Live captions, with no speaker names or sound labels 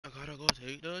gotta go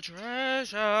take the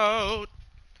trash out.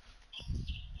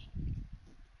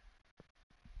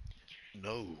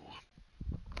 No.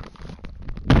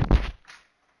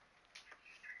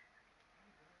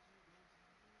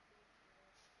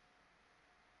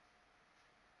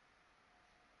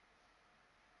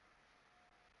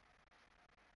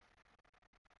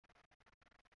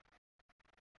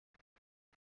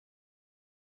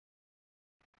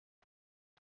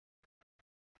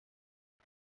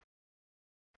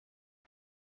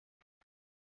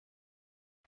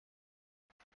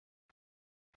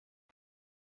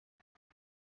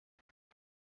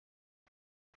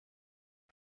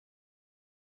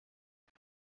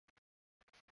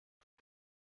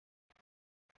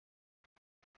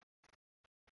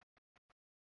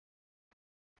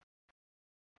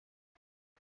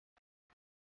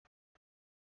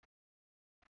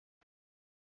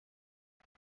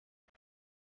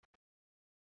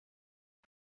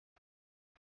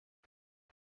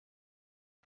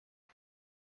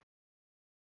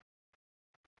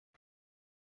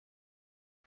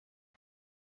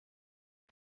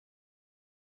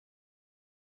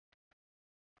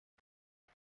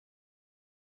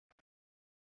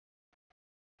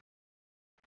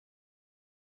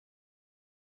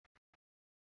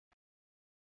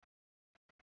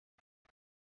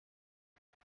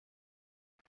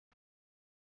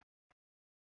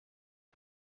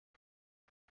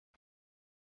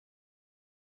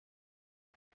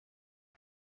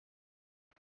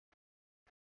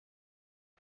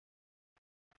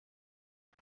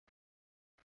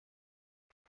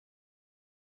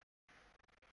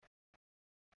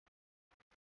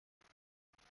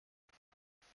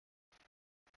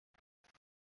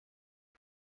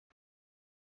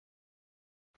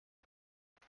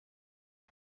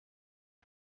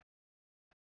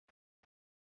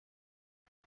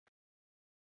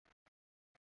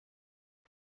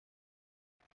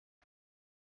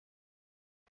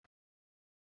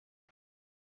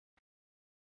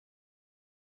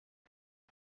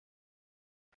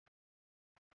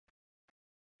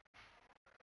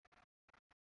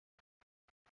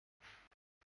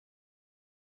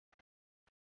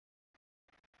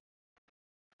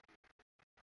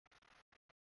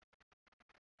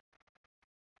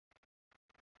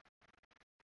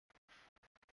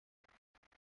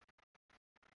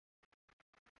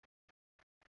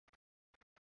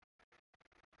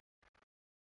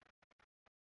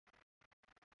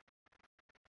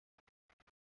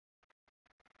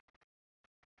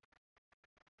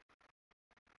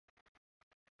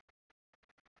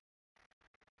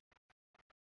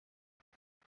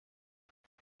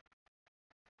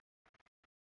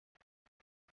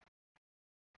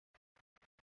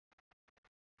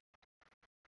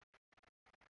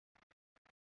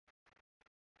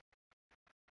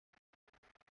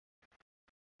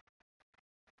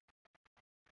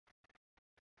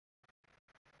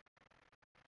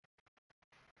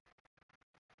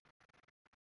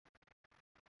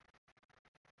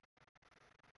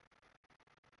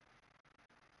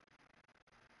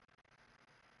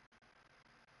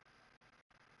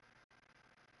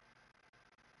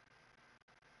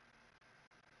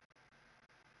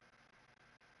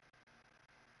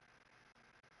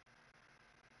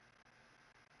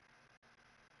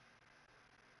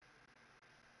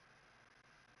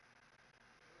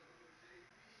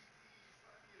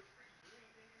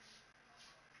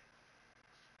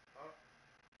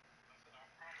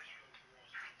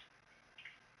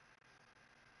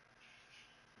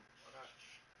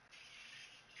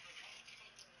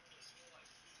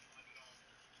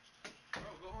 Bro,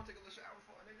 go home, take a little shower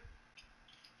for a nigga.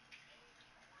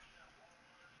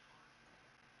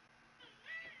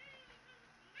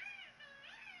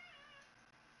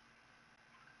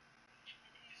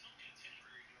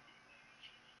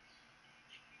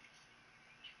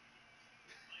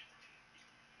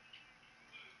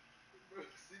 Bro,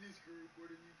 City screen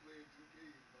recording me playing 2K.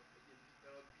 My fucking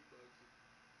beatboxing.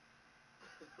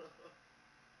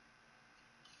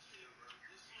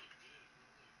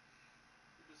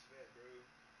 You're just fat, bro.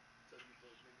 Tubby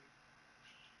fuck, nigga.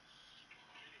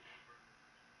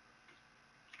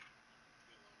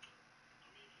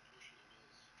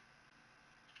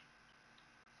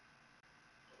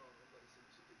 Hold on, I'm about to send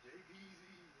this shit to JPZ.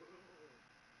 Hold on.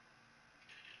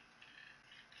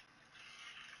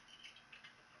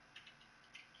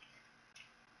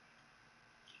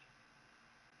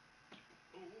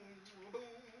 Boom, boom,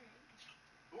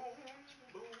 boom,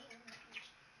 boom.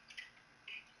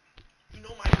 You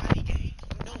know my body, gang.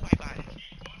 You know my body.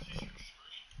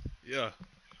 Yeah.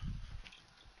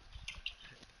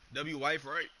 W wife,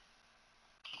 right?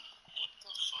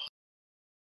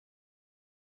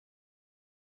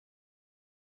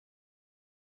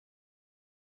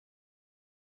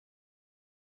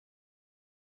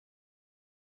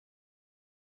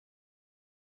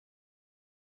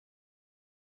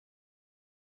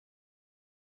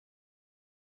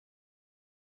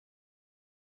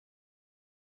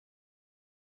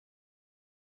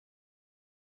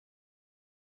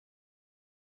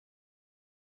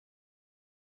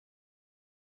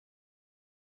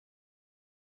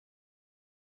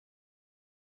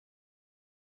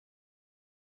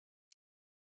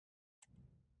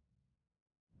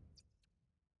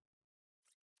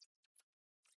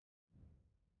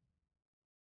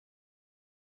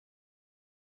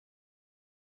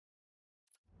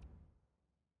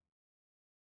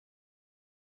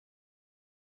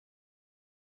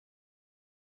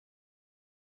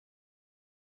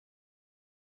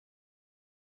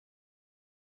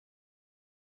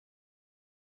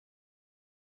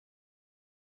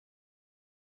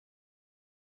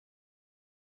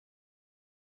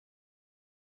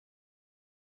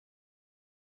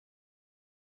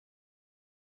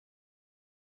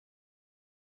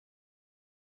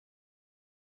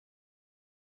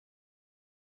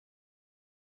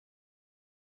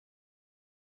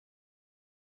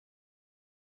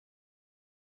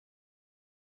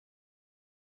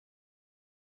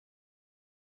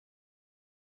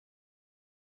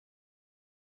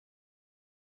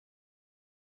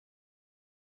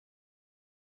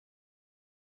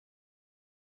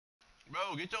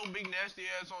 Bro, get your big nasty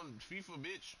ass on FIFA,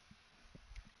 bitch.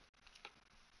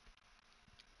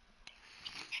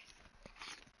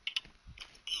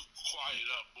 You quiet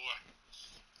up, boy.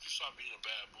 You stop being a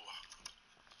bad boy.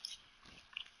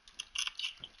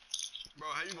 Bro,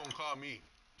 how you gonna call me?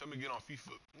 Tell me to get on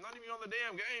FIFA. I'm not even on the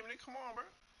damn game, nigga. Come on, bro.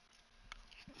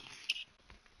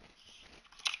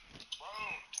 Bro,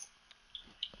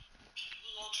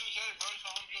 you on 2K, bro. So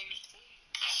I'm doing this fool.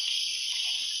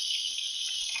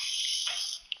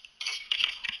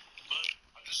 But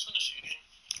I just finished eating.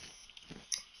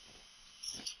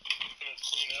 I'm gonna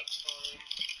clean up time.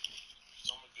 Cause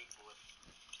I'm a good boy.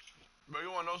 Bro,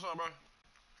 you wanna know something, bro?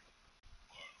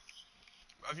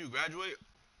 After you graduate,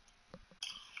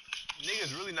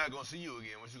 niggas really not gonna see you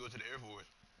again once you go to the Air Force.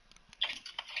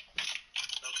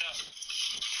 No cap.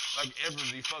 Like ever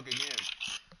the fuck again.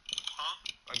 Huh?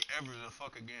 Like ever the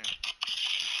fuck again.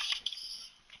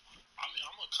 I mean,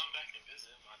 I'm gonna come back and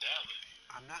visit. My dad live here.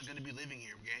 I'm not gonna be living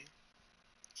here, gang.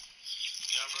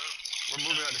 Yeah, bro. We're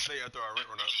moving out of state after our rent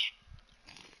run up.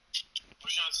 We're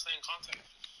trying to stay in contact.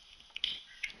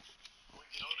 When we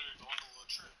get older, go on a little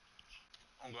trip.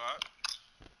 Oh God.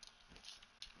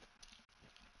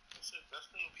 That's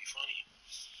gonna be funny.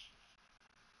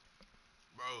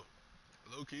 Bro,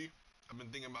 low key, I've been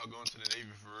thinking about going to the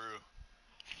Navy for real.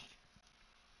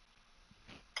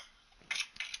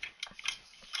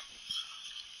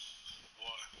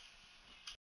 Boy.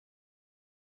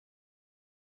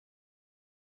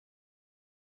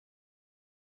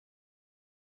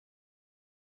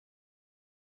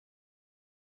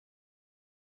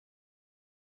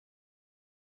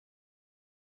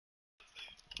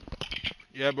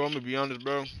 Yeah, bro, I'm gonna be honest,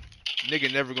 bro.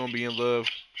 Nigga never gonna be in love.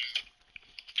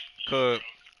 Cause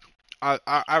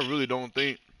I really don't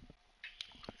think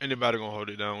anybody gonna hold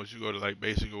it down once you go to like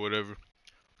basic or whatever.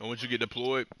 And once you get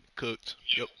deployed, cooked.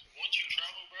 Yeah, Yep. once you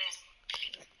travel, bro.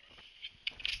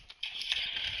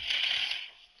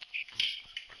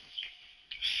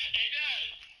 Hey,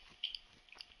 Dad.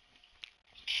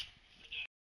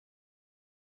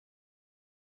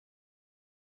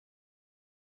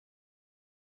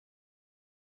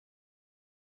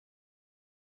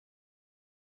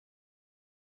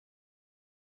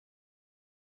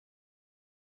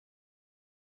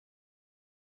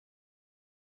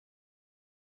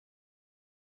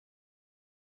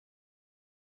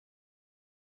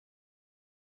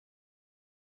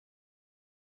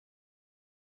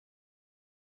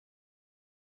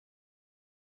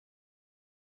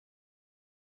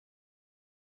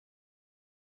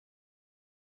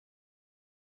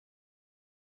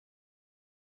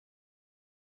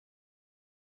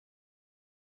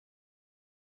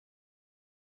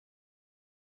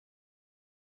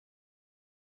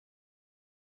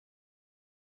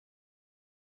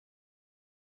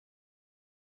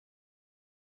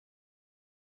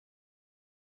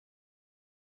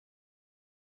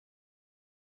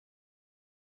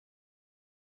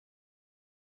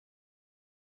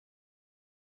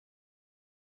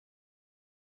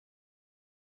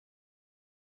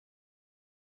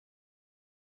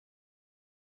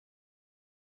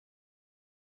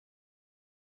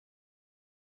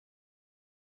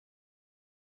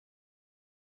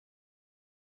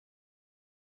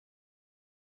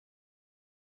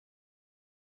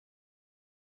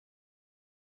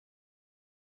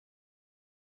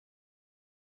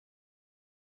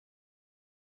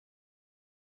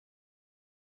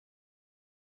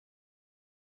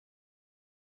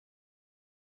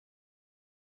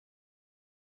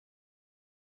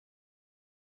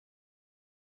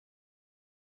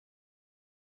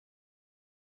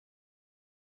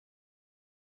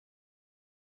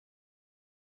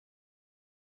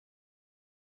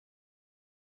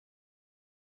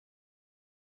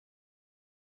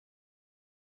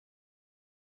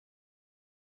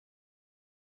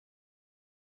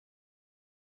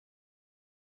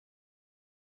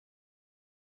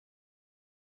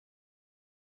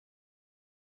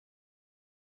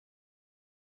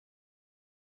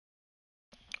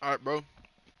 All right, bro.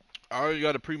 I already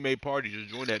got a pre-made party. Just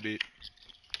join that bitch.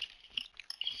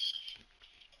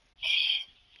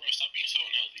 Bro, stop being so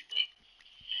unhealthy, bro.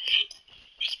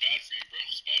 It's bad for you, bro.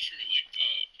 It's bad for your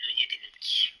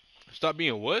ligaments. Stop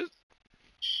being what?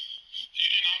 You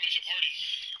did not make a party.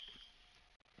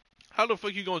 How the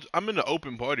fuck you going? I'm in the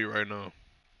open party right now.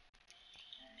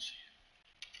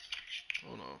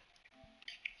 Hold on.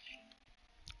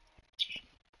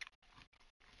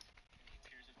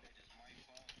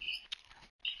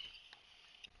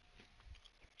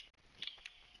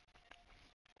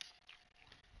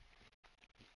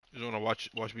 You just wanna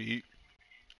watch me eat?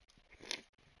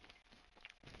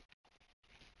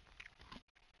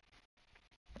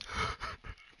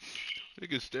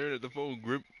 nigga staring at the phone,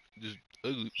 grip, just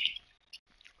ugly.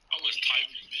 I was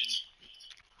typing, bitch.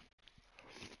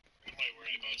 Nobody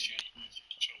worried about you.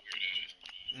 Your weird ass.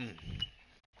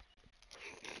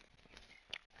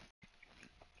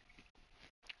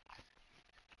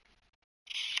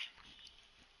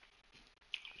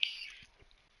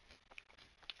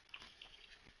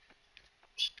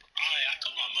 I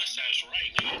cut my mustache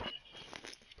right, nigga.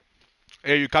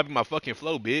 Hey, you copy my fucking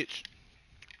flow, bitch.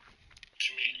 What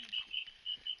you mean?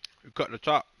 You cut the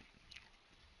top.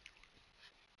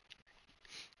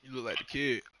 You look like the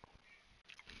kid.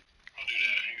 I'll do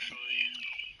that. You feel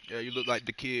me? Yeah, you look like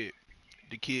the kid.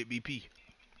 The kid BP.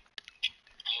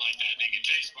 I like that nigga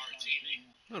Jace Martini.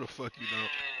 No, the fuck you don't.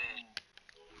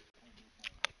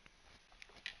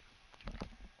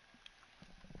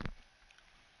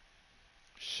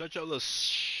 Shut your little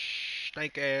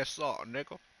stank ass up,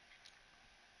 nigga.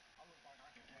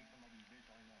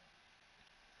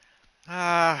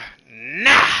 Nah.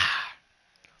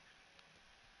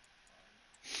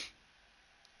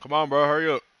 Come on, bro,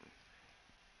 hurry up.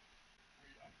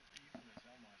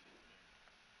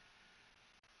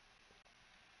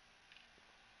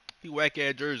 He whack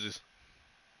ass jerseys.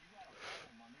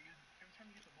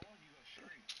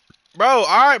 Bro,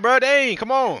 alright, bro, dang,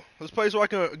 come on. Let's play so I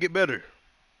can get better.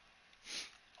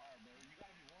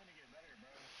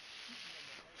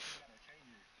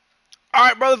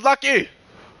 Alright, bro, let's lock in.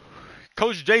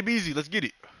 Coach Jay Beezy, let's get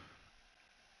it.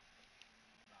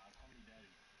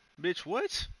 Bitch,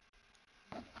 what?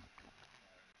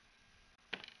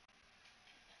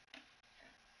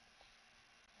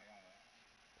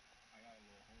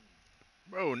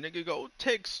 Bro, nigga, go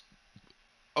text.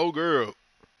 Oh, girl.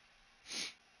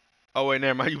 Oh, wait,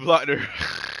 never mind. You blocked her.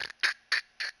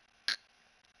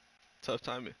 Tough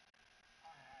timing.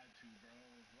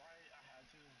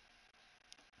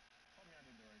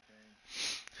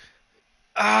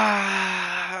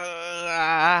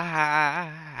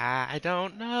 I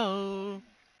don't know.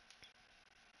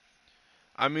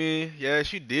 I mean, yeah,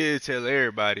 she did tell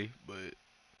everybody,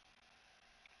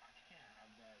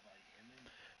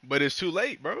 but it's too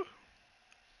late, bro.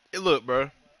 Look,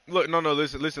 bro. Look, no,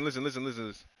 listen.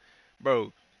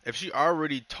 Bro, if she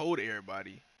already told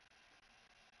everybody,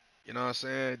 you know what I'm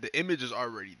saying? The image is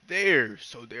already there,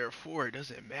 so therefore it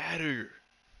doesn't matter.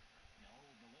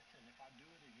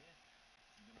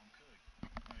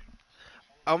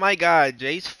 Oh my god,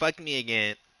 Jace fucked me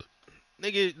again.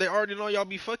 Nigga, they already know y'all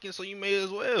be fucking, so you may as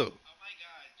well.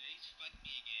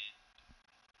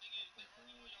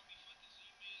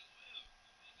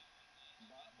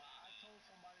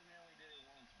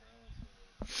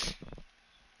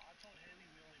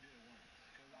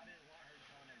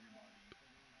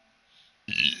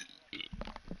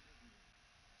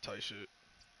 Type shit.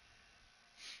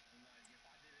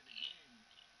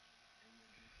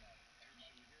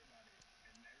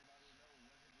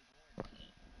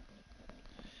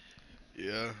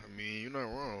 Yeah, I mean, you're not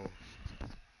wrong.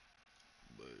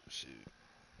 But shit.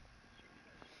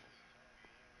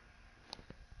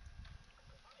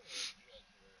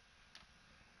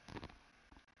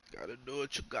 Gotta do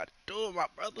what you gotta do, my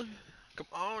brother. Come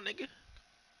on, nigga.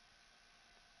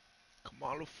 Come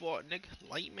on, little fart, nigga.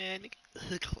 Light man, nigga.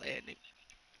 Hood clad, nigga.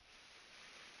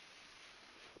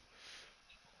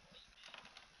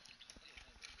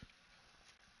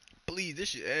 Please,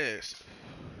 this your ass.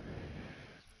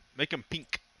 Make him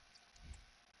pink.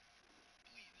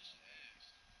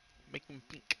 Make him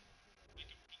pink.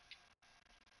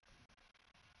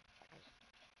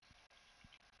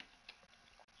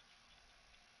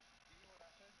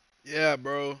 Yeah,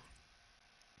 bro.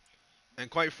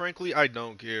 And quite frankly, I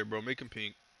don't care, bro. Make him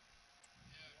pink.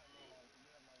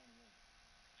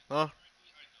 Huh?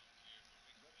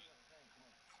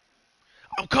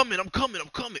 I'm coming.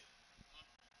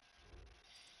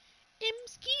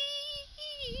 Imski.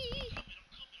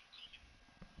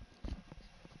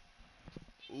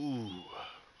 Ooh.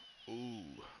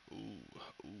 Ooh. Ooh.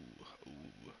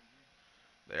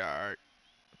 They alright.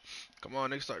 Come on,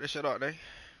 nigga. Start this shit out, nigga.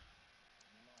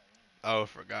 Oh,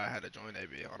 forgot I had to join that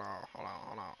bit. Hold on.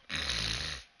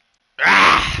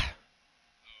 Ah!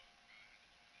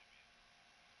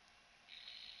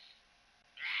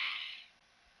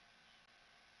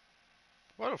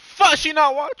 Why the fuck she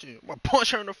not watching? I'm gonna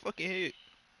punch her in the fucking head.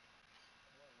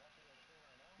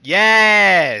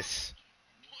 Yes!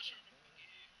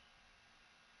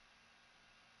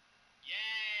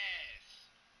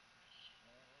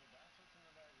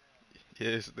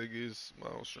 Yes, nigga, it's my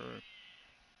own stream.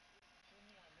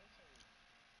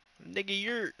 Nigga,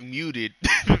 you're muted.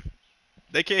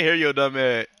 They can't hear your dumb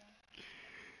ass.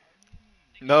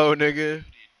 No, nigga.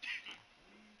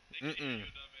 Mm-mm.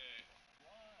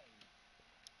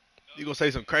 You gonna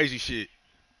say some crazy shit.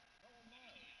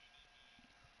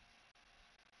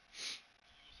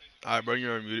 Alright, bro,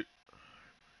 you're unmuted.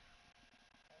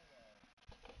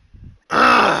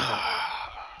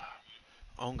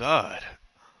 Oh God.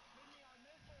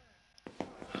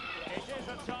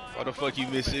 Why the fuck you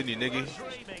miss Sydney, nigga?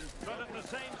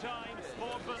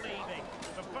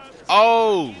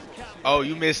 Oh! Oh,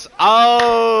 you miss.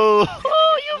 Oh!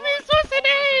 Oh, you miss what's the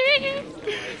name?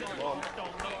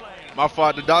 My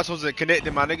fault. The dots wasn't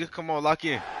connected, my nigga. Come on, lock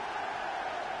in.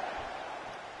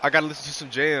 I gotta listen to some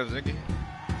jams, nigga. Stay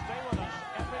with us.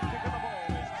 Epic Kick of the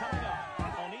Ball is coming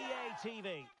up on EA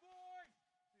TV.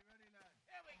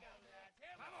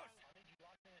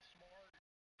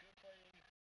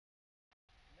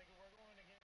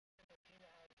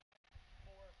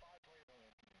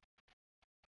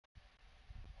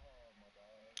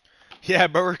 Yeah,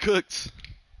 bro, we're cooked.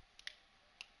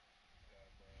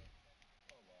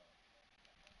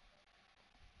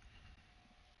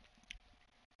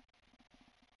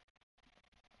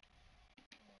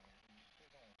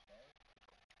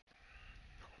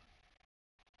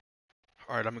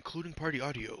 Alright, I'm including party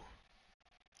audio.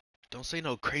 Don't say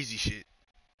no crazy shit.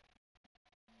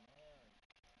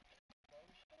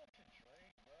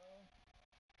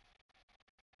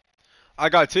 I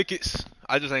got tickets.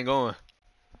 I just ain't going.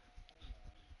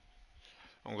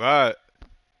 Oh God.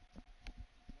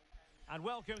 And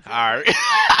welcome to Alright.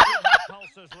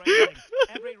 Pulses Racing.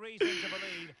 Every reason to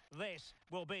believe this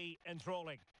will be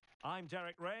enthralling. I'm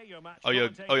Derek Ray, your match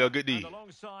commentator, good D. and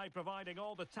alongside providing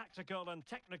all the tactical and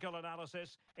technical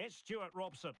analysis, it's Stuart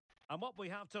Robson. And what we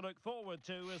have to look forward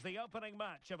to is the opening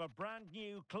match of a brand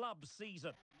new club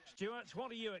season. Stuart, what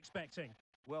are you expecting?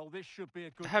 Well, this should be a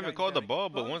good I haven't game, called the Derek. ball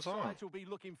but Both one time. sides will be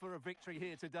looking for a victory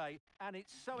here today, and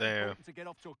it's so Damn. important to get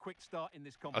off to a quick start in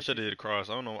this I competition. should have did a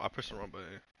cross. I don't know. I pressed the wrong button.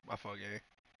 My fault, game.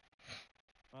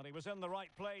 Well, he was in the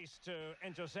right place to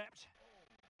intercept.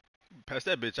 Pass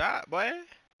that bitch out, boy.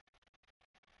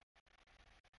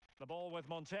 The ball with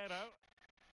Montero.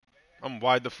 I'm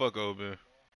wide the fuck open.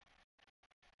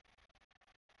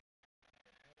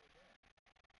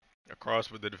 A cross,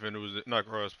 but the defender was not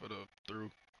cross, but through.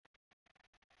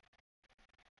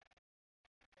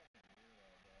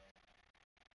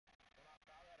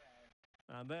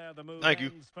 And there the move Thank you.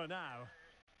 ends for now.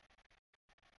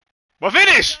 Well,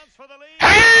 finish! Chance for the lead.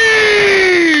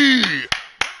 Hey! That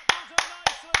was a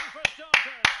nice lead for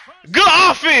starters. First Good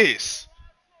offense!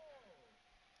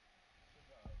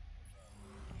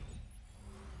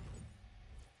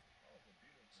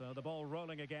 So the ball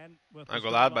rolling again. With I ain't the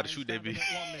gonna lie, I'm about to scoreline shoot that standing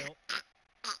bitch.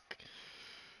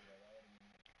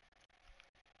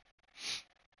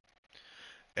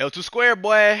 at 1-0. L2 square,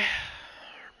 boy.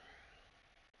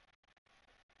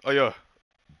 Oh, yeah.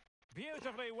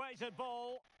 Beautifully weighted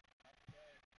ball.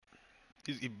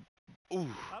 Ooh. And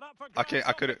up for I can't. grabs I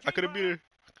off couldn't. the I couldn't beat keeper.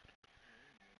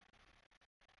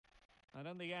 her. And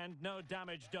in the end, no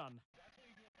damage done.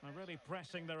 They're really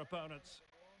pressing their opponents.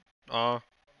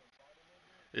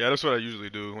 Yeah, that's what I usually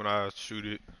do when I shoot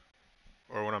it,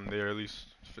 or when I'm there at least.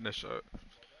 Finish shot.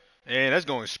 And that's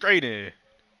going straight in.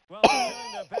 Well, they're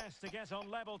doing their best to get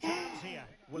on level terms here.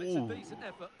 Well, it's a Ooh. decent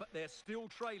effort, but they're still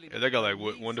trailing. Yeah, they got like They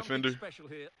what, need one something defender? special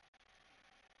here.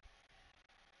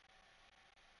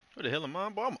 What the hell am I,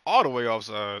 boy? I'm all the way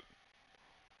offside.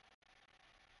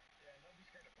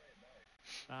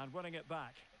 And winning it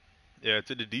back. Yeah,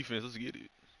 to the defense. Let's get it.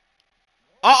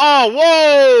 Whoa,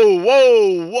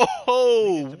 whoa,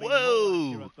 whoa, Needed to be more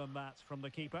whoa. accurate than that from the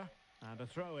keeper. And a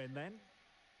throw in then.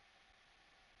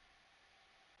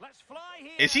 Let's fly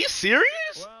here. Is he serious?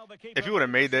 Well, the keeper If he would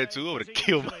have made that mistake too, I would have pretty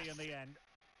killed easily in the end.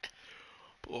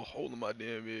 Put a hole in my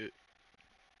damn head.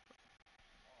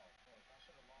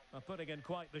 They're putting in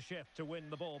quite the shift to win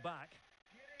the ball back.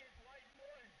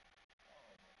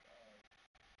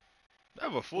 They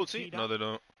have a full team. No, they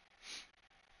don't.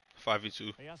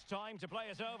 5v2. He has time to play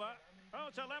it over. Oh,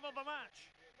 to level the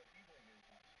match.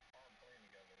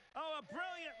 Oh, a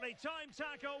brilliantly timed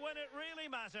tackle when it really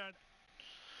mattered.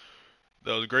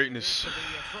 That was greatness. This could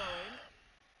be a throw-in.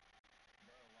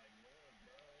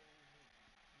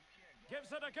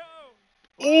 Gives it a go.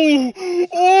 Ooh,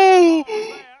 ooh.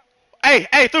 There.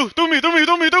 Hey, through me. Come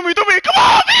on,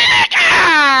 man.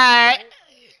 God.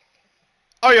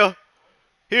 Oh, yeah.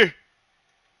 Here.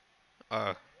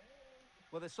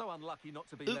 Well, they're so unlucky not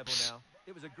to be Oops. level now.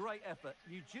 It was a great effort.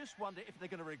 You just wonder if they're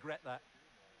going to regret that.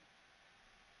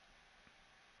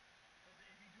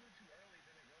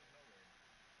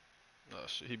 Oh,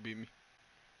 shit, he beat me.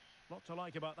 Lot to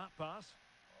like about that pass.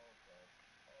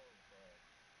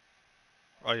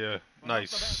 Oh, yeah. Well, not the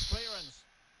best Nice. clearance.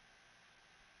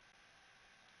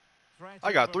 Threat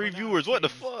I got over 3 for now, viewers. What the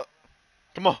seems. fuck?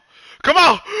 Come on. Come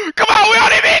on. Come on. We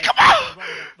on it, come on.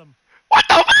 Running at them. What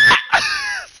the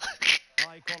fuck?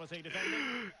 High quality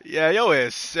defending. Yeah, yo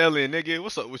ass selling, nigga.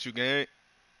 What's up with you, gang?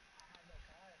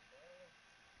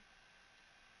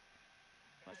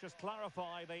 Let's just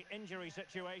clarify the injury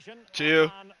situation. Chill.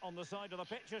 The man on the side of the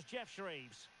pitch is Jeff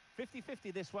Shreves.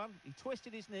 50-50 this one. He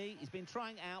twisted his knee. He's been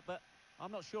trying out, but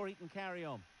I'm not sure he can carry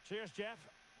on. Cheers, Jeff.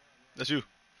 That's you.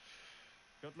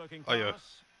 Good looking Oh, yeah.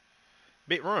 pass.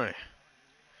 Big run.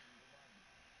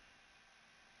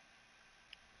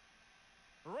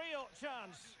 Real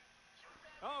chance.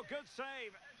 Oh, good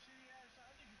save.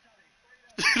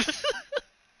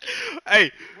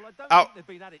 Hey, Well, I don't out. think they've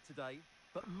been at it today,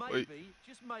 but Wait. maybe,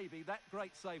 just maybe, that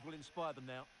great save will inspire them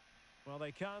now. Well,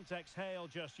 they can't exhale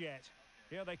just yet.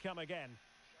 Here they come again.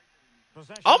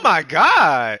 Possession. Oh my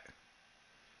God.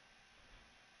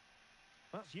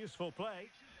 That's useful play.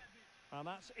 And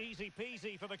that's easy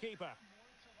peasy for the keeper.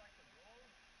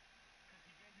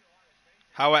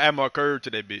 How I add my curve to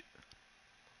that bit.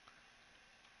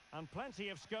 And plenty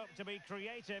of scope to be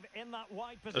creative in that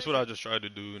wide position. That's what I just tried to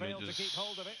do, and it Failed to just keep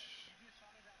hold of it.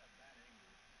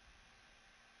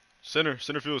 center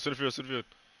field.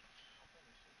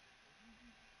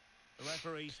 The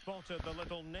referee spotted the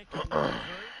little nick on the way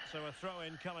through, so a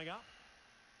throw-in coming up.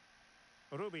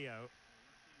 Rubio.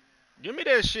 Give me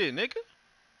that shit, nigga.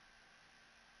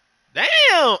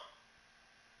 Damn.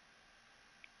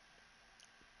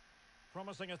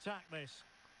 Promising attack this.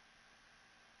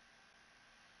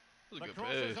 That was a The good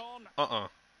cross is pass. on.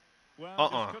 Well,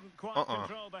 just couldn't quite Uh-uh.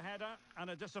 control the header, and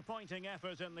a disappointing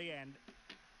effort in the end.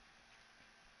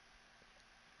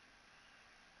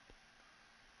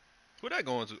 Who that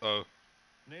going to? Oh.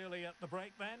 Nearly at the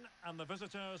break then, and the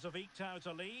visitors have eked out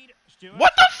a lead. Stuart,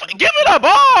 What the f? Give me the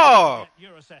ball!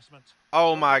 your assessment. Oh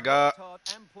Well, my they've God. worked hard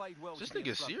and played well This to be nigga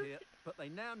in front serious? here, but they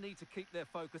now need to keep their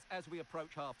focus as we approach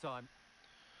half-time.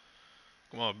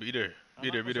 Come on, be there. And Be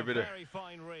there, that be there, was be a there. very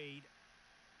fine read.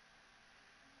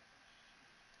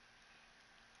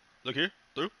 Look here.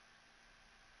 Through.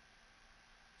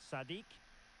 Sadiq.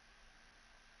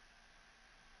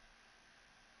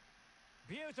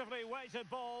 Beautifully weighted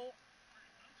ball.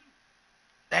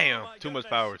 Damn. Oh my Too much goodness,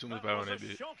 power. Too much power was on that a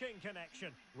bit. shocking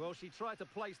connection. Well, she tried to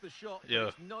place the shot, Yeah. but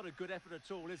it's not a good effort at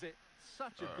all, is it?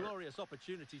 Such a glorious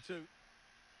opportunity, too.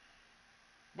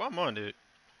 Why am I on it?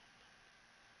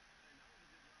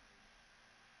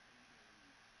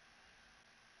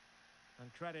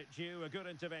 And credit due, a good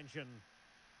intervention.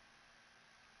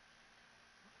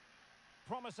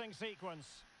 Promising sequence.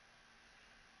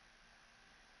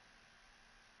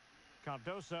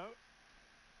 Cardoso.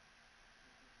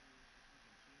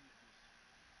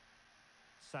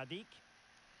 Sadiq.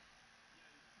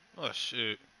 Oh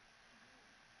shit.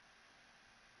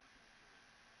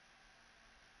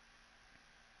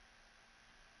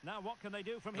 Now what can they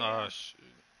do from here? Oh shit.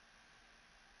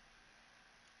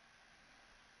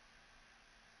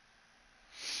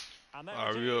 And there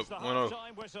Alright, it we is, up, the 1-0.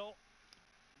 half-time whistle.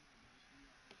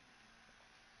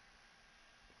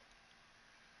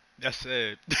 That's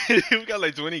sad. We got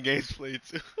like 20 games played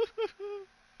too.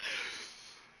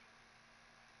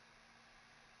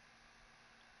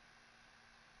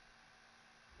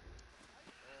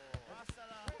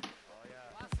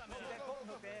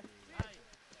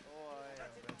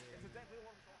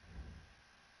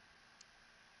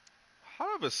 How do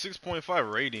I have a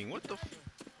 6.5 rating? What the f-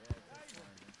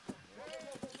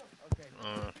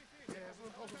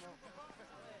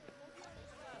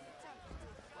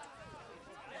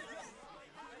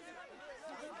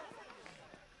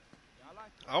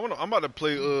 I'm about to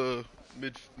play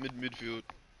midfield.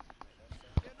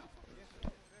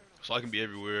 So I can be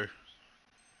everywhere.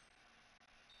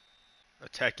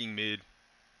 Attacking mid.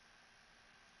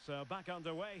 So back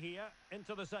underway here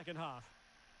into the second half.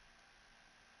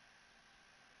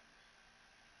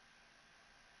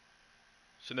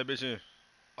 Send that bitch in.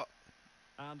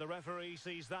 And the referee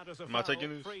sees that as a Am I foul. taking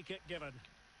this? Free kick given.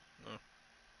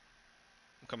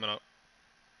 I'm coming out.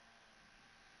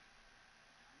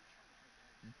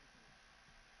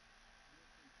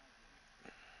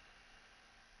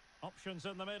 Options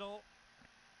in the middle.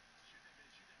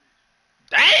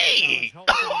 Dang!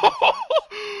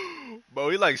 Bro,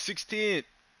 he like 6'10".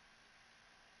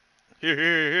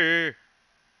 Here.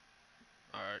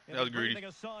 Alright, that was greedy. Breathing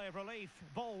a sigh of relief.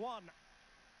 Ball one.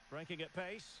 Breaking at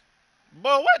pace.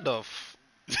 Bro, what the f...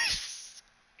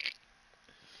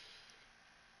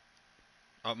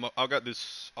 I got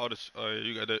this. All this. Oh, yeah,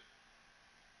 you got that.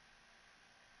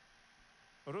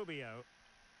 Rubio.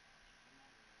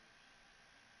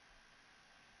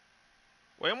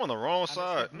 Wait, I'm on the wrong it's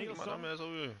side. with Nielsen. My dumb ass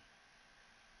over here.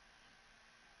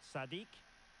 Sadiq.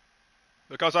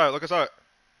 Look outside. Look outside.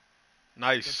 The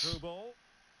Nice. through ball.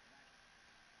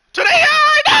 To the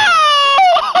yard!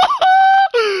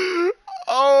 No!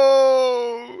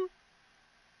 Oh!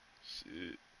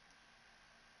 Shit.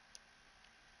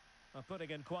 Are putting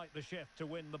in quite the shift to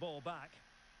win the ball back.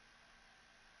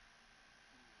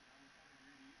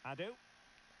 Adu.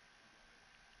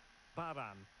 Baran.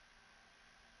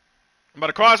 I'm about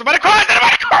to cross. I'm about to cross. I'm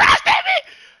about to cross,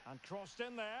 baby! And crossed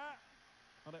in there.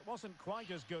 Well, it wasn't quite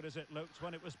as good as it looked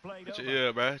when it was played over.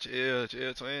 Chill, bro. Chill,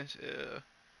 twin. Chill.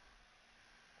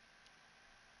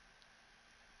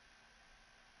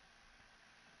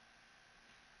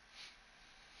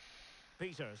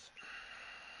 Peters.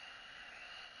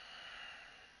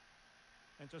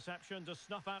 Interception to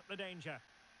snuff out the danger.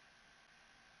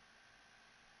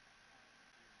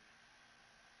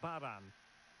 Baran.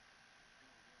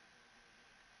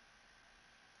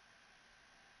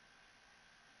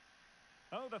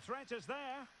 Oh, the threat is there.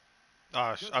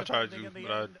 Ah, Good I tried defending to, in the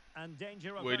but I end, and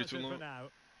danger waited too averted long. for now.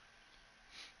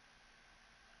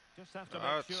 Just have to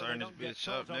I'll make sure they turn this don't get bitch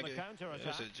caught up, on the nigga. counter-attack.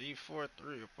 It's a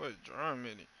G43. Put drum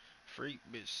in it. Freak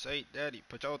bitch, say daddy.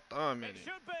 Put your thumb in It it.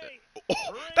 should be.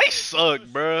 Oh, they suck, Close,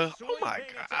 bruh. Oh my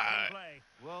sweeping attacking god. play.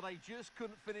 Well, they just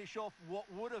couldn't finish off what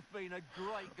would have been a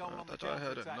great goal I on the thought y'all had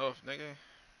counter-attack. enough, nigga.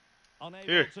 Unable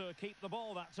Here. to keep the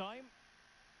ball that time.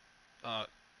 Thought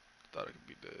it could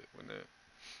be dead when that.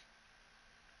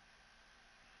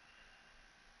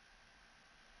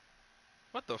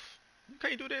 What the f? You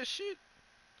can't do that shit.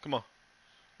 Come on.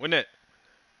 Win that.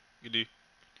 Good D.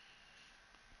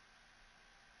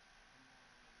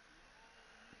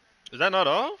 Is that not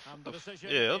off? And the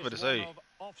decision Yeah, I was is about to one say. of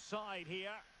offside here.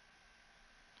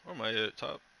 Where am I at?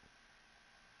 Top.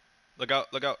 Look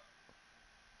out, look out.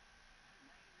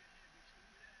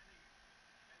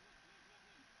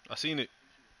 I seen it.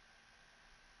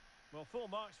 Well, full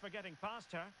marks for getting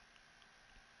past her.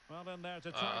 Well, in there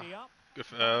to tidy up. Good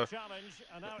for Challenge,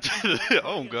 and now it's Oh, in terms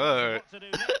of God. what to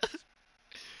do next.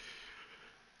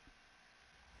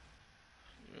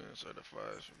 Yeah,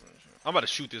 certified. I'm about to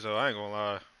shoot this out. I ain't gonna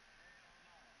lie.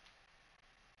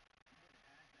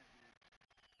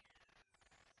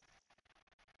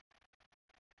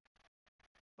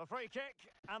 The free kick,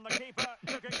 and the keeper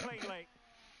took it cleanly.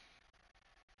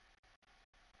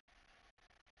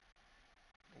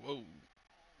 Whoa.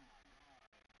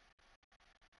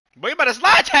 Boy, you better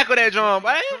slide tackle that drum,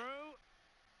 boy. Through.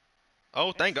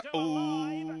 Oh, thank God. It's still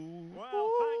alive. Ooh.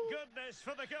 Well, thank goodness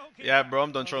for the goalkeeper. Yeah, bro,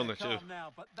 I'm done Well, trolling they're too. calm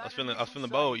now, but I was that feeling initial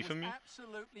bold, save you feel was me?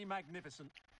 Absolutely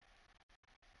magnificent.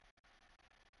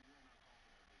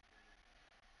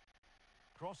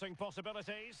 Crossing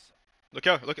possibilities. Look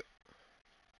out, look at.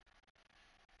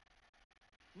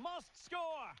 Must score.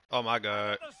 Oh my And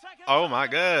God. at the second Oh time my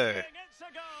of God. asking, it's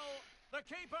a goal. The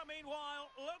keeper, meanwhile,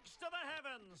 looks to the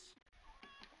heavens.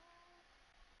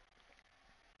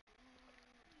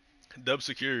 Dub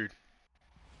secured.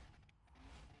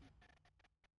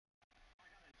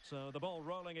 So the ball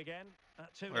rolling again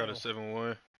at 2-0. I got a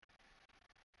 7-1.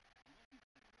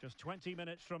 Just 20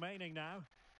 minutes remaining now.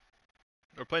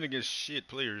 We're playing against shit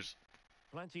players.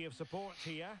 Plenty of support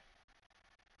here.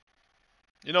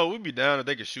 You know, we'd be down if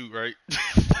they could shoot, right?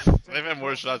 They've had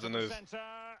more shots than us. Centre.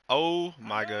 Oh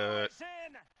my And God. it's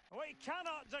in. We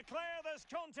cannot declare this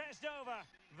contest over.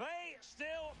 They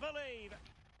still believe.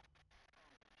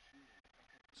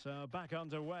 So back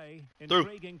underway. Through.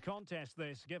 Intriguing contest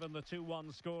this, given the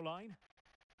 2-1 scoreline.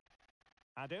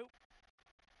 Adu.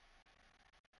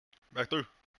 Back through.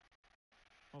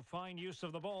 Well, fine use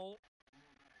of the ball.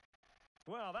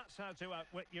 Well, that's how to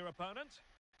outwit your opponent.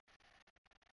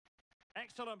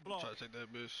 Excellent block. Try to take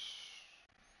that bitch.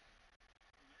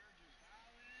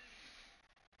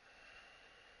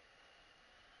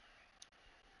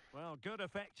 Well, good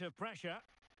effective pressure.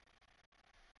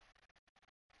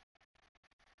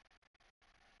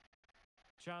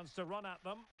 Chance to run at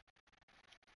them.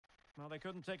 Well, they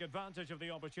couldn't take advantage of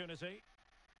the opportunity.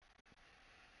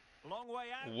 Long way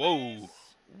out. Whoa. This.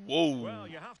 Whoa. Well,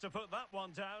 you have to put that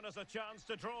one down as a chance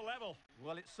to draw level.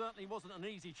 Well, it certainly wasn't an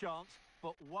easy chance,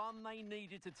 but one they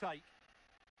needed to take.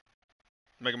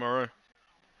 Make him a run.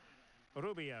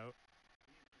 Rubio.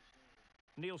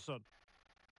 Nielsen.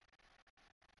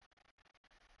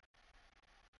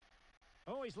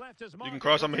 Oh, he's left his mark. You can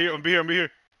cross. I'm here. I'm here. I'm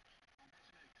here.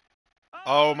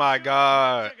 Oh my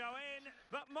God. To go in,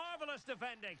 but marvelous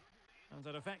defending. And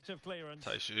an effective clearance.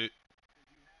 Tight shit.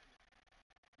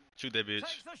 Shoot that bitch.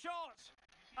 Takes the shot.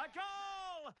 A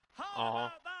goal. How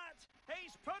about that?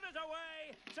 He's put it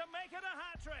away to make it a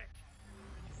hat-trick.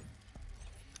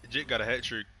 Jit got a hat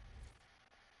trick.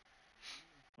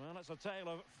 Well, it's a tale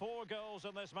of 4 goals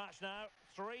in this match now.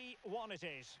 3-1 it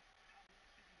is.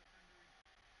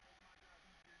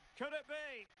 Could it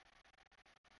be?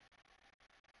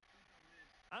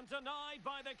 And denied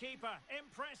by the keeper.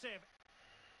 Impressive.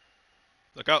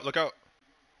 Look out, look out.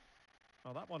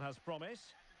 Well, that one has promise.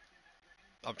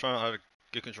 I'm trying to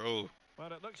get control.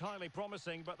 Well, it looked highly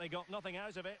promising, but they got nothing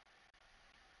out of it.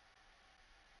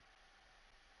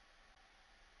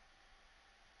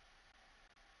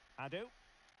 Adu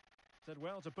did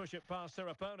well to push it past her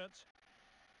opponent.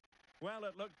 Well,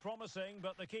 it looked promising,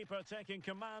 but the keeper taking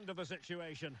command of the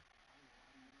situation.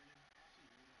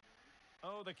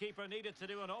 Oh, the keeper needed to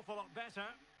do an awful lot better.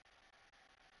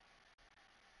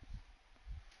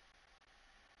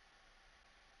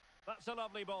 That's a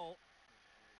lovely ball.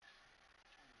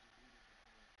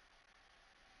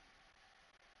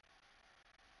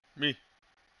 Me.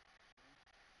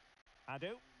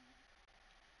 Adu.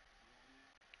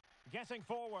 Getting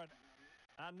forward.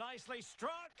 And nicely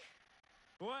struck.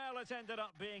 Well, it ended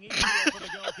up being easier for the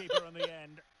goalkeeper in the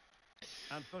end.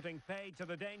 And putting paid to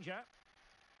the danger.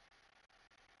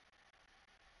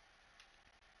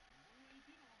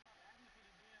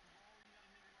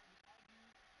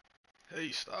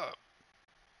 Hey, stop.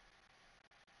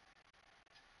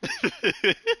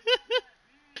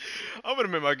 I'm gonna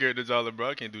make my character taller, bro.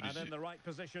 I can't do this And in shit. the right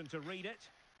position to read it.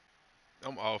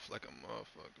 I'm off like a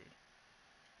motherfucker.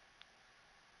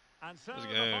 And so This the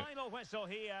game. final whistle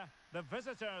here. The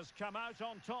visitors come out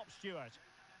on top, Stuart.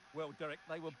 Well, Derek,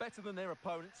 they were better than their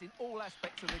opponents in all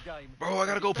aspects of the game. Bro, I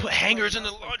gotta go put Defensively, hangers in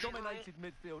the they laundry room. dominated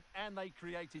midfield and they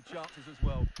created chances as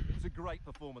well. It was a great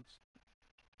performance.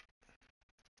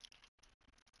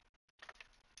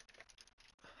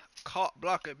 Caught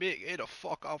block a big, get the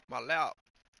fuck off my lap.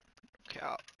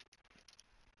 Cap.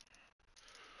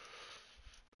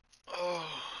 Oh,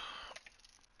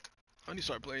 I need to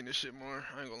start playing this shit more.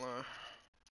 I ain't gonna lie.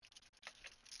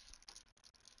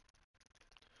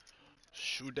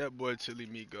 Shoot that boy till he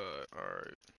meet God.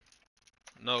 Alright.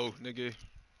 No, nigga.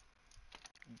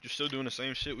 You're still doing the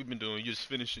same shit we've been doing. You're just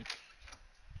finishing.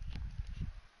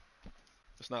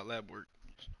 It's not lab work.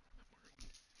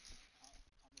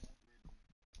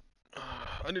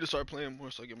 I need to start playing more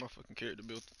so I get my fucking character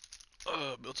built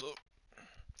up.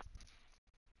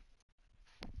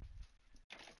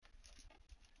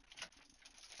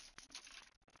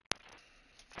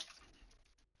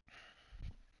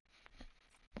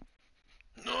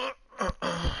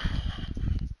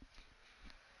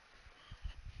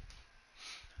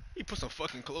 He put some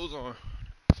fucking clothes on.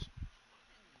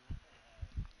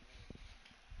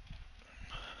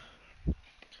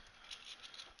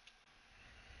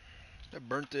 That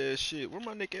burnt ass shit. Where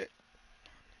my nick at?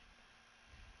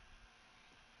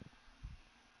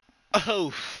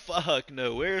 Oh fuck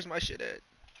no. Where's my shit at?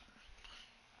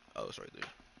 Oh, it's right there.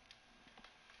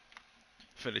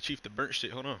 Finna chief the burnt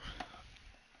shit. Hold on.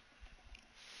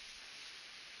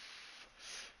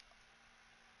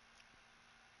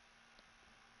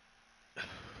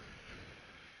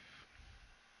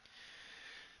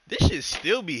 This shit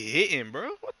still be hitting, bro.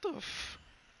 What the f?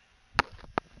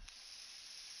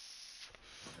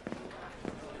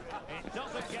 It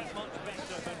doesn't get much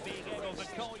better than being able to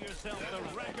call yourself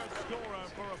the record scorer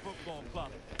for a football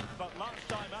club. But last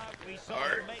time out, we saw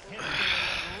him make history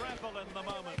and revel in the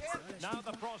moment. Now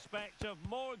the prospect of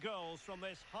more goals from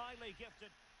this highly gifted...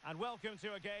 And welcome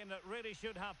to a game that really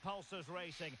should have pulses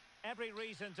racing. Every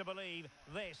reason to believe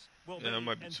this will be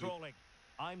enthralling.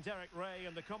 I'm Derek Ray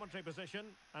in the commentary position,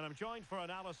 and I'm joined for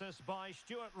analysis by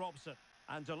Stuart Robson.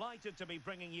 And delighted to be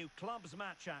bringing you clubs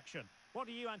match action. What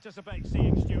do you anticipate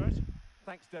seeing, Stuart?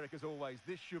 Thanks, Derek, as always.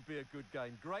 This should be a good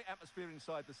game. Great atmosphere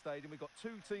inside the stadium. We've got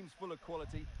two teams full of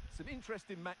quality, some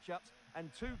interesting matchups, and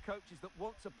two coaches that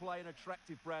want to play an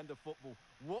attractive brand of football.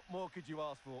 What more could you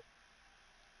ask for?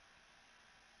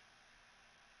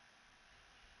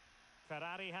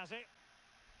 Ferrari has it.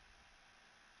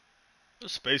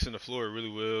 There's space in the floor really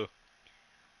well.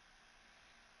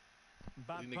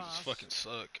 Bad These niggas pass. fucking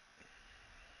suck.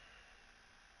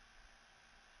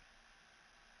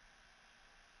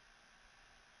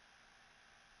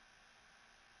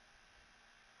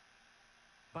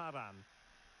 Baran.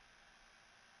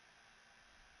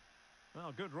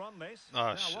 Well, good run this. Ah,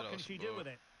 now shit, what that can was she above. do with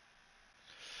it?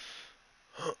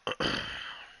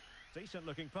 Decent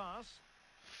looking pass.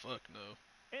 Fuck no.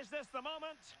 Is this the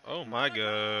moment? Oh my And a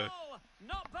god. goal!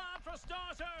 Not bad for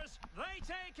starters. They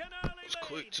take an early It's lead.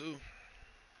 quick too.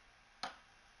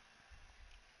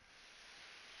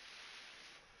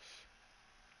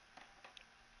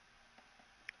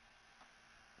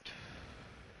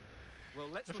 Well,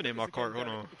 let's I'm look finna at hit my this card, again,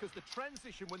 hold Derek, on. because the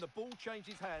transition when the ball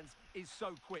changes hands is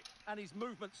so quick and his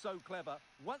movement's so clever.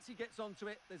 Once he gets onto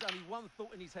it, there's only one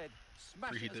thought in his head: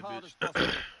 smash Preheat it as that hard bitch. as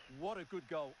possible. What a good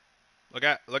goal. Look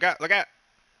out! Look out! Look out!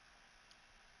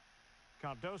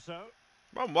 Cardoso.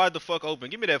 I'm wide the fuck open.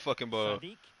 Give me that fucking ball.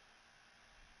 Sadiq.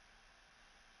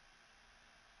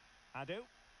 Adu.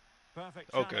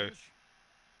 Perfect Okay. challenge.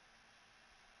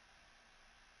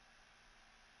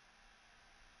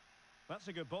 That's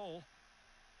a good ball.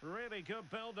 Really good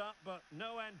build-up, but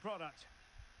no end product.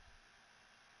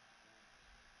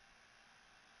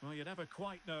 Well, you never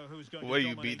quite know who's going Way to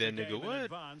you beat dominate a that nigga. game in What?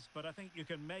 advance, but I think you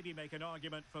can maybe make an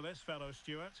argument for this fellow,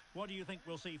 Stuart. What do you think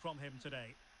we'll see from him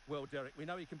today? Well, Derek, we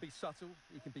know he can be subtle,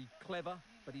 he can be clever,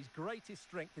 but his greatest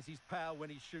strength is his power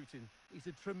when he's shooting. He's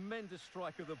a tremendous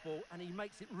striker of the ball, and he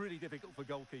makes it really difficult for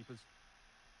goalkeepers.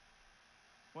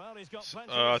 Well, he's got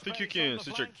plenty I of think you space can on the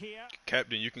switch your flank here.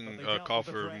 captain. You But can they dealt call with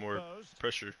the for threat more posed.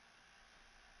 pressure.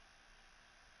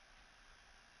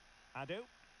 Adu.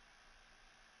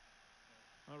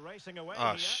 Racing away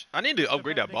Ah, here. I need to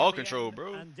upgrade that Defending ball in the control, end,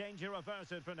 bro. and danger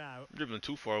averted for now. You're dribbling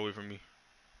too far away from me.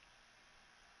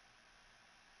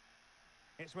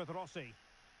 It's with Rossi.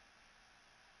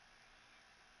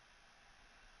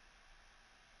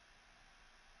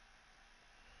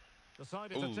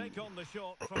 Decided Ooh. to take on the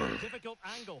shot from a difficult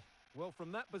angle. Well,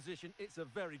 from that position, it's a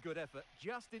very good effort,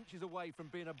 just inches away from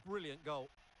being a brilliant goal.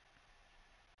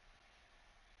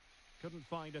 Couldn't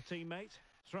find a teammate.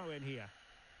 Throw in here.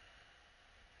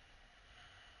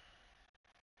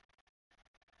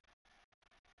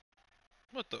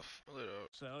 What the f?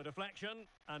 So deflection,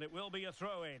 and it will be a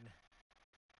throw in.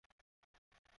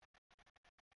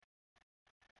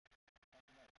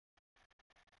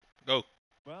 Go.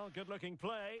 Well, good looking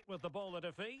play with the ball at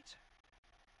her feet.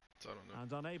 I don't know.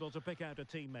 And unable to pick out a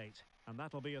teammate. And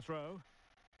that'll be a throw.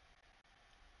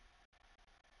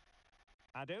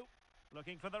 Adu,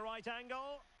 looking for the right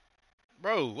angle.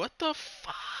 Bro, what the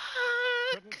fuck?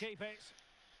 Couldn't keep it.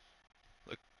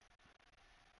 Look.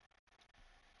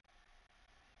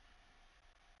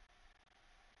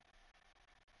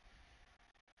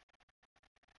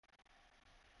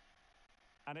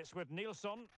 And it's with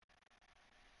Nilsson.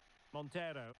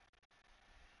 Montero.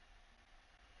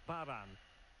 Baran.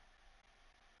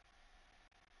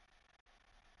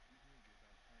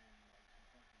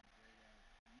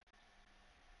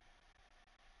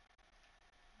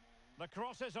 The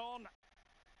cross is on.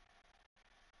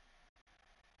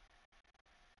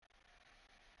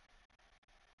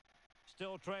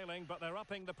 Still trailing, but they're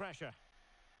upping the pressure.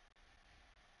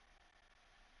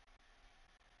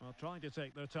 Well, trying to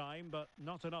take their time, but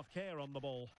not enough care on the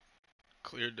ball.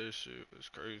 Cleared this shit. It's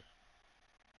crazy.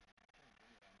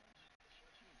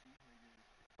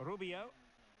 Rubio.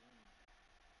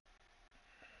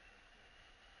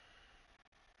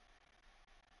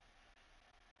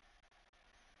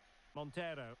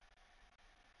 Montero.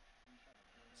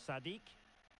 Sadiq.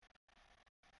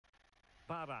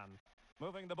 Baran.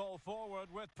 Moving the ball forward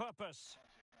with purpose.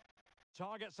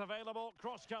 Targets available.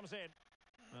 Cross comes in.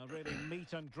 Well, really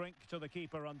meat and drink to the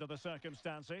keeper under the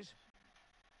circumstances.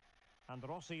 And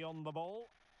Rossi on the ball.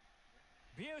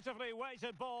 Beautifully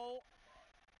weighted ball.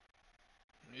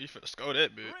 You finna score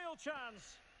that bit. Real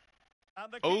chance.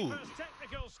 And the Oh. keeper's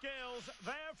technical skills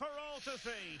there for all to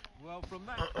see. Well, from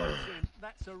that close in,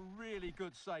 that's a really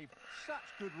good save. Such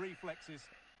good reflexes.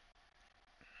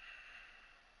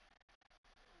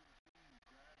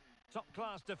 Top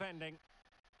class defending.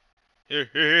 Here.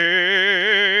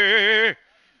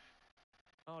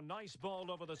 Oh, nice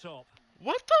ball over the top.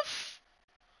 What the f?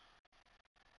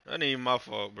 That ain't even my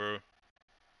fault, bro.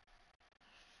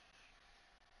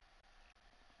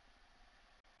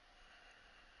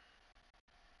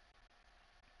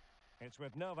 It's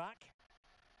with Novak.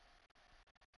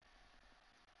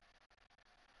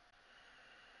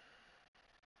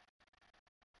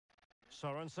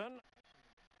 Sorensen.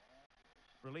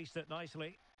 Released it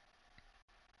nicely.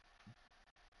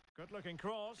 Good looking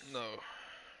cross. No.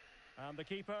 And the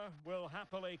keeper will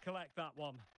happily collect that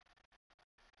one.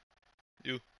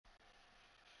 You.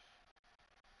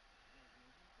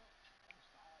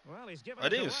 Well, he's given I it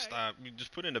didn't away. stop. You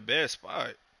just put in a bad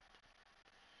spot.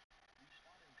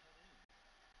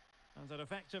 And an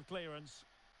effective clearance.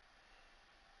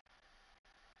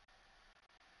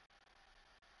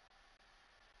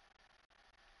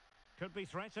 Could be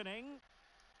threatening.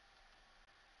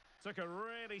 Took a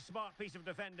really smart piece of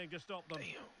defending to stop them.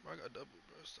 Damn, I got double,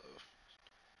 bro. Stuff.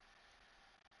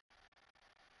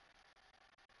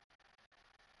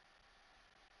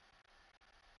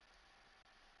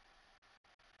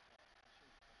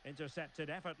 Intercepted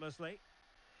effortlessly.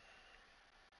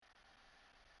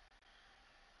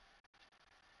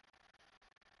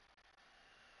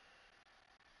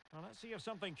 Well, let's see if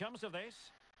something comes of this.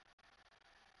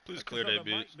 Please Looks clear as though that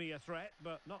there bitch. might be a threat,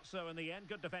 but not so in the end.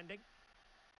 Good defending.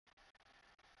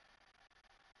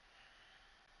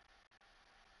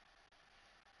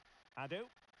 Adu.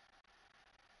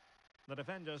 The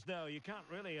defenders know you can't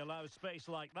really allow space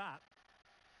like that.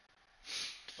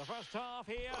 The first half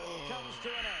here comes to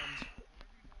an end.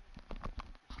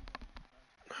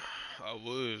 I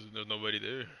was. There's nobody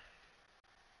there.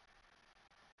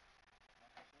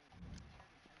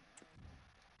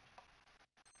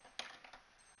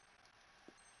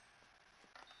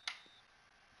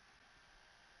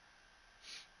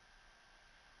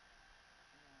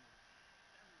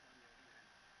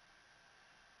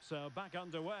 So back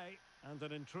underway and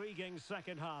an intriguing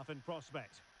second half in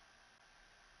prospect.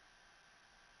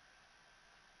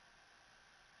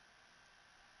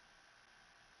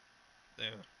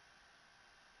 Damn.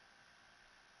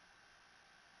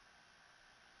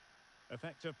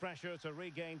 Effective pressure to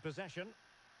regain possession.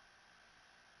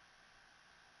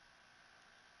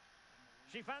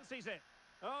 She fancies it.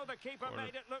 Oh, the keeper Corner.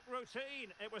 made it look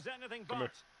routine. It was anything Come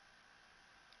but. here.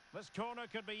 This corner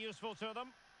could be useful to them.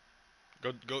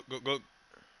 Go, go, go, go.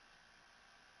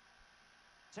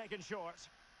 Taken short.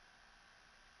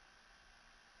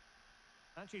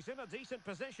 And she's in a decent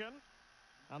position.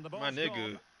 And the ball's My nigga.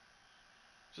 gone.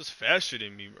 Just faster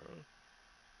than me, bro.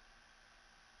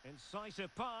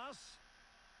 Incisive pass.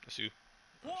 That's you.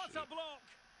 Oh, What shit. a block!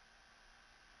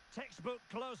 Textbook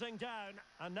closing down,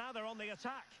 and now they're on the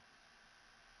attack.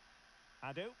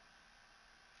 Adu.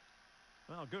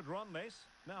 Well, good run this.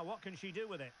 Now what can she do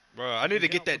with it? Bro, I need to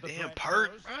get Dealt that with the damn threat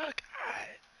perk, posed. bro. God.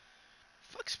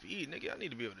 Fuck speed, nigga. I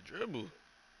need to be able to dribble.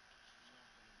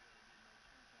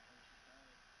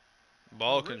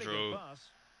 Ball A really good control. pass.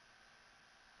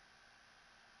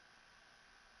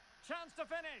 Chance to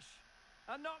finish,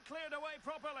 and not cleared away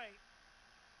properly.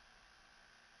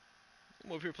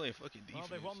 I'm over here playing fucking Well, defense.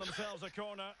 they've won themselves a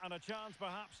corner and a chance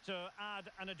perhaps to add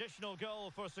an additional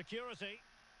goal for security.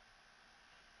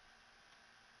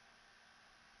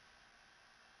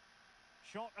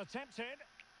 Shot attempted.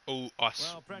 Oh,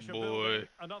 us, Well, pressure boy. building.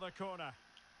 Another corner.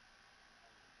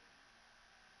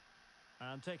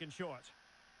 And taken short.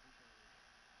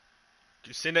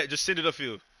 Just send it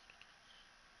upfield.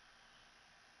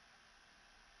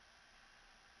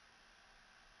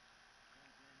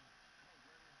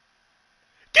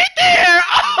 Get there!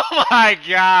 Oh my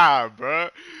god, bro.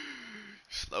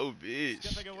 Slow bitch.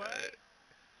 Skipping away. God.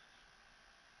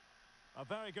 A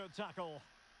very good tackle.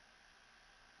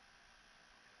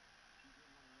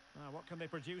 Now, what can they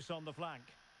produce on the flank?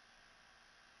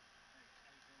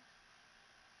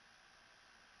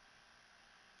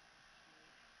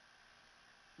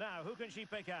 Now, who can she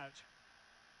pick out?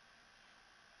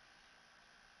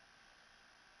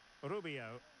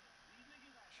 Rubio.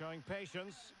 Showing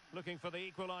patience, looking for the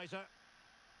equaliser.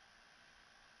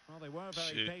 Well, they were very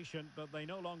Shit. patient, but they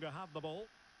no longer have the ball.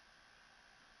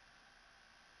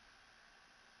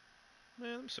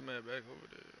 Man, let me send that back over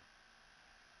there.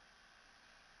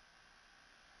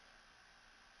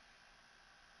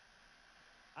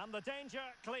 And the danger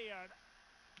cleared.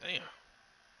 Damn.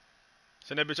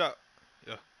 Send that bitch out.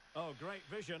 Yeah. Oh, great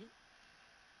vision.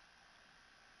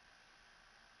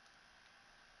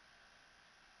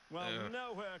 Well, Yeah.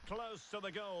 nowhere close to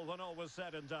the goal when all was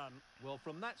said and done. Well,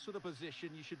 from that sort of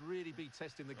position, you should really be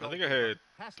testing the I goal. think I had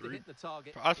Has to 3. hit the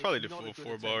target. I was probably It's the not a full good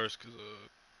 4 attempt. bars because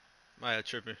my head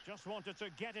tripping. Just wanted to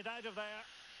get it out of there.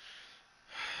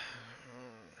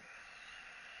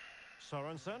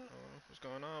 Sorensen. What's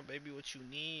going on, baby? What you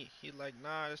need? He like,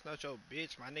 nah, that's not your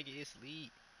bitch. My nigga is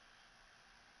lead.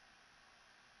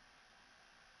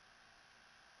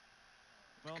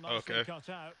 Well, nicely Okay. cut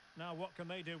out. Now what can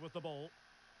they do with the ball?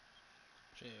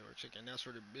 She ain't wear chicken. That's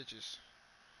for the bitches.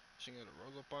 She got a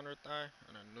roll up on her thigh,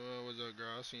 and I knew it was a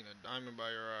girl. I seen a diamond by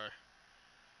her eye.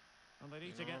 And they need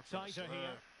You to know, get from the tighter here.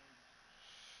 side.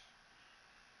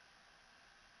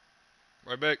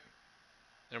 Right back.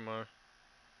 Never mind.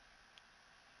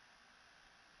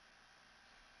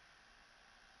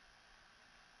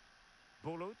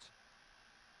 Bulut.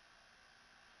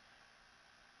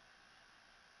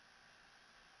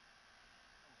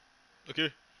 Look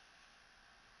here.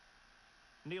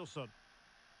 Nielsen.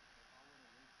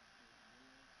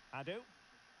 Adu.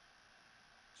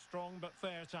 Strong but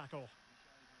fair tackle.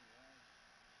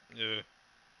 Yeah.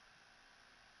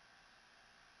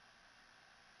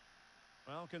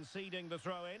 Well, conceding the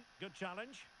throw in. Good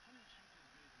challenge.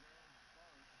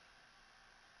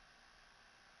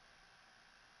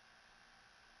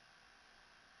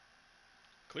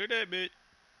 Clear that bitch.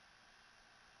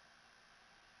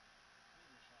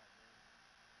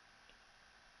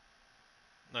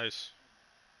 Nice.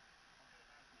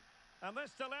 And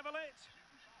this to level it.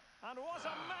 And what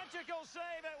a magical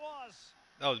save it was.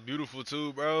 That was beautiful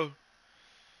too, bro.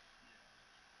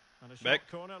 And a short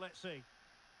Back. corner, let's see.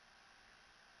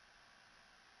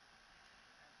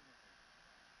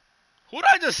 Who did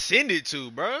I just send it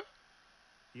to, bro?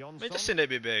 Man, just Jonsson. send that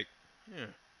bit back. Yeah.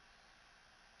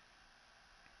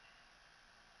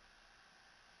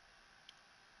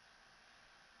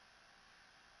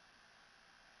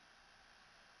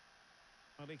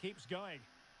 And he keeps going.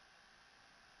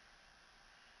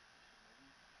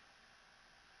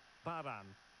 Baran.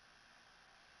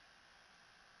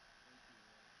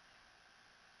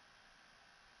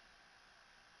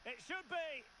 It should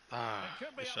be. Ah, It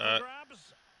could be good up shot. for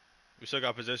grabs. We still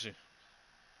got possession.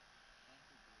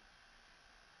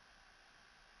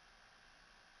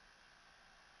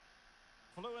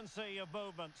 Fluency of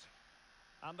movement.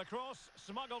 And the cross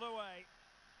smuggled away.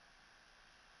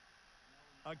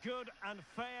 A good and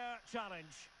fair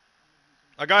challenge.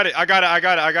 I got it. I got it. I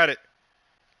got it. I got it.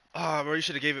 Ah, bro, you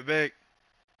should have gave it back.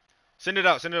 Send it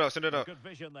out. Send it out. Send it out. Good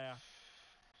vision there.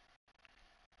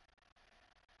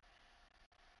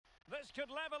 This could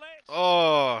level it.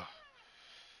 Oh,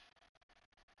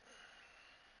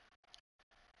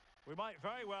 We might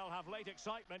very well have late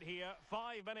excitement here.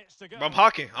 5 minutes to go. I'm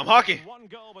hawking. I'm hawking. One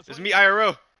goal This is between me them.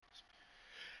 IRL.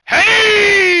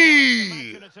 Hey!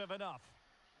 Imaginative enough.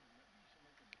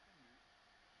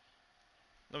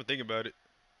 Never think about it.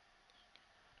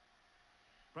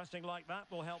 Pressing like that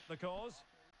will help the cause.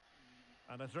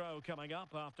 And a throw coming up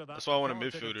after that. That's why I want a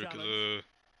authoritative midfielder, challenge. because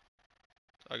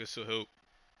I can still help.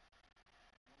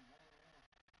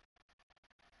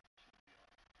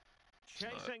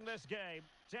 Chasing this game,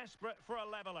 desperate for a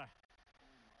leveler.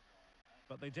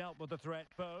 But they dealt with the threat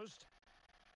posed.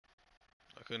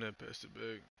 I couldn't have passed it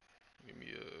back. Give me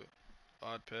a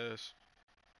odd pass.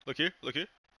 Look here. Look here.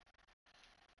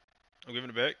 I'm giving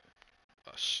it back.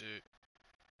 Oh, shit.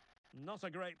 Not a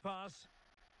great pass.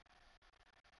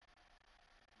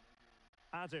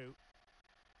 Adu.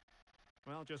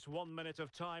 Well, just 1 minute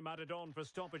of time added on for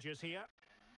stoppages here.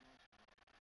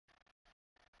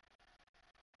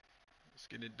 It's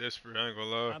getting desperate, I ain't gonna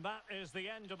lie. And that is the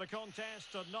end of the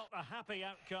contest, and not a happy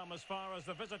outcome as far as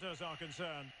the visitors are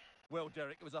concerned. Well,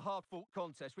 Derek, it was a hard-fought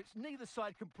contest, which neither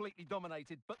side completely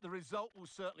dominated, but the result will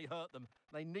certainly hurt them.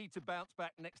 They need to bounce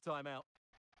back next time out.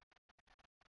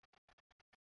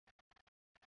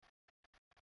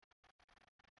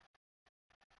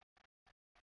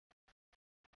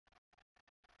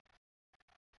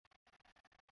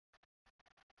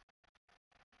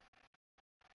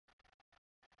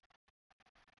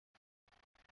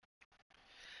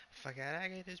 Fuck it, I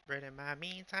get this bread in my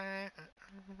meantime.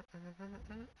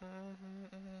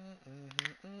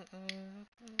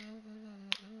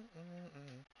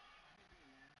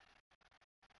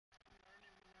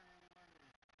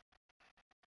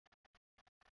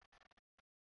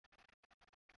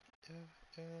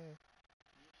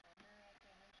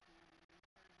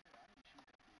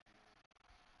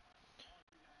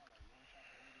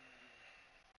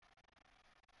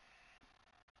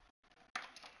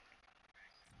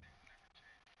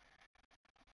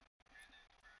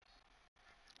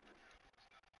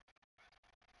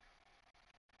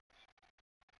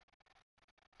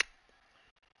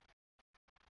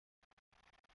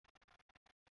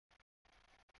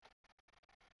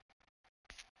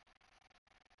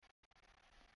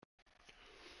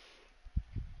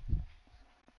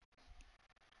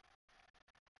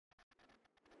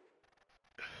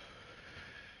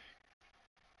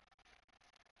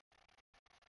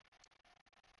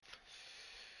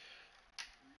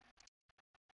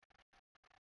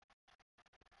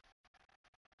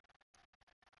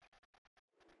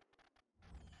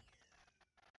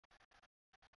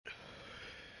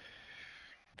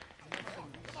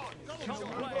 Top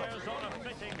players on a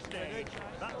fitting stage.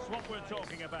 That's what we're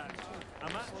talking about.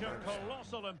 A match of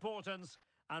colossal importance,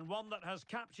 and one that has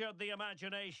captured the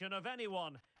imagination of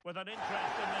anyone with an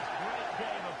interest in this great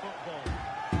game of football.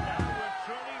 Now we're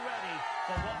truly ready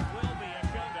for what will be a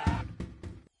showdown.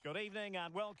 Good evening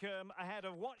and welcome ahead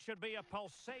of what should be a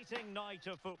pulsating night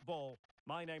of football.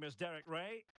 My name is Derek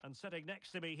Ray, and sitting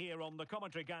next to me here on the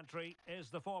commentary gantry is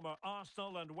the former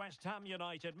Arsenal and West Ham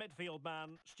United midfield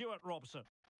man, Stuart Robson.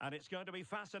 And it's going to be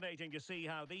fascinating to see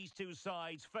how these two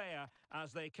sides fare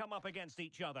as they come up against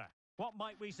each other. What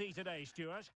might we see today,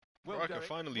 Stuart? Well, Bro, I can Derek,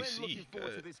 finally when see. looking forward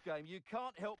to God. this game, you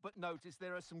can't help but notice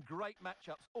there are some great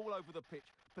matchups all over the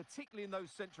pitch, particularly in those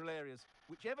central areas.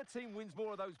 Whichever team wins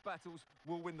more of those battles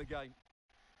will win the game.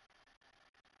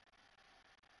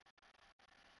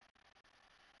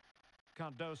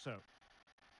 Cardoso.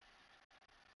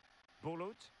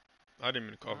 Bulut. I didn't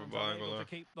mean to cough And it, but I ain't unable gonna lie. to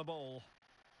keep the ball.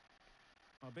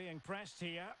 Are being pressed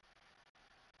here.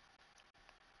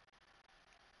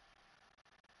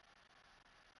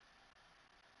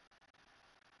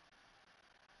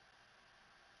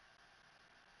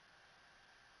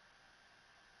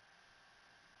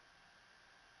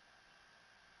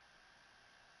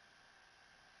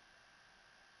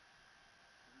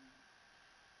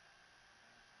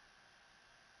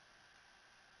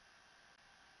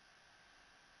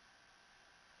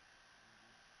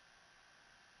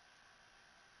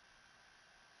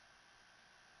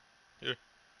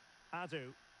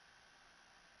 Adu.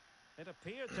 It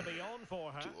appeared to be on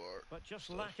for her, Too hard. but just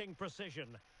Stuff. lacking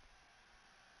precision.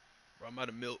 Bro, I'm out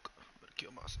of milk. I'm gonna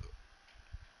kill myself.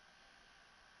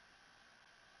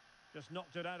 Just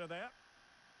knocked it out of there.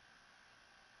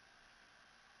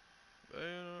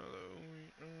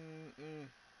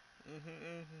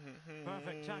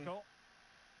 Perfect tackle.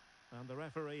 And the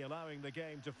referee allowing the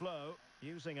game to flow,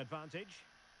 using advantage.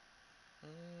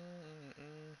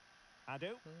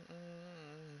 Adu.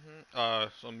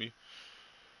 It's on me.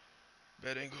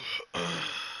 Bad angle. Are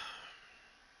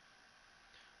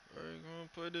you gonna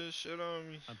put this shit on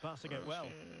me? And passing it well.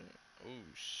 Oh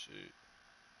shit.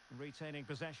 Retaining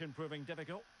possession proving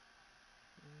difficult.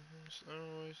 Are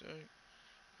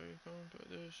you gonna put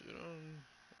this shit on me?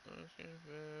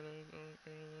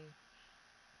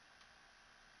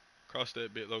 Cross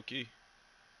that bit low key.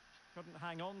 Couldn't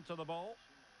hang on to the ball.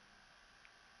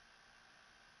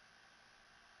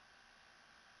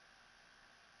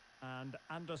 And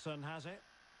Anderson has it.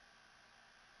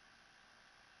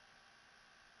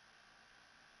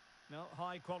 No,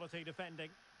 high quality defending.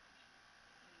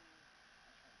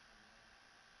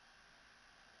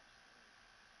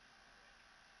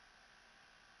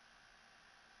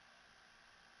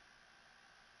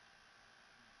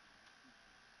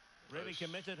 Really Nice.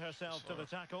 committed herself to the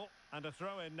tackle. And a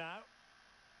throw in now.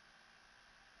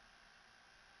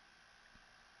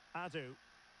 Adu.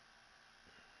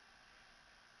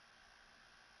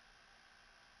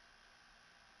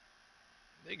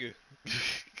 Nigga.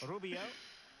 Rubio.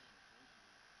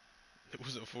 It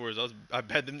wasn't for us. I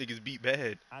bet them niggas beat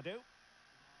bad. Adu.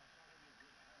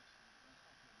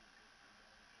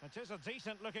 It is a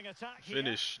decent looking attack here.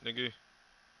 Finish, nigga.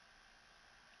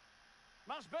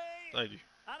 Must be. Thank you.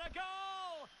 And a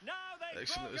goal! Now they've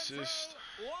Excellent broken assist.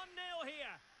 through. 1-0 here.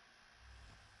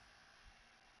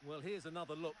 Well, here's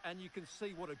another look, and you can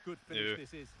see what a good finish Yeah.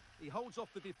 this is. He holds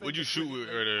off the defender What'd you shoot with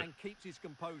brilliantly right there? and keeps his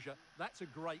composure. That's a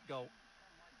great goal.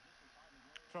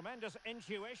 Tremendous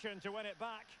intuition to win it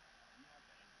back.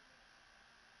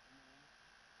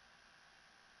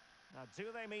 Now, do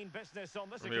they mean business on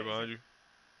this I'm here behind occasion?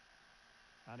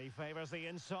 you. And he favours the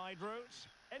inside route.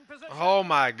 In position. Oh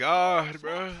my god,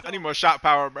 bro. I need more shot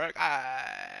power, bro.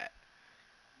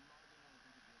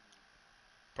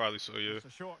 Probably so, yeah. It's a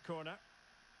short corner.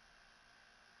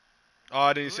 Oh,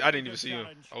 I didn't Really even good see him.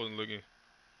 challenge. I wasn't looking.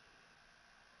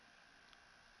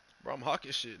 Bro, I'm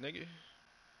hawking shit, nigga.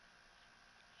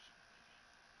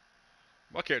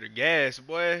 My character gas,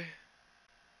 boy.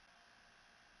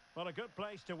 Well, a good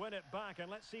place to win it back, and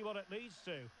let's see what it leads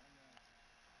to.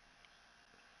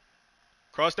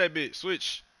 Cross that bitch.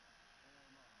 Switch.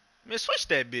 Man, switch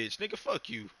that bitch, nigga. Fuck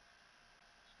you.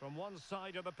 From one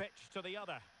side of the pitch to the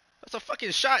other. That's a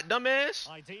fucking shot, dumbass.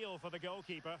 Ideal for the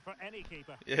goalkeeper, for any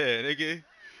keeper. Yeah, nigga.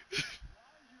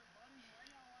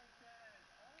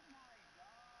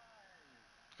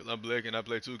 Cause I'm black and I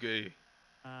play 2K.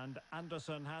 And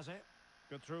Anderson has it.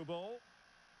 Good through ball.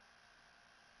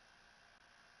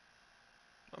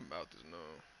 I'm out this now.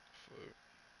 Fuck.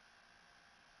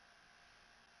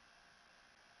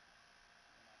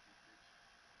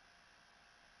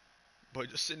 Boy,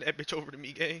 just send that bitch over to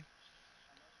me, gang.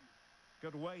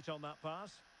 Good weight on that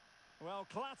pass. Well,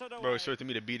 clattered away. Bro, expecting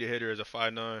me to beat a hitter as a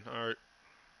 5'9". Alright.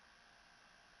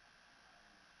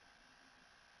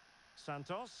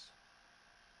 Santos.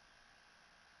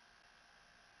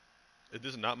 Is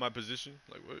this not my position?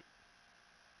 Like, what?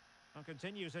 And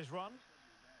continues his run.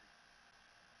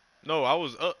 No, I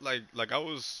was up, like I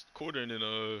was quartering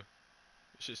and,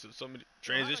 shit, so somebody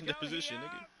transition the Go position, here.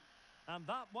 nigga. And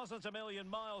that wasn't a million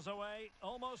miles away.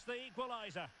 Almost the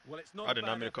equaliser. Well, it's not I a did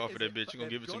not bad mean to call effort, for that is it? bitch. But You gonna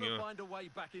give it to they've me, gotta huh? find a way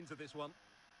back into this one.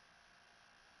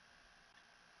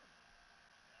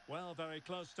 Well, very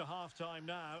close to half-time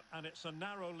now, and it's a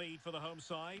narrow lead for the home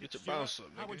side. Get your Stuart, bounce up,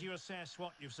 how nigga. would you assess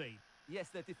what you've seen? Yes,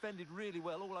 they've defended really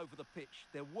well all over the pitch.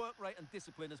 Their work rate and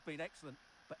discipline has been excellent.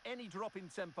 But any drop in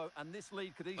tempo and this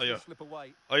lead could easily yeah. slip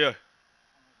away. Oh, yeah.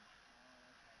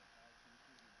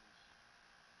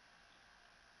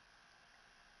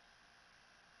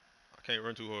 I can't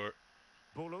run too hard.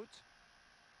 Bulut.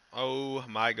 Oh,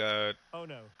 my God. Oh,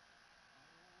 no.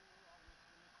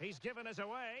 He's given us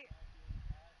away.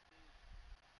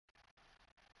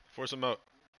 Force him out.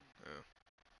 Yeah.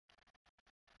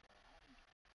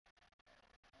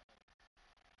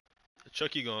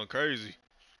 Chucky going crazy.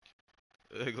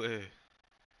 Ugly.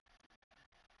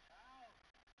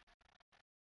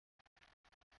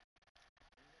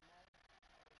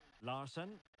 Larson.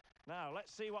 Now,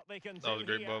 let's see what they can do That was a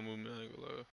great here. ball movement. I ain't gonna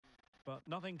lie. But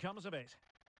nothing comes of it.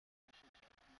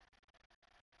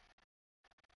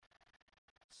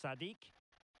 Sadiq.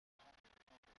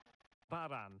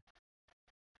 Baran.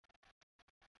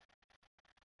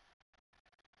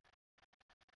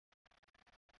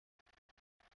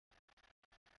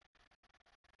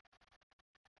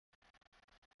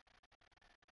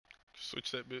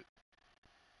 Switch that bit.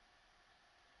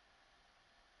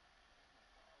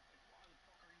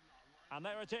 And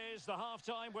there it is, the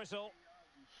half-time whistle.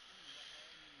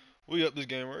 We up this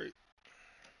game, right?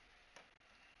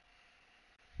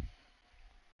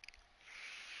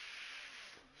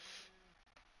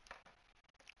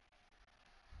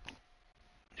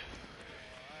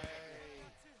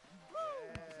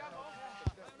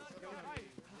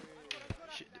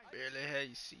 Shit, they barely had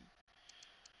you see.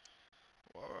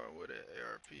 Wow, with that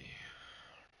ARP.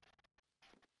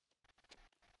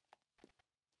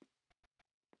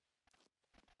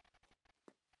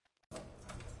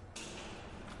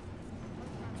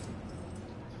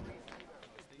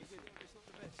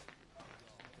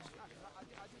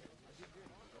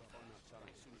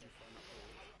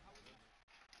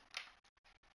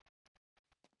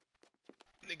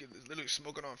 Nigga is literally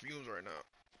smoking on fumes right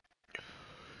now.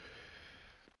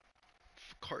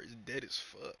 Cart is dead as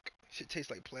fuck. Shit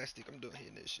tastes like plastic. I'm done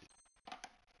hitting that shit.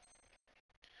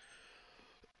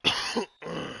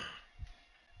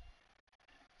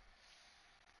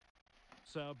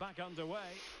 So back underway,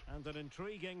 and an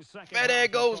intriguing second Man, there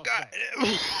half goes, of God.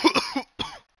 prospect.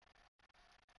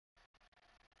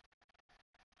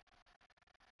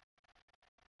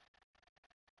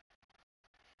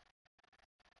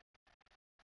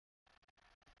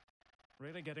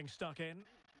 Really getting stuck in.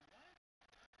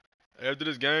 After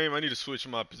this game, I need to switch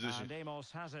my position. And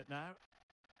Amos has it now.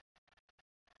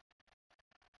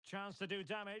 Chance to do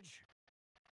damage.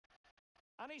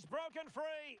 And he's broken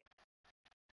free.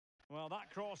 Well,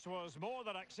 that cross was more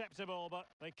than acceptable, but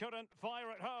they couldn't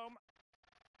fire it home.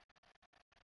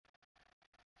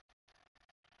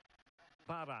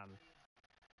 Pavan.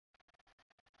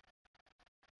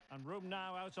 And room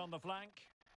now out on the flank.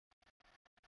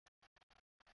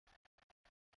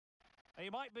 He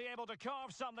might be able to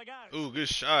carve something out. Ooh, good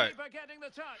shot. Keeper getting the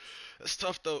touch. That's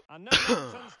tough though. And no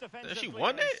nonsense defensive Damn, she clearance.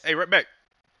 won that? Hey, right back.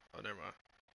 Oh, never mind.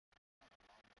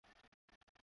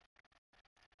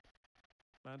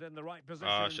 And in the right I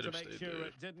position should to have make stayed sure there.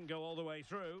 it didn't go all the way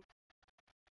through.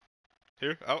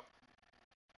 Here, out.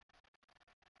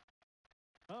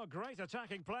 Oh, great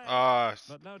attacking play. Ah,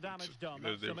 But no damage done.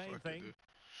 because That's the they main fucked thing. it,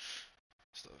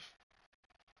 stuff.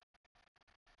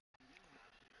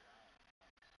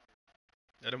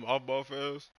 Let them off ball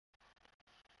fails.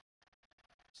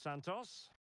 Santos.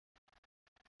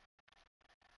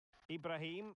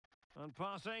 Ibrahim. And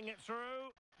passing it through.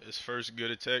 His first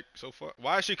good attack so far.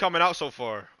 Why is she coming out so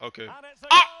far? Okay. And it's a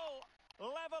Ah!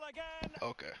 goal. Level again.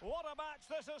 Okay. What a match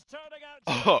this is turning out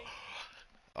to Oh. be.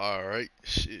 All right.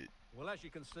 Shit. Well, as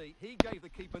you can see, he gave the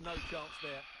keeper no chance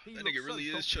there. He That looked nigga really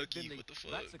so is confident, Chucky. didn't he? What the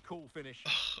fuck? That's a cool finish.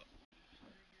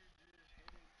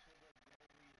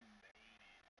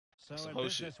 So That's some in hoe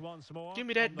business shit. once more. Give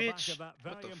me that on the back bitch. of that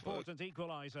What very the fuck? important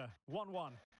equaliser.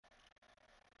 1-1.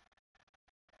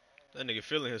 That nigga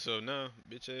feeling himself now.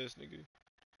 Bitch ass nigga.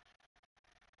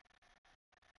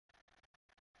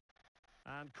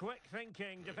 And quick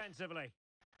thinking defensively.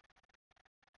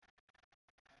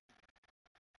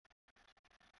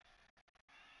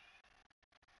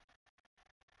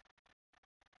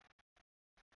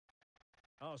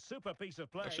 Oh, super piece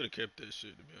of play. I should have kept that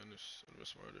shit, to be honest. I'd been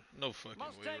smarter. No fucking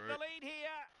Must way, take right? the lead here.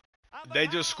 And They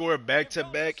the just goal, scored back you've to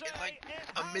got back say, in like it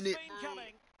a has minute, been bro.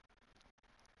 coming.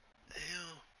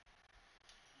 Damn.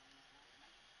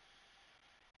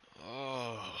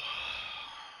 Oh.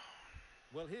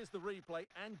 Well, here's the replay,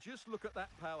 and just look at that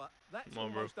power. That's Come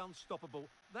on, bro. almost unstoppable.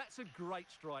 That's a great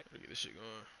strike. Gotta get this shit going.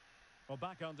 Well,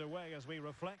 back underway as we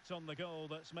reflect on the goal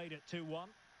that's made it 2-1.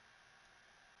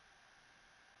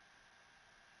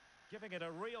 Giving it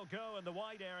a real go in the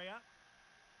wide area.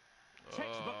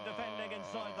 Textbook defending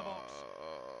inside the box.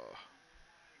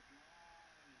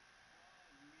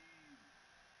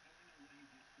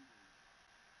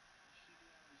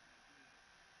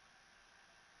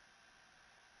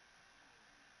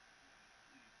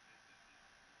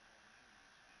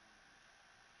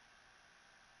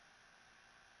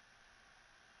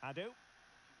 Adu.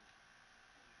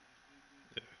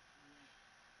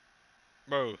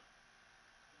 Bro.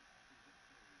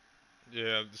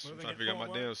 Yeah, I'm just Moving trying it to figure out my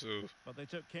forward. damn self. But they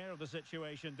took care of the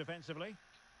situation defensively.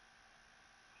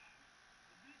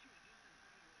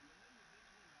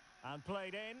 And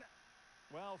played in.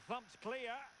 Well, thumped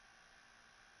clear.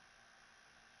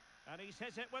 And he's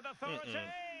hit it with authority.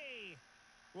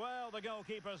 Well, the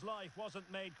goalkeeper's life wasn't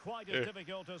made quite as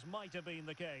difficult as might have been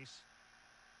the case.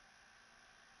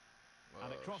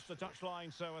 And it crossed the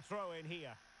touchline, so a throw in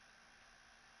here.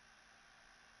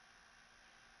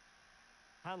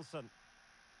 Hansen.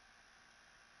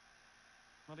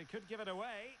 Well, he could give it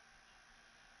away.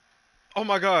 Oh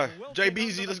my god. Wilking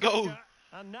JBZ, under let's the go. pressure.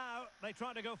 And now they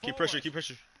try to go forward. Keep pressure, keep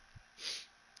pressure.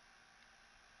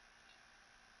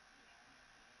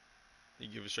 You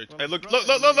give it straight. Well, Hey, it's look, thrown look,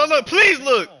 look, in look, look, really look, please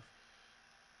well. look.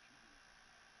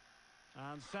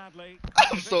 And sadly,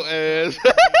 I'm so ass.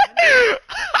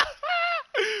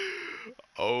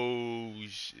 Oh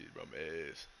shit, bro, I'm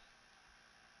ass.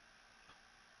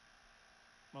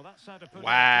 Well, that's how to put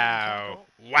Wow. in a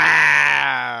clean tackle.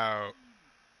 Wow.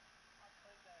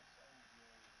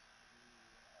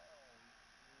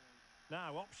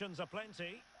 Now options are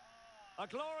plenty. A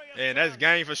glorious And that's chance.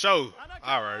 game for sure. And a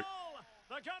All right. goal!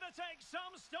 They're going to take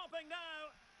some stopping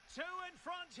now. 2 in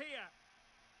front here.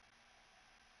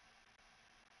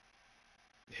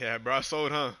 Yeah, bro, I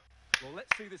sold, huh? Well,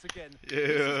 let's see this again. Yeah. This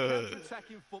is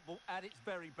counter-attacking football at its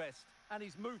very best. And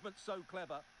his movement's so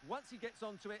clever. Once he gets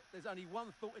onto it, there's only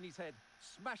one thought in his head.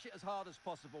 Smash it as hard as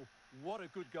possible. What a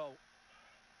good goal.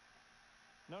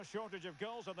 No shortage of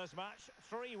goals in this match.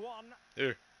 3-1.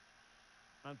 Here.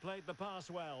 And played the pass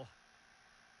well.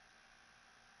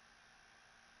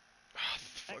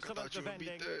 Fuck, Excellent I thought you would beat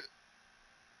defending.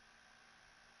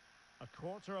 that. A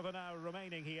quarter of an hour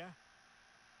remaining here.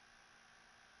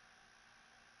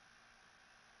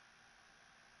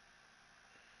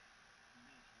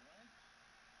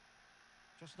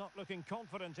 Just not looking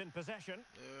confident in possession.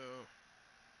 Yeah.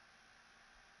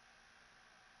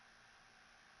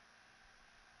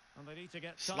 And they need to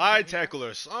get time Slide here. tackle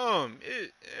or some.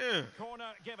 Yeah.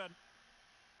 Corner given.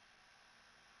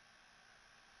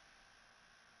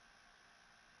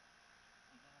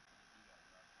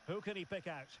 Who can he pick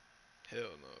out? Hell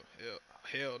no.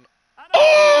 Hell no. And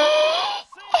Oh!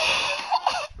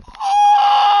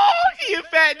 Oh! You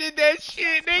fat did that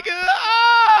shit, nigga.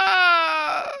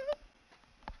 Ah!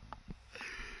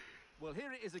 Well,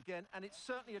 here it is again, and it's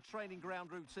certainly a training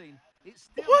ground routine. It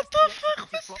still What has to the be fuck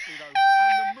executed was properly, that? though.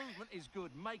 And the movement is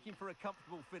good, making for a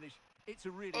comfortable finish. It's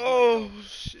a really great Oh goal.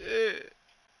 shit.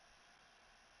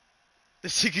 The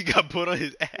chicken got put on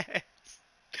his ass.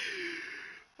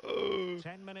 Oh.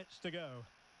 10 minutes to go.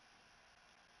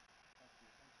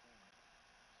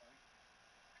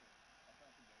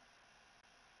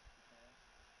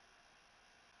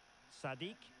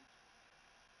 Sadiq.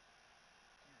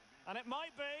 And it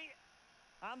might be.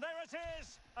 And there it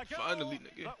is. A goal. Finally,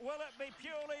 nigga. But will it be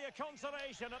purely a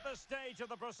consolation at this stage of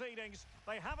the proceedings?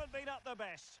 They haven't been at their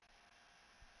best.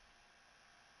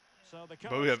 So the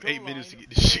Bro, we have 8 scoreline, minutes to get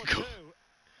this shit 4-2. going.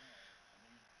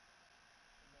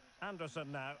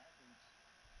 Anderson now.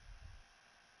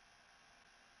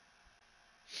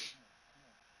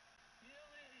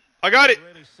 I got it. A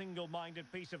really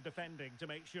single-minded piece of defending to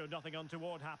make sure nothing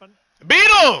untoward happened. Beat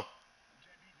him.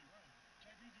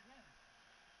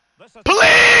 This is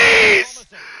Please.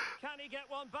 promising. Can he get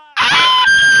one back?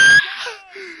 Ah!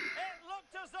 It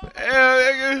looked as though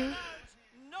Yeah, nigga.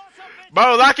 not a bit.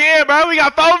 Bro, lock in, bro. We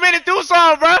got 4 minutes to do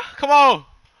something, bro. Come on.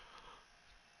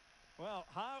 Well,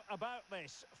 how about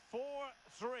this?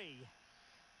 4-3.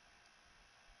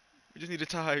 We just need a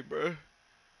tie, bro.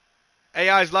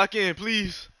 AI's lock in,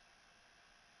 please.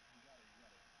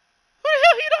 Who the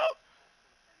hell he don't?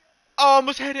 Oh,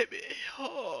 almost had it.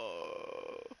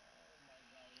 Oh.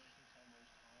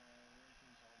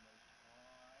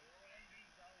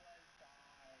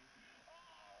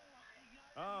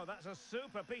 Oh, that's a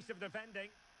super piece of defending.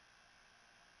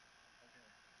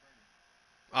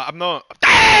 I'm not.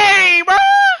 Dang, bro.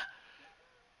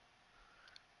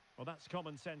 Well, that's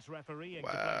common sense refereeing to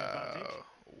play advantage.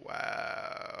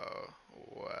 Wow.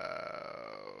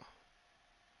 Wow.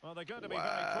 Well, they're going to be Wow,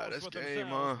 very cautious that's with game,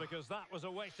 themselves huh? because that was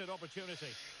a wasted opportunity.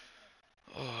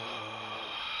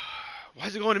 Why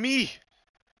is it going to me?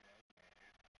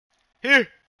 Here.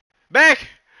 Back.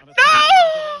 And a No!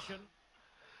 intervention.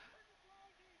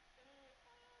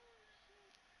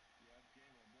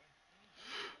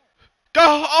 Go.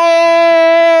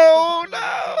 Oh,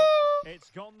 no. It's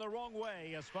gone the wrong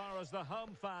way as far as the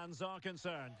home fans are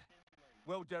concerned.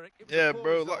 Well, Derek, it was Yeah, a poor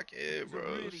bro, result. lock in, It was bro.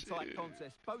 a really tight Shit.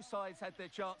 contest. Both sides had their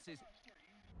chances.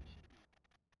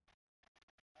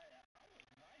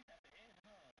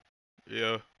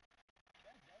 Yeah.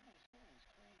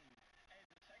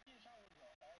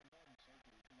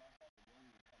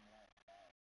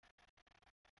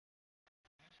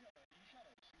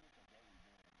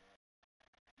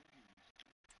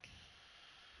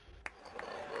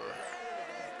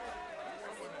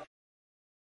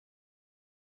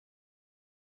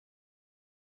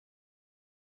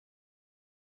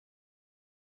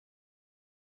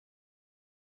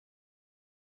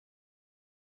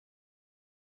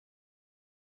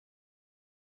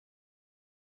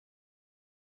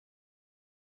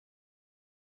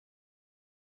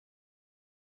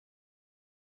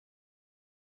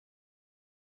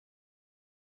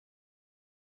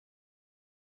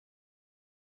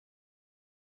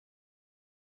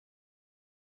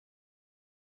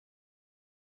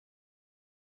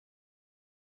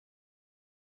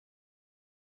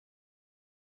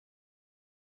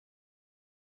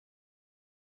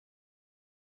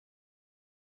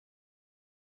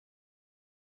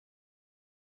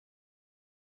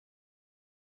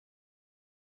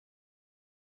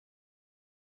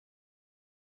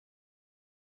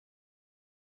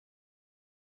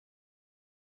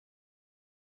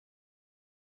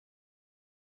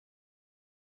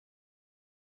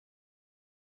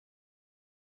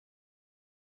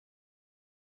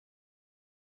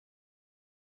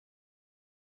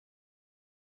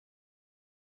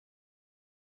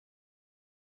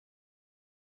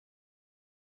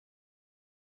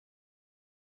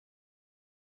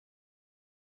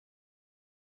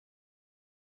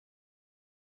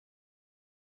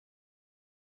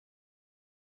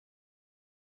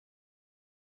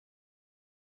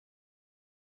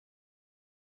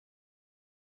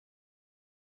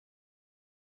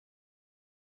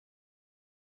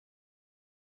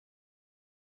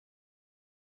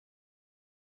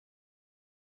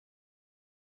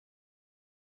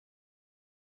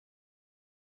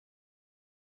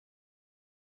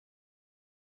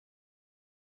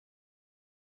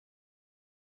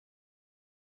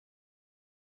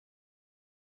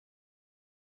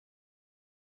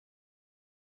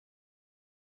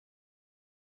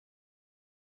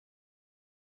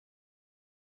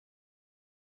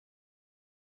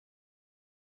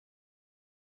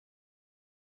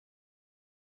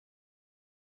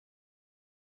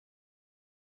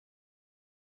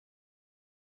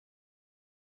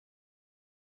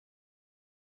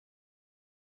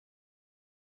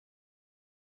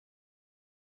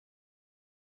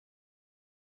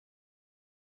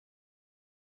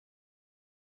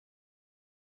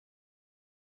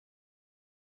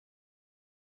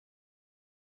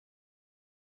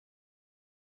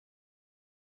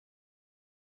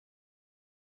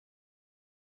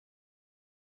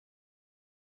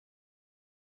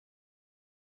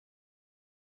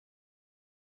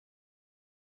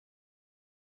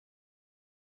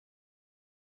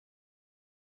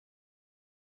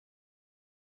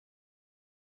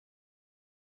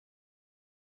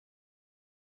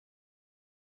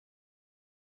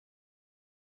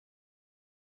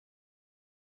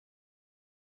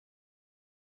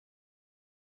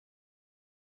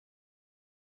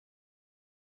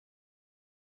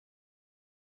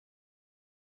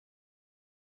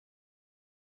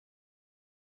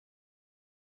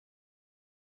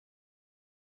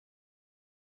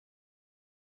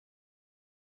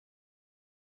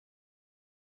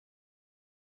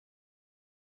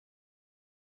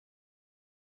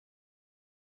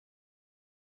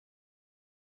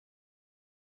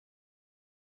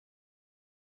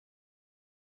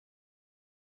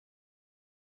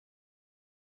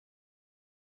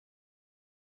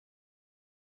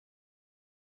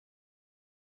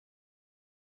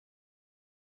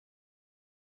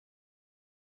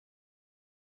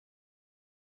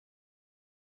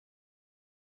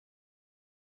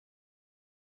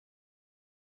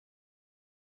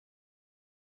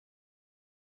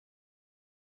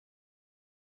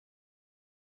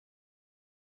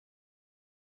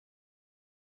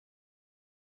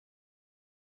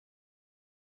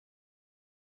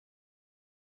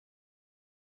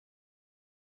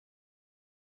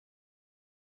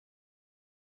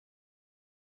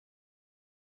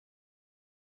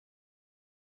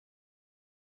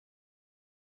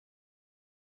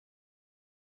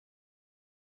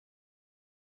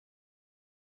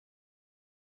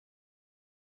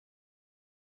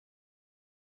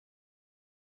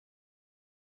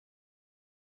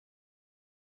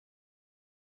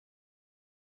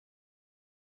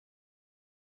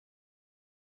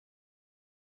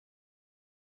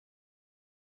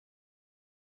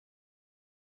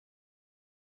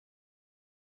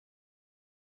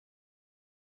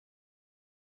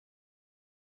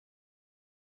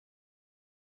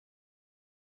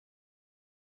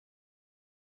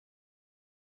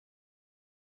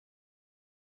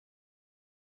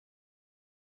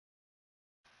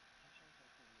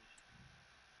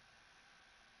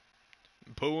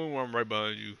 Put one where I'm right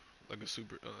behind you, like a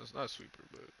super. It's not super,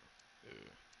 but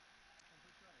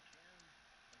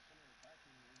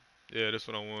yeah, that's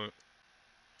what I want.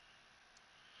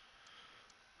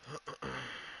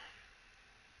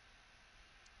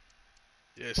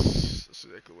 Yes, that's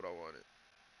exactly what I wanted.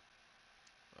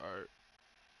 All right.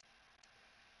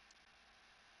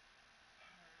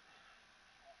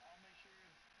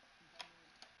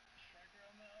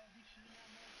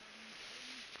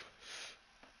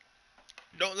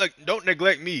 Don't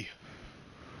neglect me.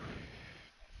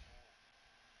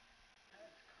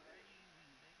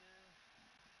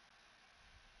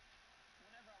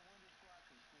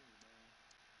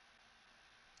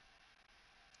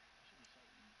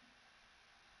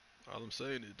 All I'm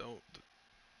saying is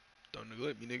don't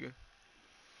neglect me, nigga.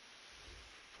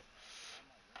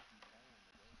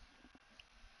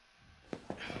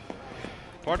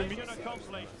 Pardon me. Mission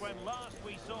accomplished when last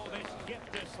we saw this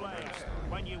gift displayed.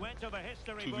 When you enter the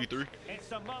history books, 2v3.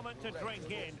 it's a moment to drink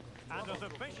in. And as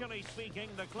officially speaking,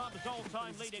 the club's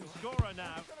all-time leading scorer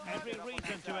now, every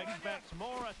reason to expect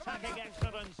more attacking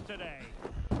excellence today.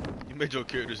 You made your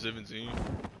character 17.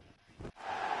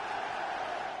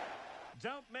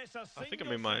 Don't miss a I think I single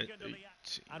made mine second of the 18.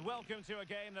 action. And welcome to a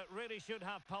game that really should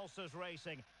have pulses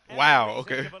racing. Wow,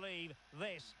 Every reason okay. to believe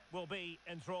this will be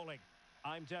enthralling.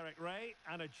 I'm Derek Ray,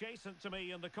 and adjacent to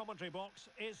me in the commentary box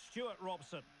is Stuart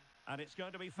Robson. And it's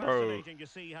going to be fascinating to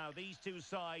see how these two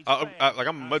sides fare Like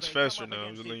I'm as much they faster come up now.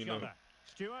 against Just letting each you know. other.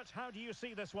 Stuart, how do you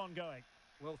see this one going?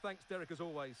 Well, thanks, Derek, as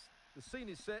always. The scene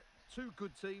is set, two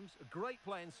good teams, a great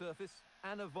playing surface,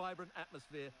 and a vibrant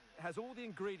atmosphere. It has all the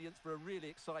ingredients for a really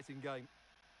exciting game.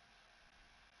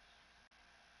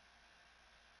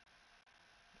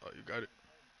 Oh, you got it,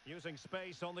 Using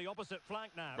space on the opposite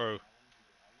flank now. bro.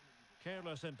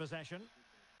 Careless in possession.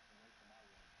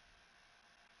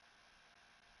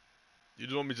 You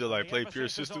just want me to like The play pure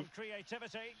emphasis is system? on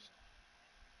creativity.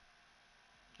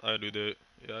 I do that.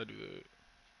 Yeah, I do that.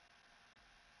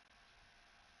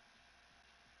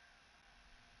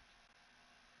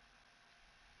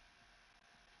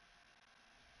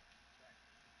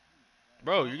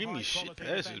 Bro, you're giving me shit High-quality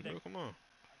passes, defending. bro. Come on.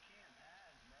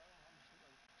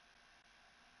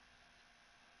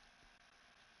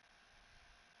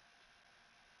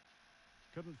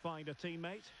 Couldn't find a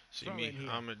teammate. See Throw me, in here.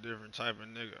 I'm a different type of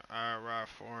nigga. I ride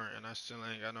foreign and I still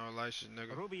ain't got no license,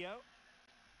 nigga. Rubio.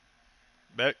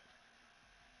 Back.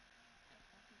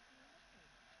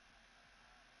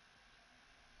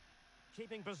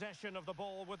 Keeping possession of the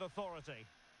ball with authority.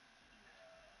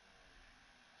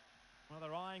 Well,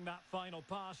 they're eyeing that final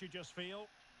pass, you just feel.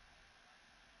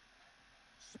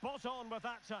 Spot on with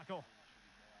that tackle.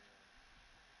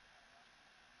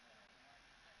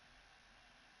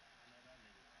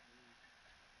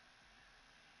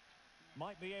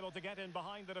 Might be able to get in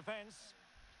behind the defence.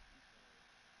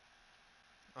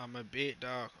 I'm a big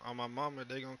dog. On my mama,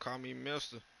 they gonna call me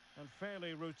Mister. And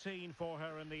fairly routine for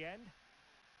her in the end.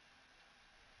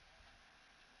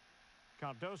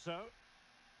 Cardoso.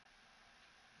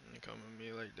 You come at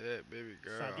me like that, baby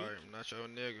girl. Sadiq. I am not your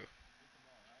nigga.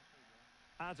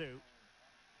 Adu.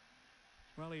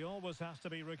 Well, he always has to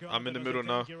be regarded I'm in the as middle a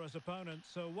now. dangerous opponent.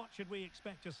 So what should we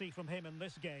expect to see from him in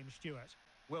this game, Stuart?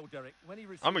 Well, Derek, when he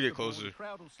receives I'ma get the ball, closer. the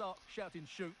crowd will start shouting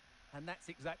shoot, and that's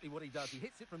exactly what he does. He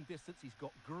hits it from distance. He's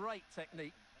got great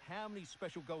technique. How many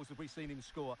special goals have we seen him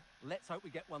score? Let's hope we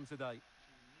get one today.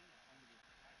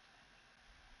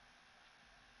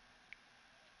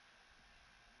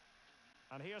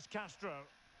 And here's Castro.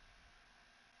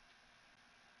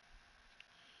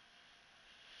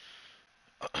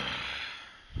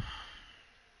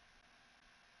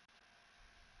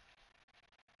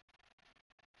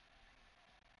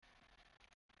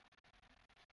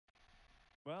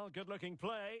 Well, good-looking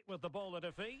play with the ball at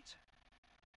defeat.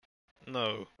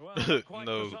 No. Well, not quite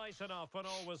No. precise enough when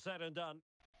all was said and done.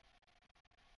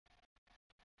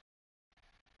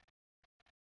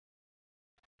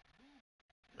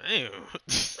 Damn.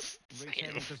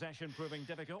 Retaining Damn. possession proving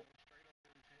difficult.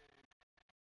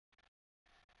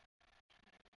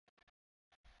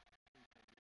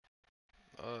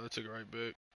 I took it right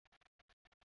back.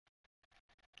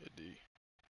 Good D.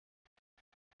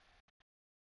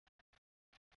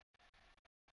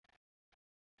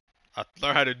 I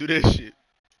learned how to do that shit.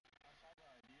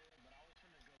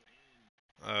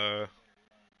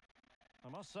 I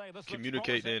must say, this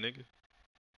Communicate looks then, nigga.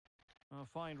 promising. A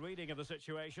fine reading of the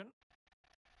situation.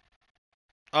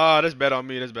 Ah, that's bad on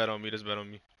me. That's bad on me. That's bad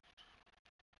on me.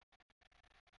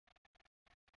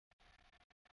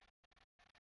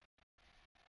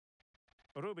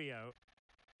 Rubio.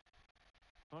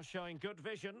 Not showing good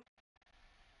vision.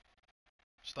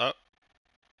 Stop.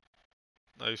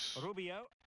 Nice. Rubio.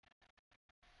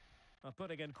 Are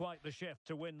putting in quite the shift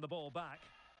to win the ball back.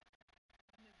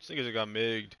 These niggas that got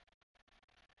migged.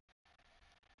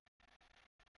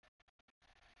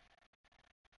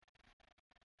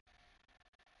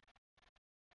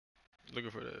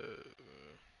 Looking for the.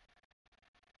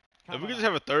 If we could just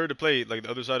have a third to play like the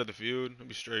other side of the field, it'd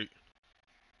be straight.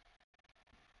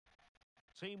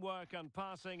 Teamwork and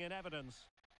passing in evidence.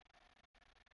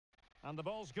 And the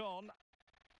ball's gone.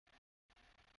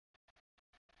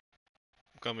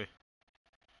 I'm coming.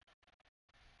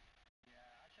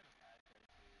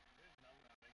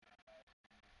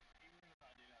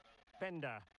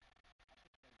 Bender.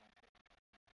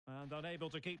 And unable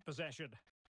to keep possession.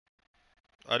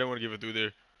 I didn't want to give it through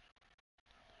there.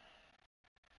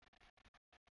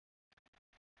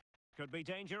 Could be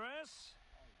dangerous.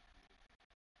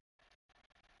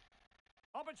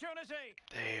 Opportunity.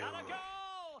 Damn. And a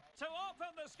goal to open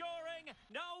the scoring.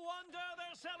 No wonder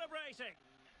they're celebrating.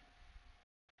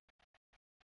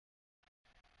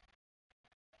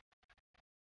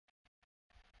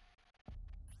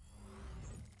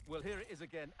 Well, here it is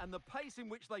again, and the pace in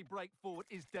which they break forward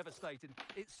is devastating.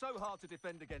 It's so hard to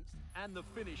defend against, and the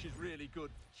finish is really good.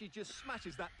 She just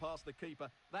smashes that past the keeper.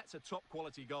 That's a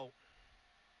top-quality goal.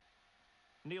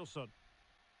 Nielsen.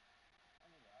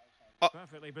 Oh.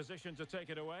 Perfectly positioned to take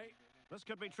it away. This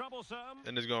could be troublesome.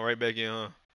 And it's going right back in, huh?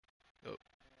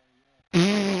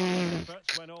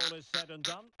 Efforts when all is said and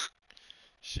done.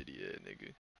 Shitty ass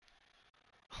nigga.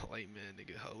 White man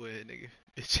nigga. Hoe ass nigga.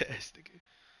 Bitch ass nigga.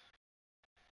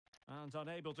 And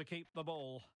unable to keep the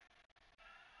ball.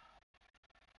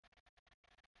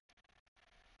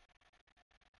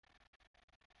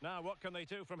 Now, what can they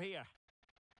do from here?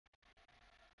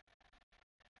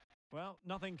 Well,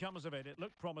 nothing comes of it. It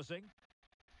looked promising.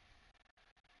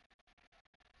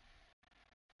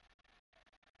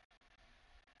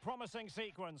 Promising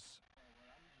sequence.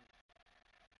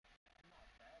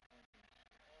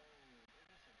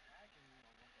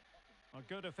 A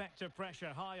good effective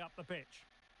pressure high up the pitch.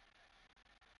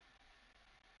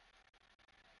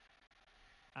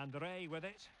 Andre with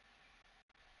it.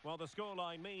 Well, the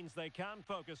scoreline means they can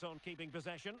focus on keeping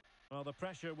possession. Well, the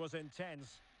pressure was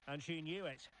intense, and she knew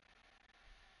it.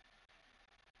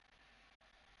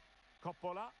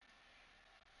 Coppola.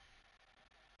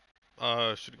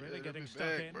 Should have Really given getting it stuck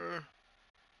back, in. bro.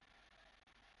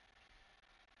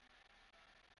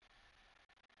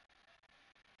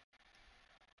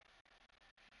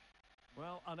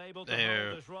 Well, unable to Damn.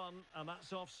 hold this run, and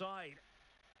that's offside.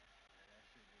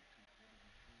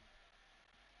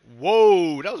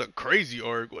 Whoa, that was a crazy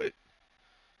arc. What?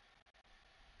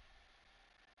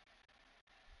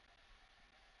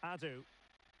 Adu.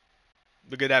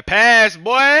 Look at that pass,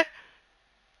 boy.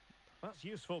 That's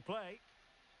useful play.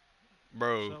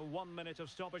 Bro, So 1 minute of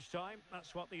stoppage time.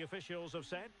 That's what the officials have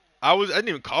said. I didn't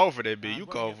even call for that bit. And You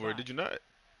bring called it for it, back. did you not?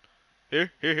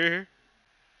 Here.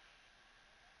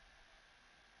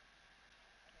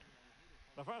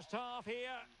 The first half here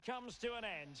comes to an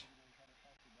end.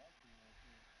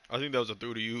 I think that was a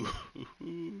through to you.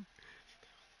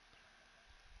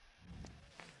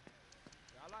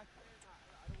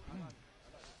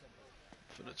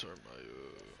 Finna turn my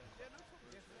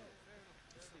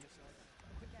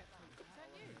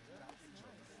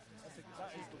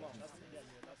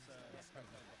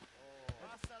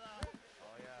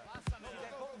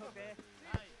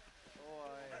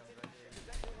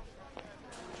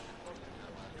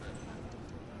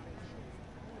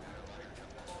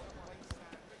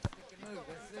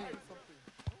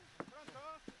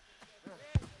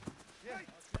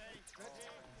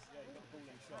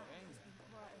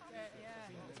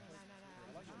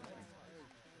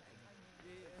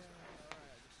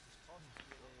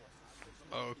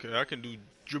Okay, I can do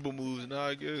dribble moves now,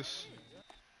 I guess.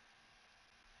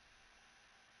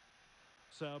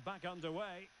 So back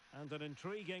underway, and an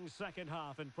intriguing second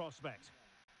half in prospect.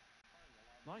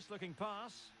 Nice looking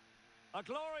pass. A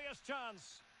glorious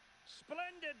chance.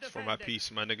 Splendid It's for defending. my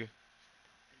piece, my nigga.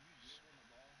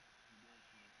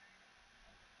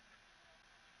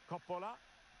 Coppola.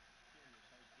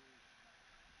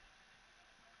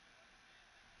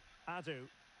 Adu.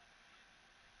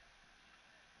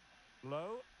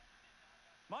 Low.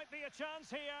 Might be a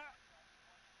chance here.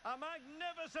 A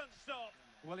magnificent stop.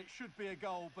 Well, it should be a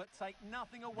goal, but take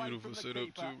nothing away Beautiful from the setup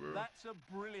keeper. too, bro. That's a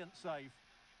brilliant save.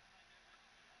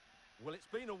 Well, it's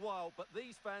been a while, but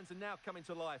these fans are now coming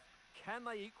to life. Can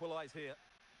they equalise here?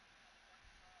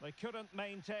 They couldn't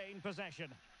maintain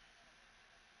possession.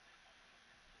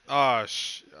 My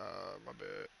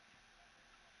bad.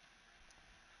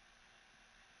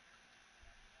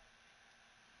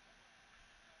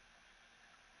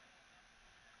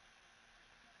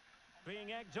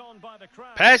 being egged on by the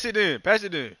crowd. Pass it in. Pass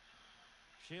it in.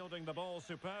 Shielding the ball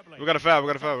superbly. We got a foul. We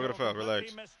got a foul. Tackle We got a foul. completely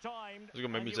Relax. mistimed, It's gonna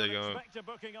make and me you take would on. expect a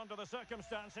booking under the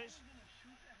circumstances.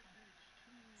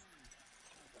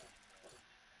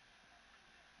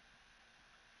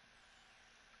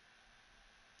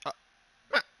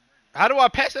 How do I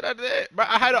pass it out of there? Bro,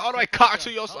 I had it all the way cocked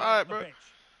to your High side, up the bro. pitch.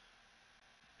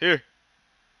 Here.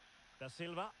 Da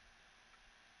Silva.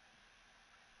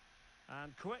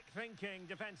 And quick thinking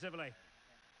defensively.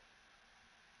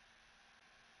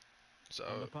 So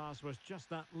And the pass was just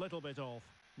that little bit off.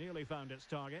 Nearly found its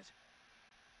target.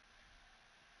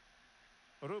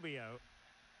 Rubio.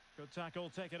 Good tackle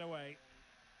taken away.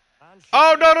 And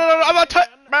oh no, I'm not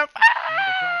touching. and the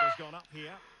flag has gone up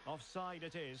here. Offside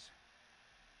it is.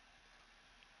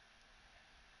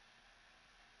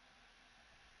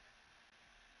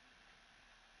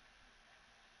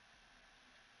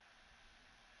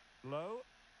 Low.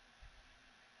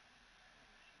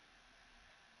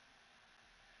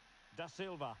 Da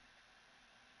Silva.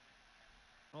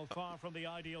 Well, far from the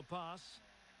ideal pass.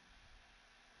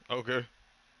 Okay.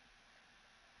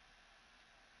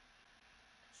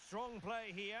 Strong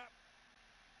play here.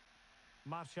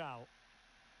 Martial.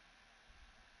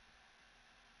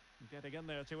 Getting in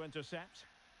there to intercept.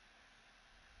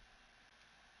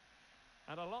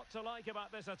 And a lot to like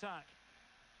about this attack.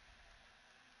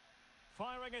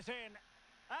 Firing it in.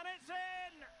 And it's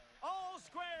in! All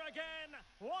square again.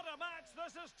 What a match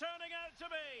this is turning out to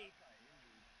be.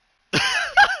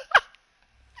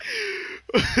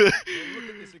 Well, look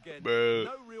at this again. Bro.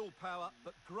 No real power,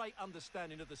 but great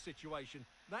understanding of the situation.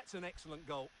 That's an excellent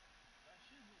goal.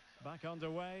 Back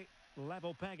underway.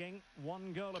 Level pegging.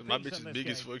 One goal apiece My in bitch is this big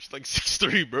game. as fuck. She's like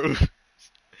 6'3", bro.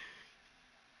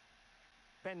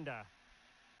 Bender.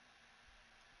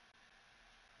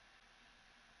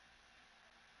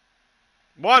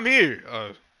 Boy, I'm here.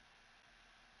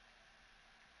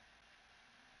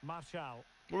 Martial.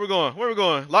 Where we going? Where we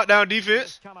going? Lockdown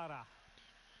defense. Camara.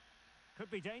 Could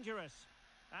be dangerous.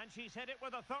 And she's hit it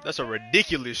with authority. That's a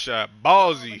ridiculous shot.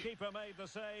 Well, the Ballsy. keeper made the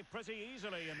save pretty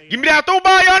easily in the Give me that throw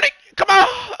ball, Yannick. Come on.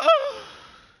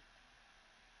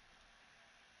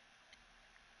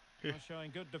 Well,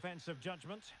 showing good defensive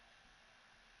judgment.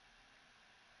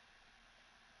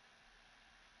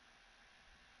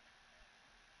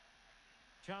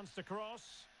 Chance to cross.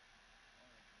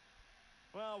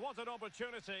 Well, what an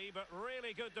opportunity, but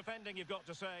really good defending, you've got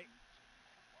to say.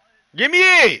 Give me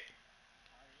it.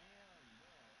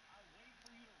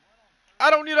 I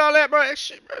don't need all that, bro. That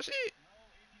shit, bro. Shit.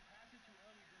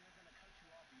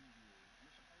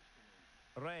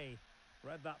 Ray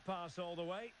read that pass all the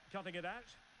way, cutting it out.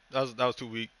 That was too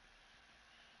weak.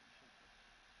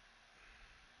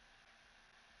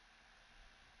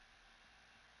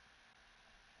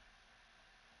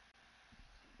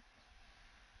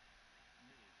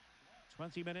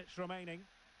 "20 minutes remaining.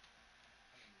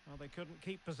 Well, they couldn't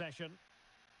keep possession.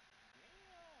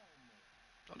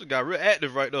 I just got real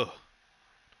active right there.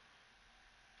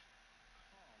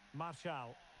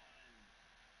 Martial.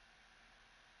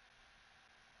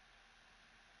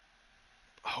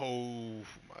 Oh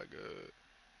my god.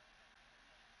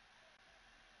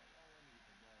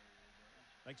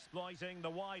 Exploiting the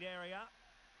wide area.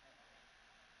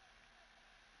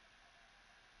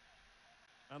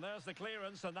 And there's the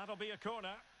clearance, and that'll be a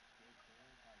corner.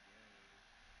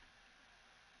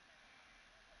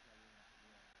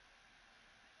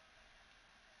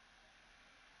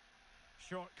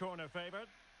 Short corner favoured.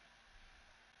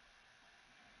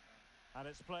 And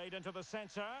it's played into the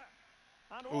centre.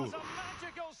 And what Ooh. a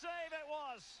magical save it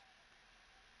was!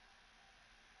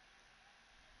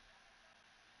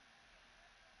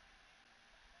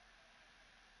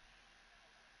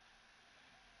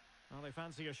 Well, they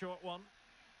fancy a short one.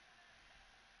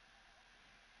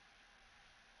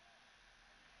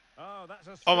 Oh, that's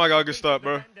a Oh my God, good piece stop, of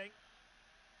bro. defending.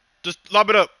 Just lob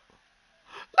it up.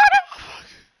 Lob it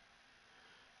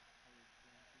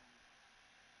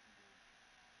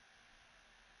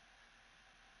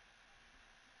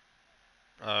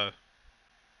up.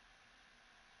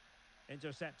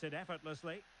 Intercepted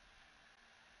effortlessly.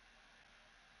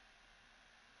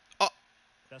 Oh.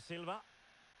 Da Silva.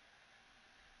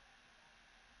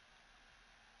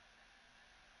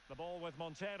 The ball with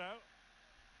Montero.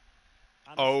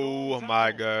 And a Oh strong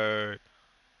my tackle. god.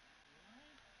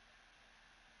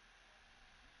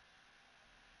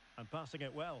 And passing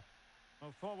it well.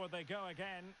 Well, forward they go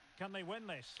again. Can they win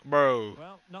this? Bro.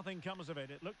 Well, nothing comes of it.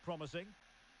 It looked promising.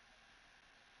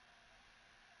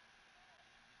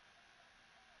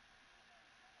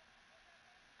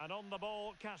 And on the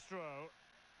ball, Castro.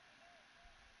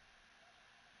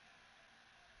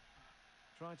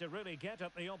 Trying to really get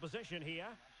at the opposition here.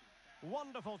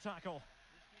 Wonderful tackle.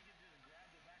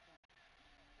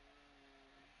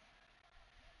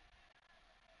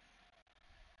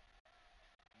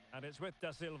 And it's with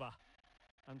Da Silva.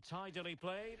 And tidily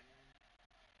played.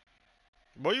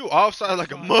 Boy, you offside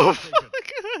like a motherfucker.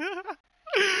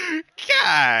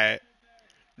 God.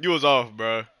 You was off,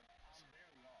 bro.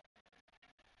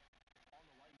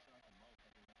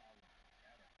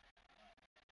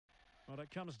 Well, it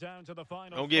comes down to the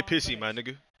final. Don't get 5 pissy, my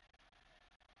minutes. nigga.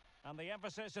 And the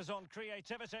emphasis is on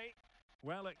creativity.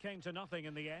 Well, it came to nothing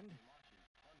in the end.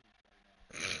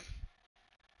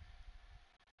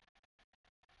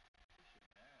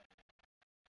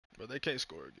 But they can't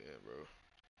score again,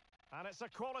 bro. And it's a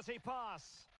quality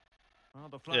pass. Oh,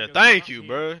 the Yeah, flag has thank gone you, up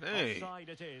bro. here. Dang. Offside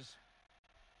it is.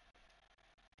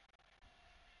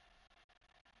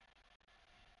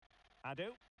 Adu.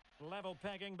 Level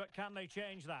pegging, but can they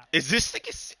change that? Is this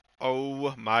nigga?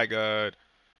 Oh my god.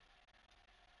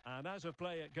 And out of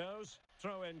play it goes.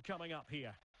 Throw in coming up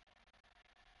here.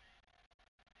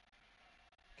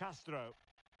 Castro.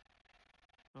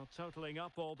 Well, totaling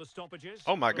up all the stoppages.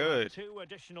 Oh my we'll have god. 2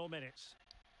 additional minutes.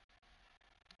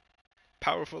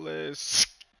 Powerful ass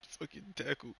fucking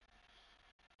tackle.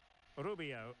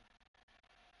 Rubio.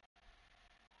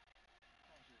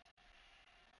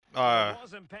 Ah. There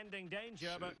was impending danger,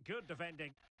 but good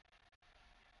defending.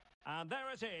 And there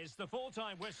it is, the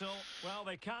full-time whistle. Well,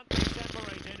 they can't be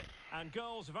separated, and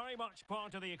goals very much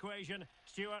part of the equation.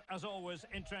 Stuart, as always,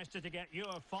 interested to get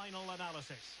your final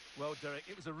analysis. Well, Derek,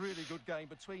 it was a really good game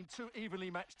between two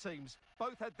evenly matched teams.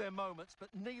 Both had their moments, but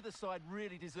neither side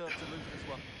really deserved to lose this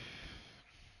one.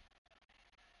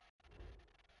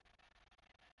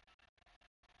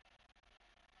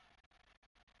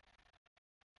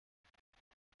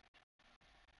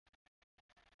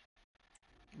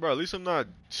 Bro, at least I'm not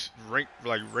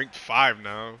ranked 5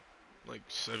 now. Like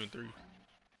 7-3.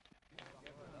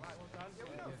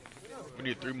 We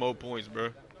need 3 more points, bro.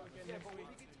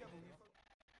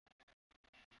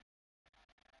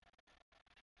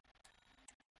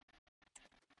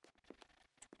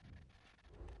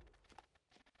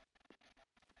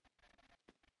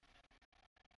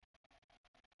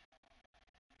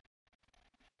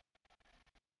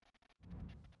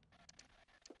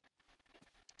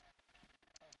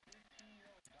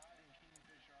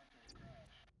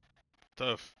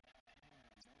 Tough.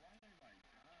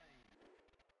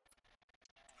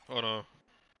 Hold on.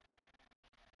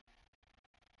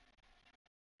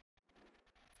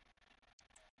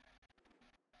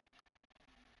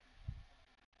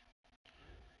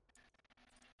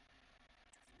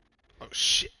 Oh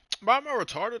shit. Bro, am I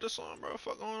retarded or something, bro?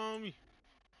 Fuck going on with me?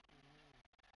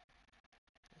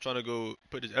 I'm trying to go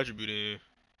put this attribute in.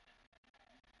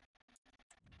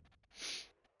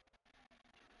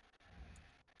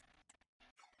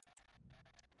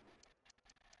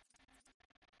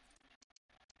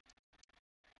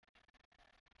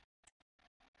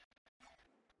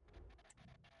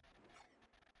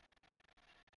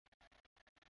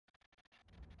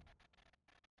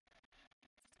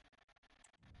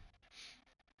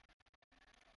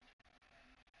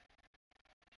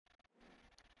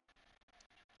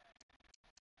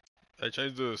 I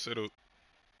changed the setup.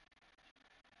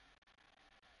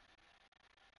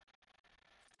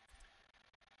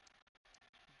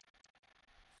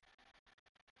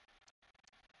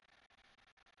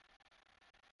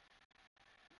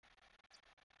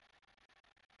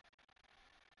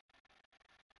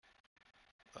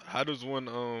 How does one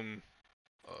oh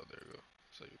there you go.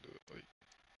 So you do it. Wait.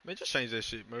 Man, just change that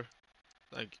shit, bro.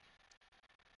 Thank you.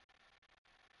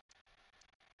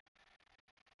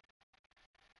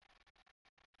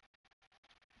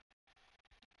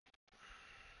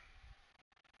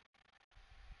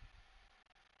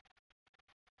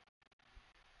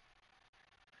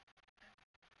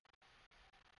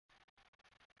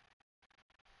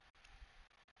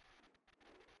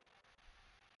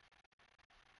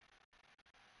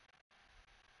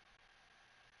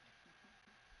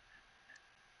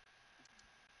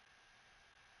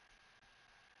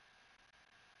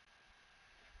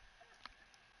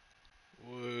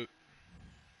 What?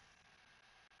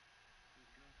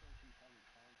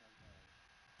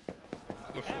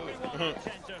 The Everyone fuck? on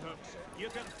tenterhooks. You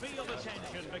can feel the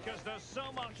tension because there's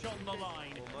so much on the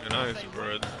line. And I If ain't they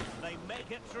win, surprised. they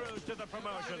make it through to the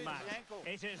promotion match.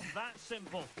 It is that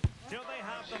simple. Do they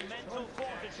have the mental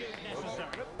fortitude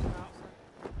necessary?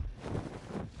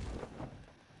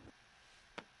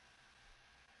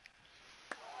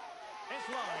 It's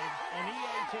live on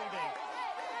EA TV.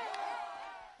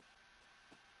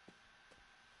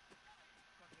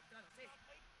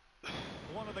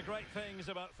 one of the great things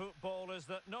about football is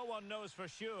that no one knows for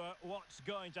sure what's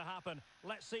going to happen.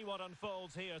 Let's see what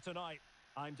unfolds here tonight.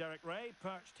 I'm Derek Ray,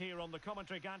 perched here on the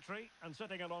commentary gantry, and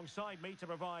sitting alongside me to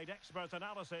provide expert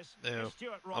analysis Yeah, is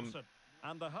Stuart Robson.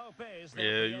 And the hope is they'll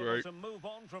Yeah, be you're able right. to move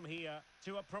on from here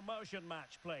to a promotion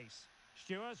match place.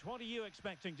 Stuart, what are you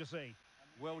expecting to see?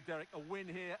 Well, Derek, a win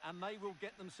here, and they will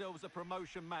get themselves a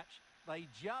promotion match. They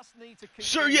just need to keep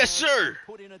Sir, their yes, nerve sir. and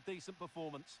put in a decent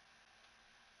performance.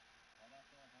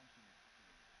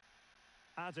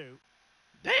 Adu.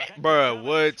 Damn, bruh,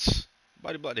 what?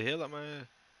 Body block the hell out my ass.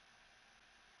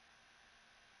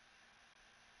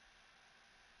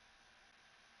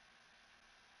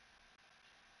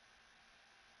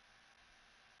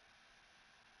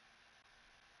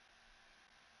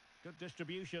 Good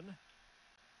distribution.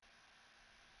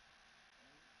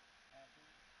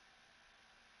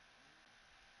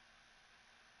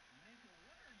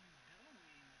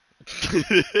 Then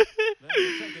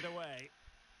to take it away.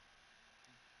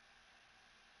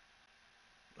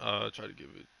 Try to give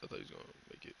it. I thought he was gonna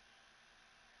make it.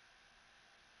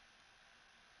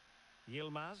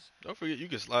 Yilmaz. Don't forget, you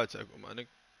can slide tackle, my nigga.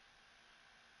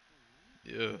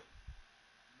 Yeah.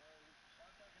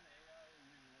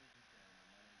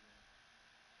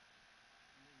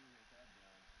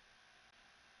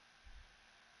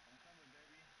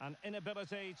 An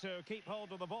inability to keep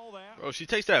hold of the ball there. Bro, she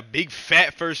takes that big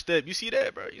fat first step. You see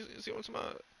that, bro? You see what I'm talking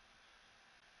about?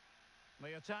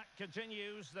 The attack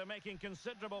continues. They're making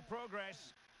considerable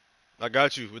progress. I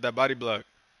got you with that body block.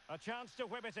 A chance to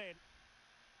whip it in.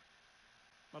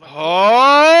 But a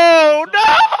Oh,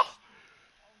 no!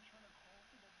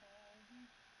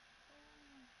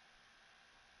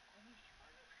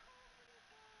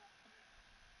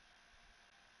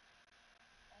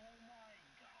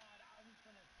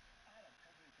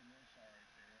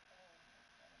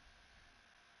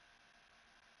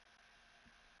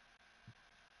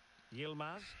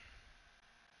 Yilmaz.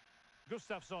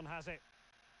 Gustafsson has it.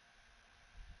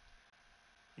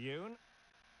 Yoon.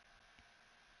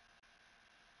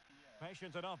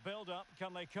 Patient enough build-up.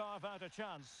 Can they carve out a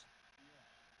chance?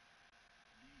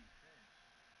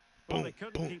 Well, Boom, they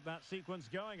couldn't boom. keep that sequence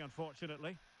going,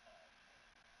 unfortunately.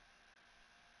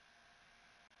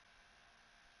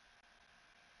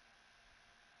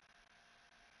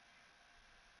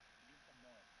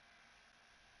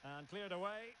 And cleared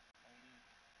away.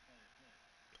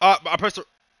 I pressed the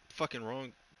fucking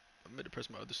wrong. I meant to press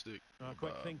my other stick.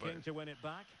 Quick thinking button. to win it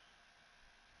back.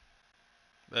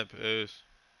 That pass.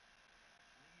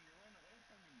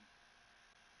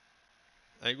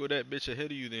 Angle that bitch ahead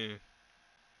of you then.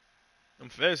 I'm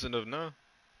fast enough now.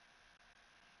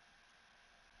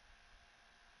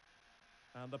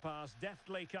 And the pass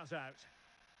deftly cut out.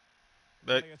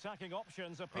 Back. The attacking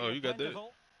options appear Oh, you got that.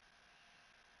 plentiful.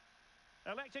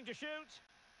 Electing to shoot.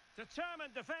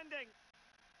 Determined defending.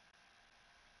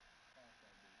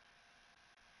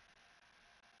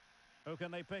 Who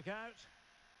can they pick out?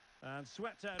 And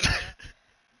swept out there.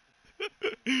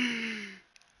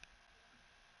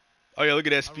 Oh yeah, look at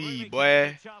that A speed, really boy.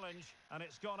 committed challenge, and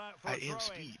it's gone out for I a am throw-in.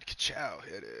 speed. Ka-chow.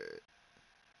 Hit it.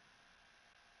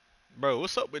 Bro,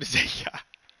 what's up with this AI?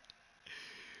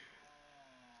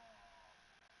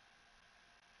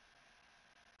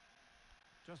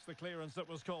 Just the clearance that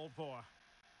was called for.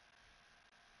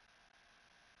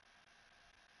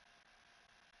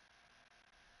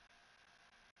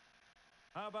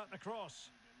 How about the cross?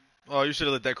 Oh, you should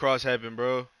have let that cross happen,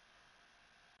 bro.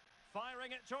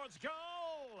 Firing it towards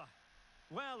goal.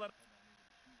 Well,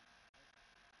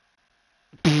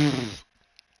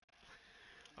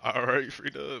 All right,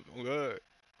 freed up. I'm good.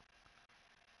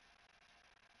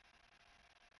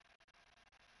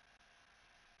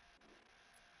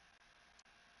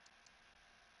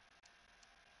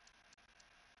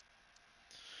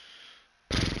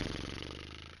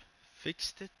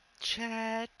 Fix the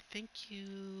chat. Thank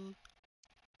you.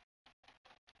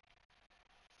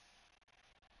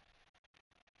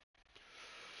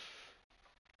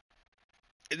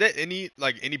 Is that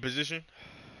any position?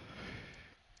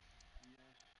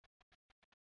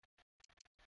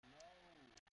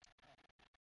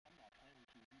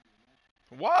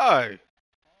 Why?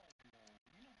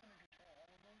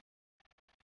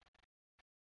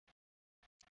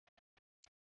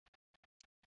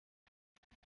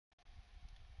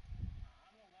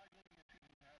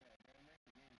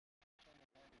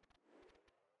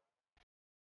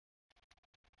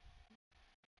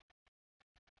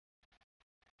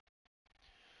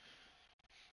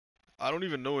 I don't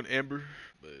even know an Amber,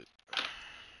 but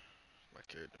my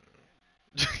character.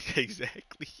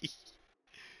 Exactly.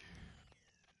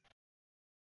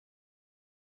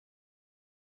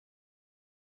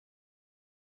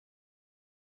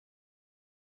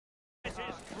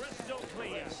 crystal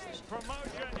clear.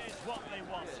 Promotion is what they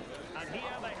want. And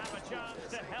here they have a chance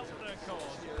to help their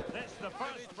cause. This is the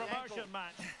first promotion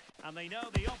match. And they know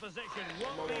the opposition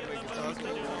won't be in the mood to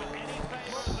do them any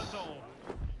favours at all.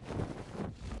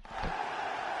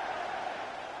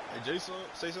 Hey, Jason,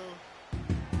 say something.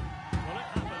 Will it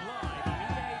happen live on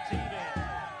EA TV?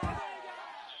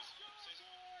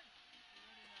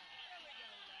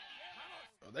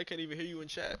 Oh, they can't even hear you in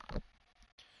chat.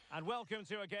 And welcome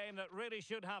to a game that really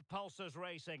should have pulses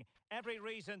racing. Every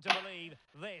reason to believe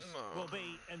this will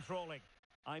be enthralling.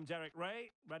 I'm Derek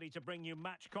Ray, ready to bring you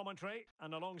match commentary,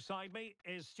 and alongside me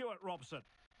is Stuart Robson.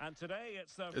 And today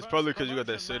it's the It's probably because you got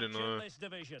that promotion sitting match in on. this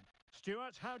division.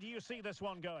 Stuart, how do you see this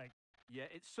one going? Yeah,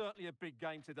 it's certainly a big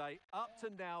game today. Up to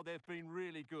now, they've been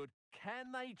really good.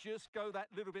 Can they just go that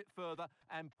little bit further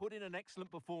and put in an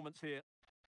excellent performance here?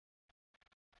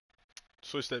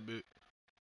 Switch that bit.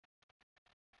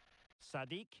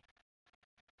 Sadiq.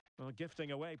 Well,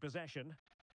 gifting away possession.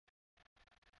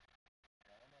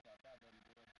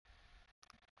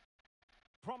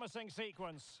 Promising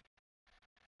sequence.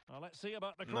 Well, let's see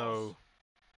about the cross. No.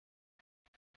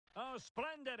 Oh,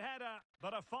 splendid header,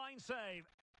 but a fine save.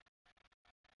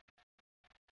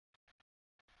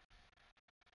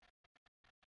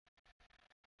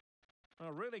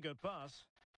 A really good pass.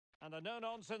 And a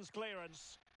no-nonsense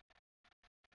clearance.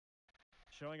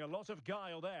 Showing a lot of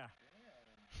guile there.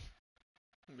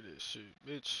 Look at this shit,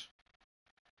 bitch.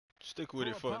 Stick with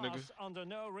it, For a fuck nigga. pass under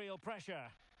no real pressure.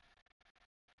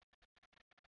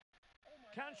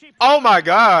 Can she... Oh my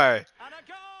god! And a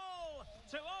goal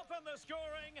to open the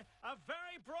scoring. A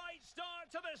very bright start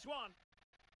to this one.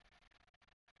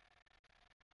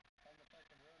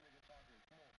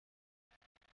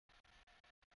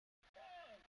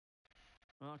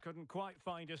 Well, couldn't quite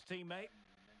find his teammate.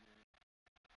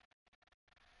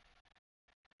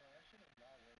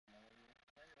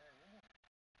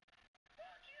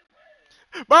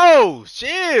 Bro,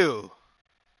 chill!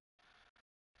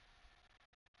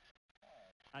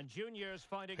 And Junior's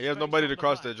finding He has space nobody on to the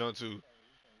cross flank. that John too.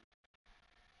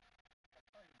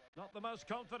 Not the most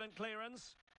confident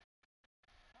clearance.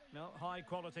 No, high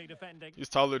quality defending. He's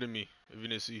taller than me, if you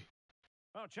didn't see.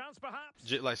 Oh, chance perhaps.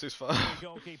 Jit like 6'5". The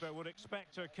goalkeeper would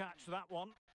expect to catch that one.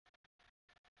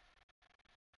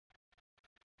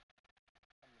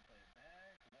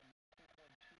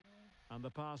 And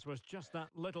the pass was just that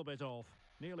little bit off.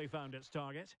 Nearly found its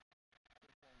target.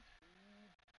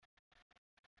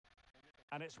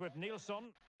 And it's with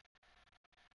Nilsson.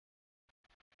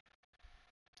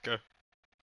 Okay.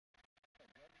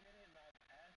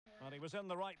 Well, he was in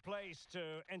the right place to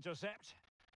intercept.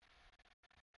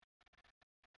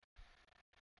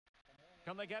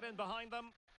 Can they get in behind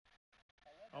them?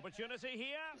 Opportunity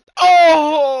here.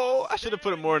 Oh! I should have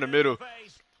put it more in the middle.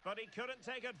 But he couldn't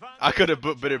take advantage. I could have of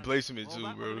the put better chance. placement Well, too,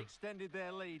 that would have bro. extended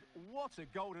their lead. What a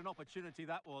golden opportunity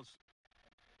that was.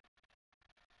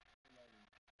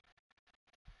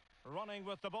 Running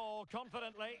with the ball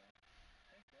confidently.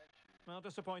 Well,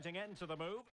 disappointing end to the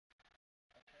move.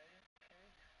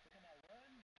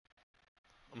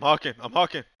 I'm hawking. I'm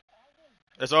hawking.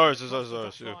 That's ours. It's ours. It's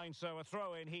Crossed the ours. Yeah. touchline, so a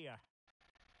throw in here.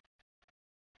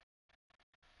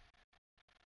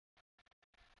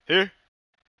 Here.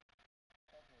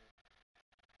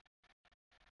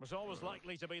 Was always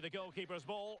likely to be the goalkeeper's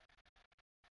ball.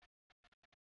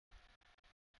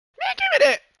 Man, give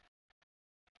me that.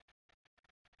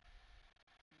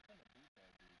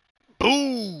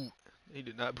 Boo! He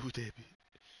did not boot that bit.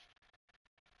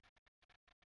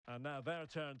 And now their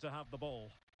turn to have the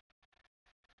ball.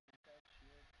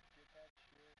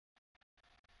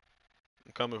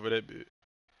 I'm coming for that bit.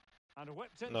 And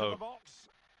whipped into No. the box.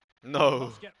 No.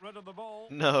 Must get rid of the ball.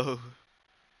 No.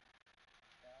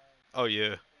 Oh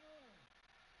yeah.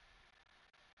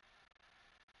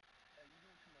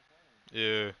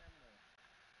 Yeah.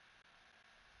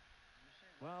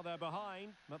 Well, they're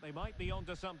behind, but they might be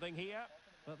onto something here.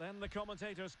 But then the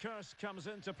commentator's curse comes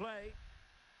into play.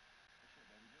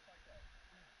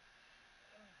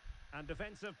 And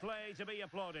defensive play to be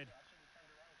applauded.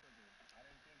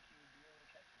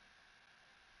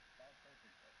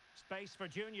 Space for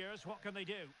juniors, what can they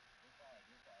do?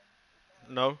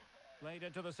 No. Played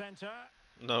into the centre.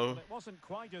 No. Well, it wasn't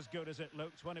quite as good as it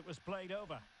looked when it was played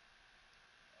over.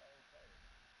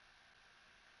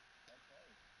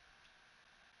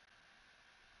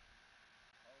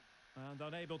 And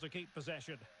unable to keep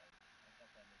possession.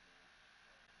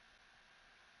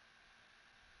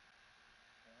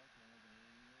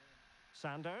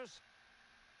 Sanders.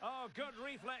 Oh, good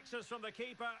reflexes from the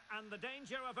keeper and the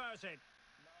danger averted.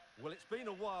 Well, it's been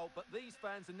a while, but these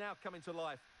fans are now coming to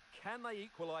life. Can they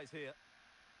equalise here?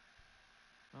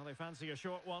 Well, they fancy a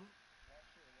short one.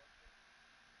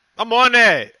 I'm on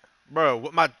that, bro.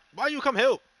 Why you come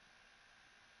help?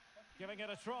 Giving it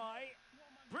a try.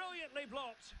 Brilliantly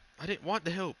blocked. I didn't want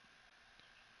the help.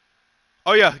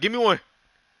 Oh yeah, give me one.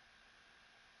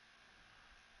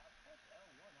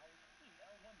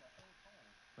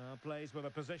 Plays with a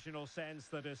positional sense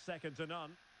that is second to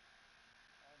none.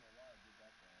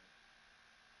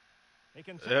 He It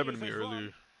continues happened to me his run.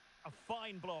 earlier. A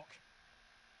fine block.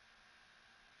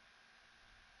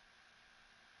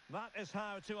 That is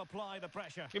how to apply the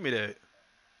pressure. Give me that.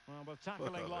 Well, with Fuck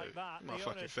tackling all like that. that, My the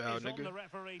fucking onus foul, is on nigga. the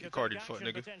referee to Get carded, take fuck, action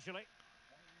nigga. potentially.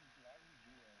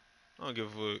 I don't give a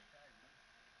fuck.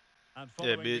 And Yeah,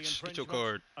 following the bitch. Get your infringement,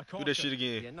 card. a Do that caution. shit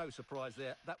again. Yeah, no surprise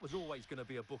there. That was always going to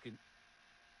be a booking.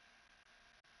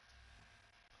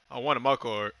 I wanted my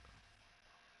card.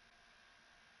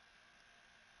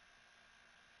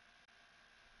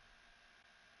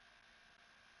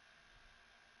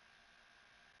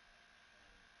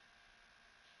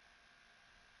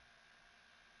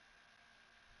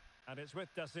 And it's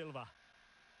with Da Silva.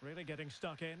 Really getting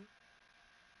stuck in.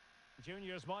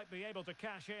 Juniors might be able to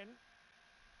cash in.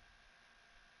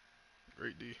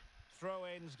 Great D.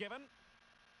 Throw-ins given.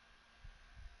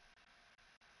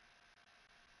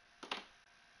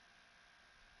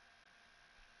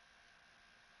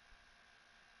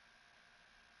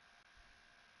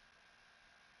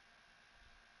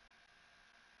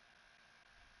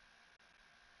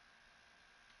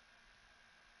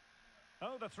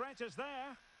 Oh, the threat is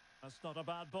there. That's not a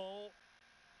bad ball.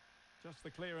 Just the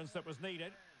clearance that was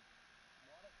needed.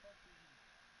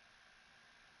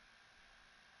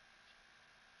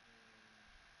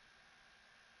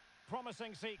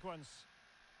 Promising sequence.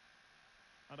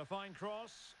 And a fine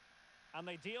cross. And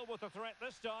they deal with the threat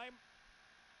this time.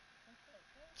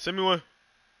 Send me one.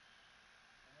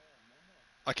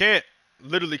 I can't.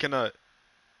 Literally cannot.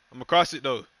 I'm across it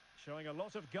though. Showing a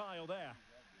lot of guile there.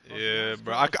 Yeah,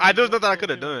 bro. There's nothing I could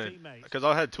have done. Because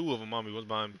I had two of them on me. What's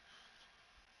behind me?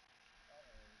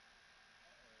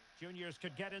 Juniors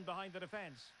could get in behind the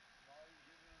defence.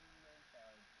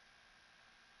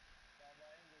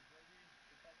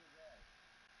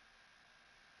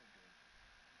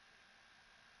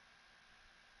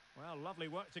 Well, lovely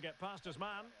work to get past his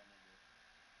man.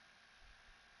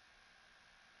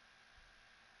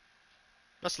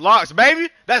 That's locks, baby.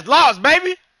 That's locks,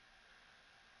 baby.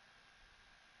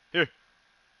 Here.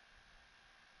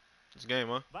 It's game,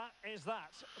 huh? That is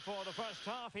that for the first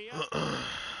half here.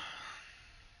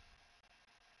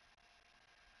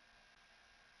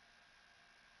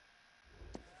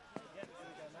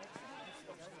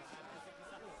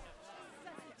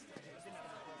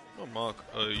 Oh, Mark.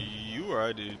 You or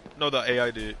I did? No, the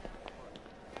AI did.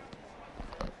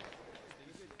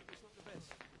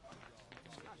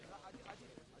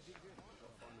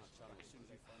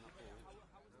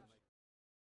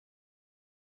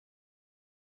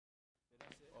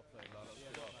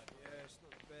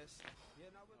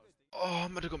 Oh,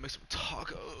 I'm gonna go make some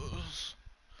tacos.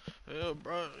 Yeah,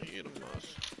 bro, eat them.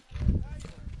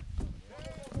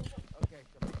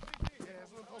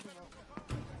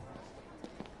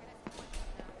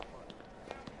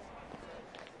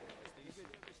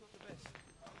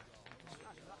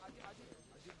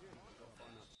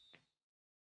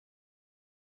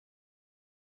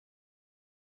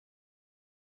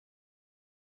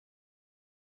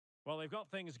 Well, they've got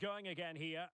things going again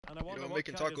here, and I wonder know, what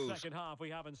making kind of tacos. second half we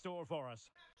have in store for us.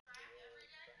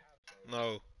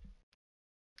 No.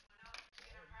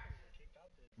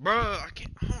 Bruh, I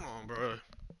can't. Hold on, bruh.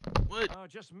 What? Oh,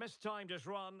 just mistimed his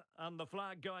run, and the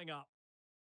flag going up.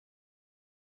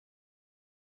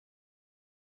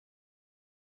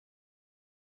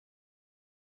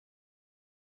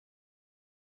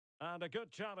 And a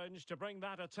good challenge to bring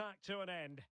that attack to an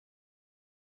end.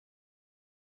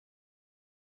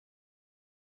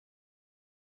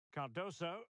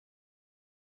 Cardoso.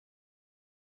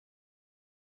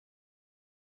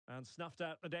 And snuffed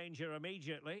out the danger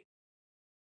immediately.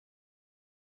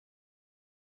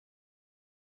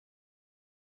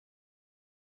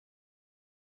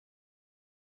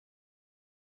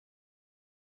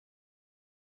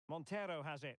 Montero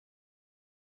has it.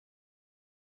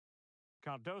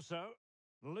 Cardoso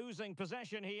losing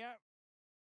possession here.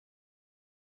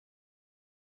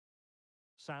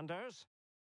 Sanders.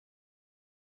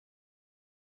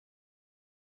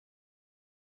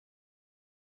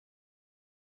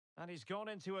 And he's gone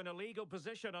into an illegal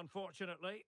position,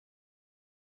 unfortunately.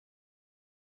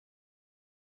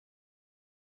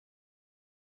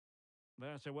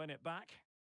 There to win it back.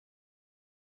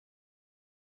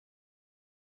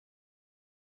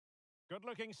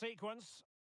 Good-looking sequence.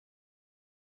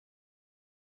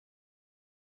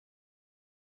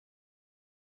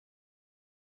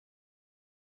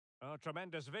 Oh,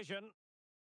 tremendous vision.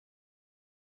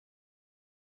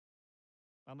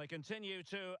 And they continue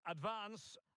to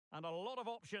advance, and a lot of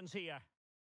options here.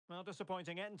 Well,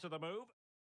 disappointing end to the move.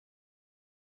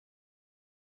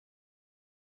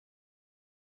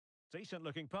 Decent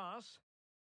looking pass.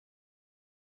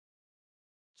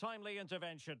 Timely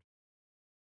intervention.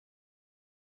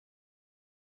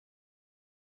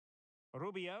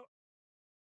 Rubio.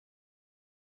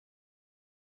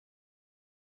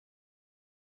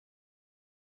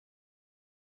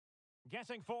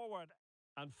 Getting forward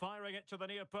and firing it to the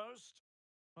near post.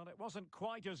 Well, it wasn't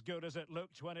quite as good as it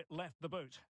looked when it left the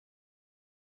boot.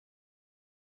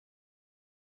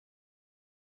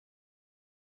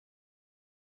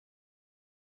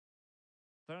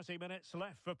 "30 minutes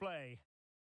left for play.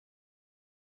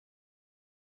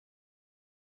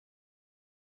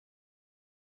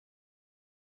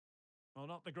 Well,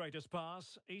 not the greatest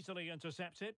pass, easily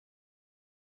intercepted.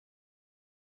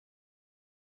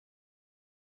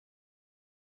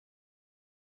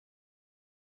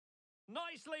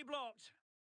 Nicely blocked.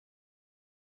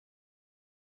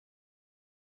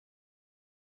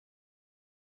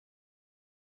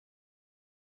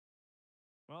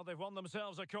 Well, they've won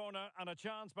themselves a corner and a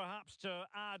chance perhaps to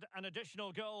add an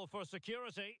additional goal for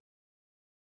security.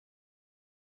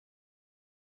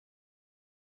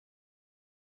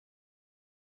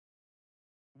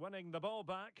 Winning the ball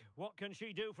back, what can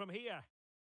she do from here?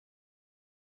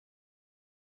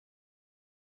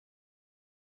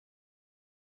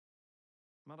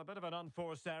 Well, a bit of an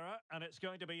unforced error, and it's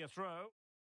going to be a throw.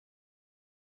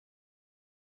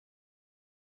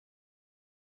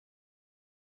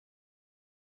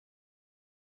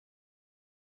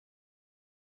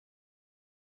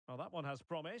 Well, that one has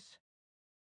promise.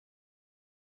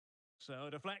 So,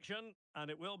 deflection, and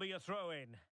it will be a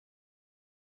throw-in.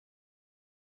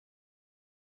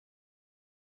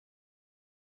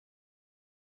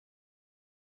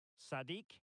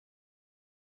 Sadiq.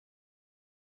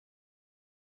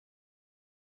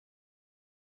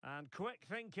 And quick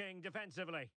thinking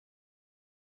defensively.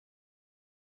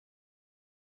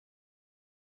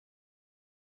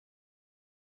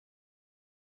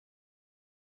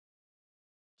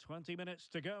 "20 minutes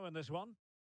to go in this one.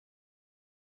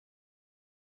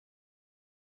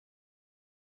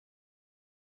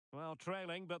 Well,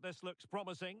 trailing, but this looks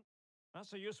promising.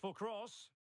 That's a useful cross.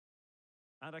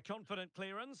 And a confident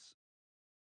clearance.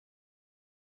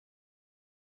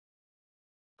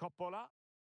 Coppola.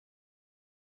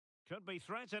 Could be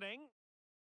threatening.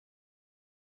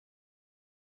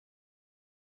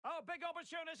 Oh, big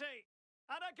opportunity!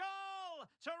 And a goal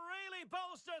to really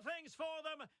bolster things for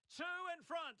them. 2 in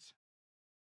front.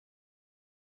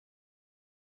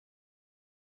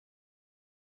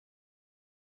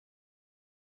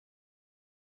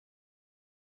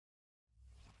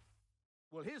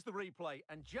 Well, here's the replay,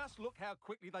 and just look how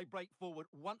quickly they break forward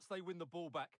once they win the ball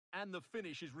back. And the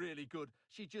finish is really good.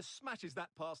 She just smashes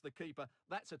that past the keeper.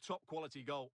 That's a top-quality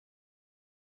goal.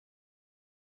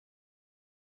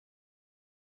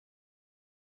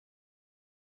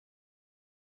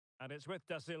 And it's with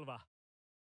Da Silva.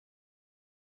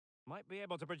 Might be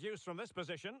able to produce from this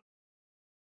position.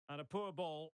 And a poor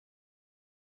ball.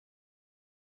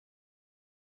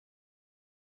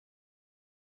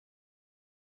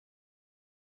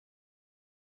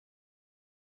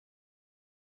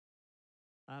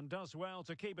 And does well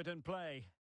to keep it in play.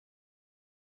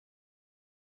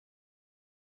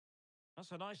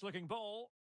 That's a nice looking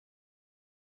ball.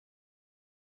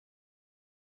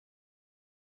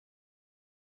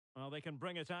 Well, they can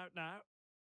bring it out now.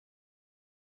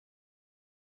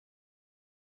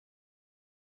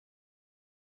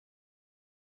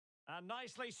 And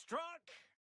nicely struck.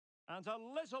 And a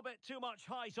little bit too much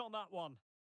height on that one.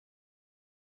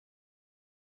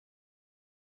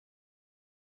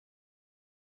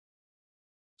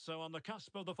 So on the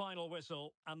cusp of the final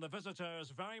whistle, and the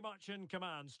visitors very much in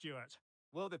command, Stuart.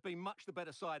 Well, they've been much the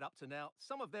better side up to now.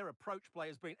 Some of their approach play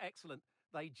has been excellent.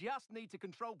 They just need to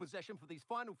control possession for these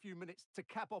final few minutes to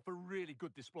cap off a really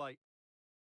good display.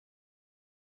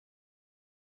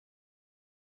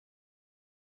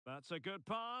 That's a good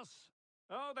pass.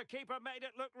 Oh, the keeper made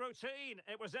it look routine.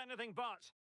 It was anything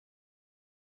but.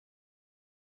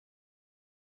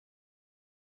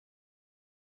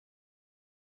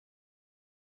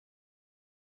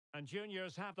 And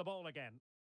juniors have the ball again.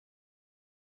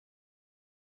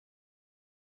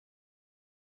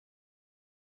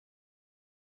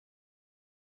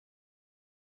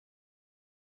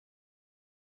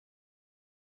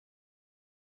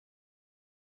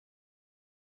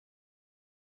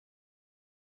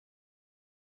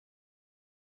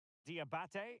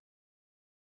 Diabate.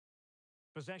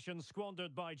 Possession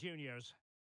squandered by juniors.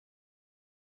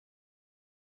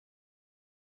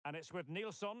 And it's with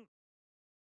Nilsson.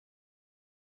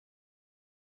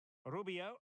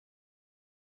 Rubio.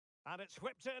 And it's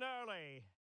whipped in early.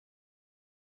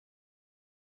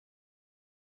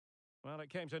 Well, it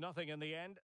came to nothing in the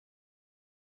end.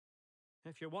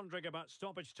 If you're wondering about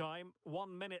stoppage time,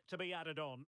 1 minute to be added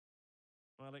on.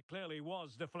 Well, it clearly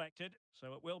was deflected,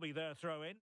 so it will be their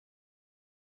throw-in.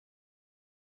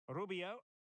 Rubio.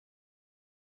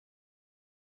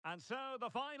 And so the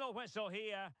final whistle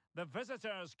here. The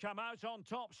visitors come out on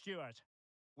top, Stuart.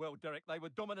 Well, Derek, they were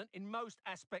dominant in most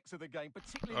aspects of the game,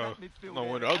 particularly in that midfield no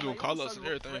area. wonder. I was And doing they call-outs also and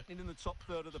looked everything. threatening in the top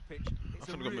third of the pitch. It's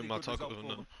I'm a finna go really make my good taco result for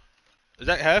now. them. Is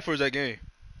that half or is that game?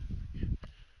 Yeah.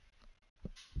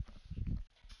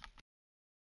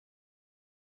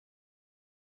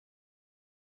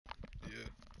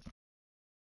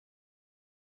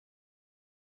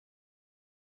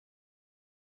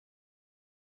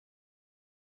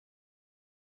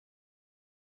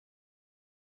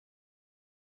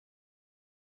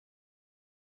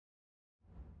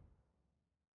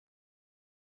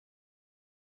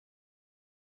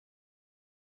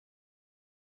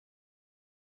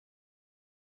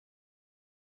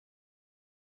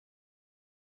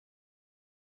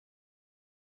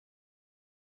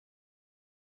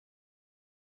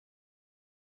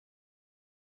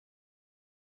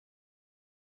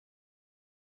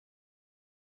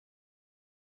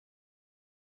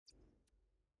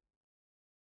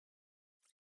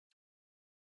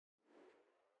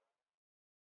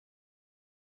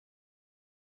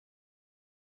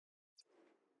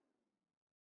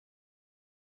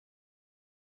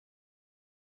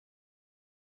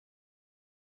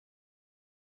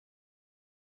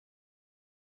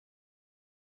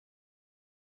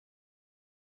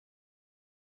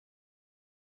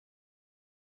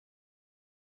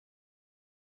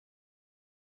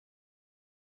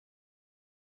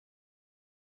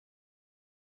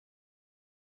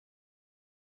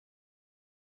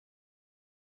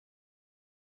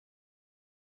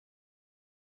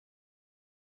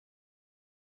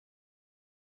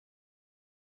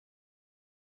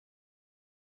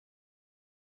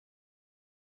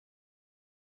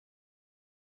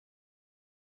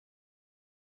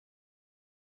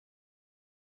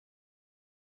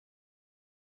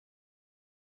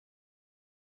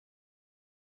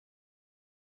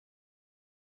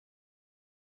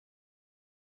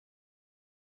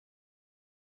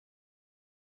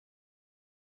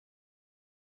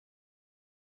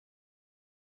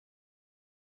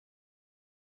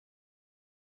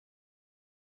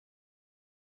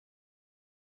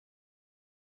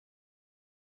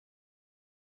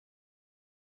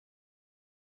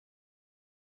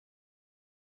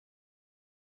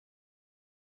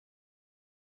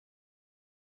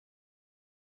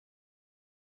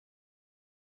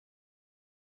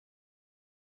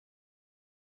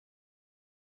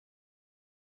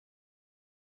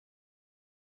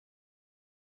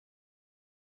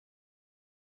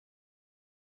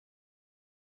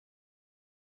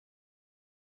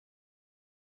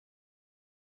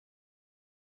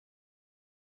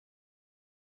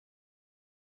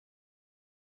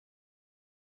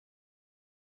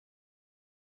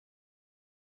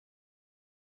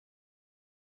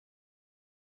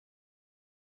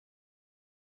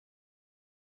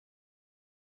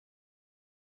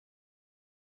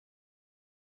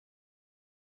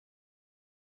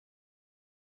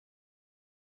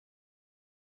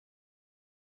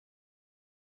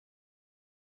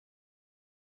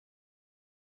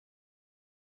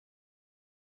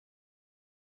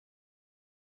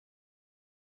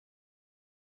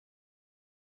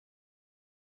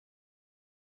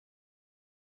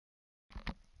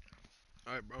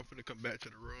 Alright, bro. I'm finna come back to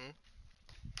the room.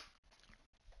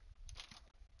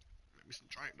 Make me some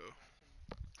drink, though.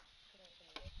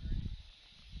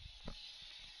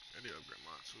 I need to upgrade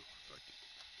mine, too. Fuck it.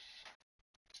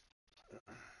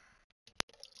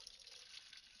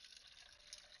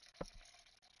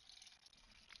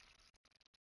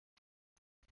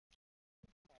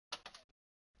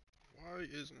 Why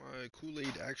is my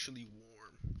Kool-Aid actually warm?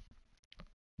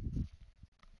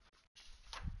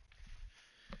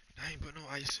 I ain't put no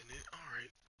ice in it.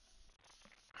 Alright.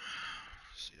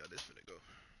 See how this finna go.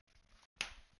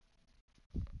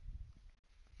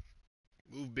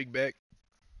 Move big back.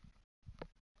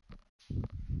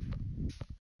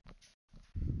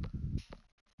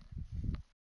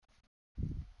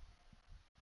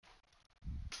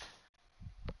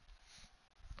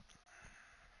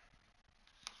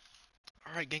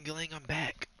 Alright, Gangalang, I'm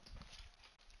back.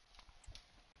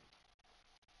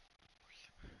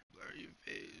 Blurry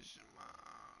vision,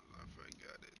 I forgot.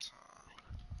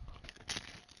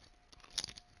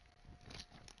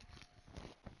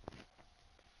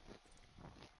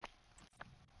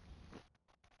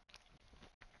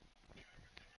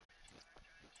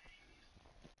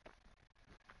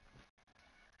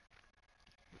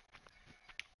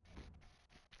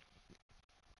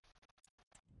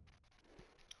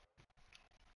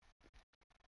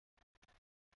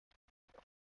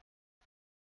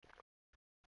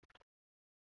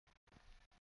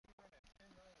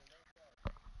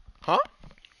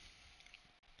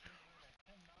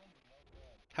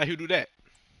 How you do that?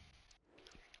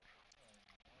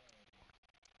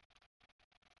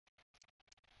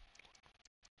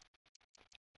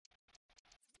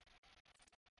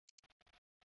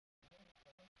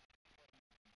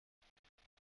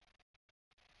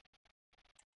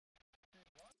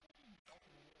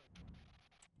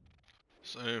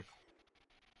 Same.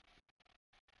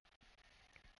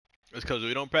 It's because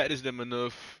we don't practice them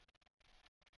enough.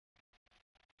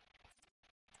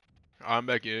 I'm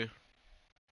back in.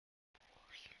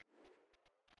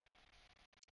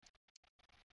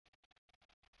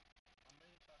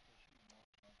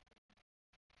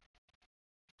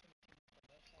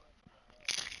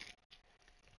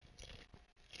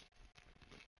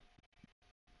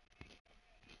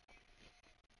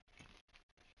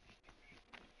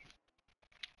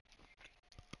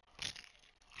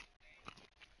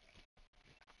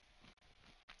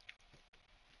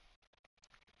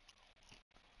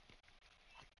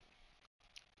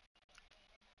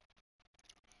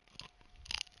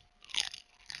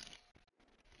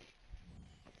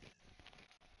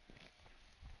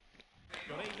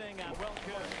 Good evening and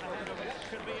welcome ahead of what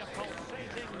should be a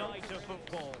pulsating night of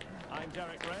football. I'm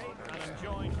Derek Ray and I'm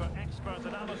joined for expert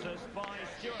analysis by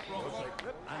Stuart Robson.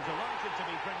 I'm delighted to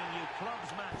be bringing you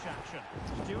clubs match action.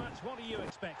 Stuart, what are you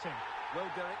expecting?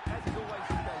 Well, Derek, as is always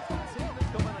the case, the team that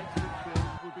dominates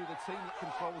midfield will be the team that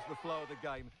controls the flow of the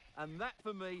game. And that,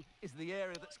 for me, is the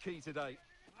area that's key today.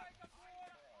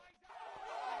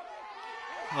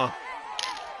 Huh.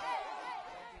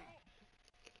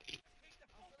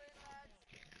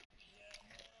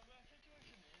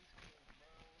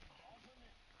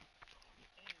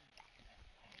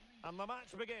 And the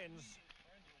match begins.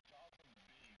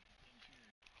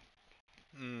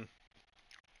 Mm.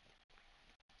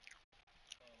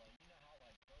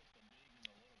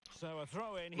 So a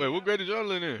throw in Wait, here. what grade did y'all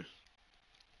in?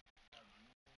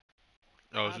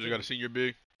 Oh, so you got a senior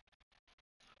big.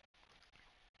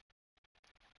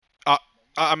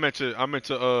 I meant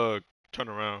to turn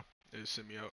around. It sent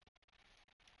me out.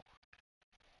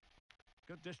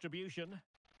 Good distribution.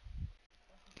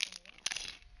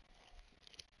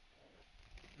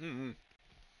 Mm-hmm.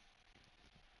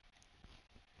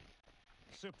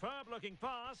 Superb looking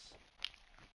pass.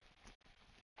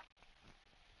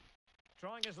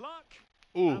 Trying his luck.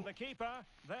 Ooh. And the keeper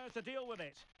there to deal with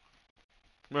it.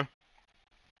 Yeah.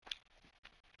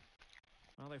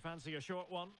 Well, they fancy a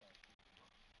short one.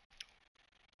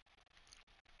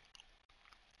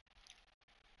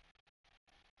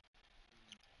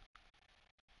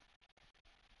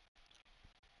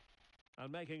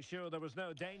 And making sure there was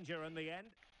no danger in the end.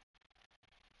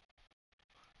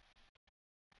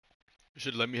 You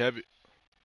should let me have it.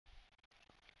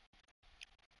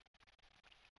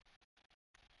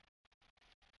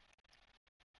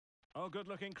 Oh, good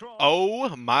looking cross.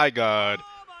 Oh my God.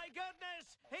 Oh my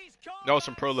goodness! He's caught That was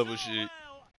some pro level so shit.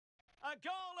 well. A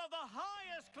goal of the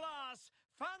highest class.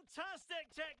 Fantastic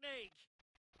technique.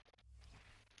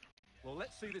 Well,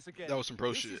 let's see this again. That was some pro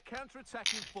this shit. This is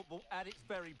counter-attacking football at its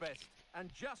very best.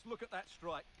 And just look at that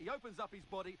strike. He opens up his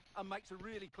body and makes a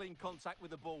really clean contact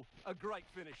with the ball. A great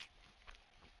finish.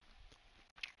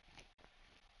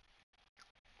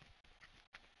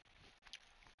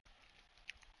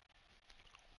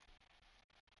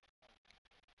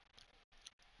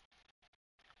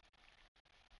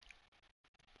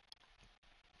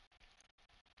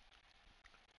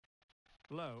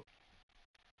 Low.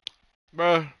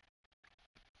 Bruh.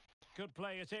 Could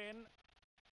play it in.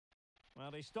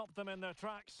 Well, he stopped them in their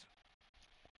tracks.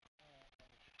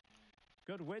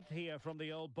 Good width here from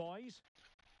the old boys.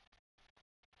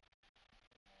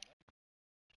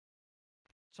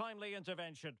 Timely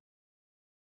intervention.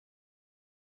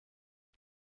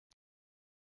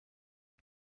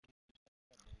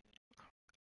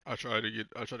 I try to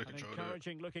control An that.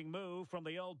 encouraging looking move from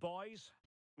the old boys.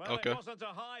 Well, Okay. it wasn't a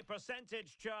high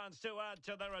percentage chance to add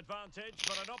to their advantage,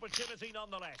 but an opportunity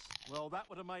nonetheless. Well, that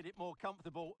would have made it more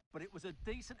comfortable, but it was a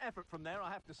decent effort from there,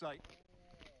 I have to say.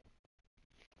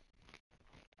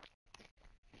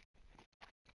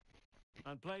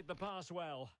 And played the pass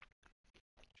well.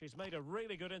 She's made a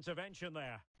really good intervention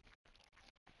there.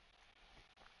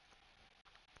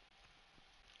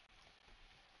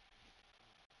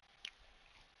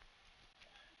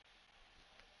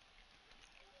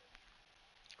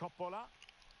 Coppola.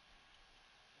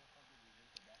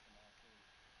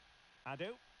 Adu.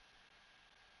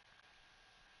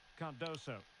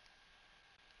 Cardoso.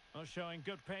 Oh, showing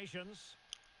good patience.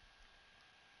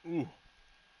 Ooh.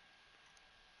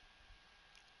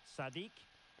 Sadiq.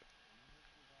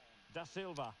 Da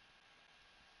Silva.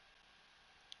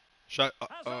 Shot.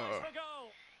 Has eyes for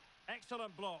goal.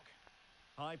 Excellent block.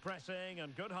 High pressing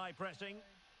and good high pressing.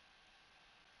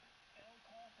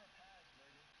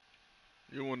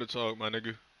 You want to talk, my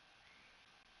nigga?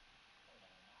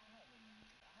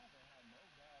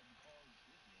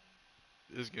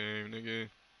 This game, nigga.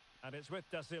 And it's with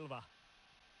Da Silva.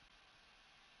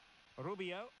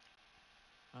 Rubio.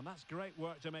 And that's great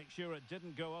work to make sure it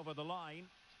didn't go over the line.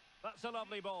 That's a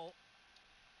lovely ball.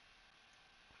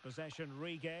 Possession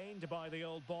regained by the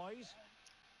old boys.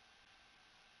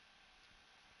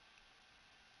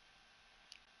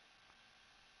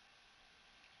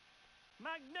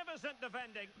 Magnificent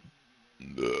defending.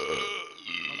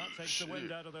 Well, that takes the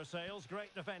wind out of their sails.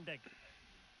 Great defending.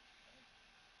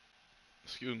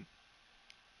 Excuse me.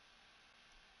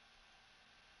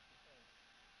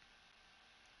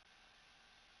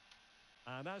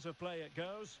 And as of play it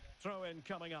goes, throw in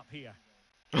coming up here.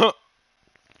 Couldn't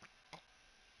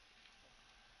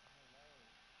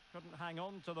hang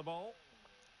on to the ball.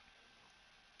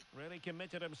 Really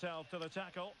committed himself to the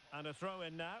tackle. And a throw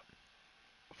in now.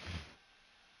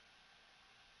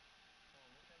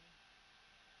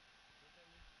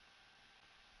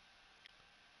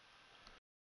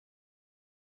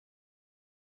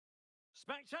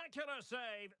 Spectacular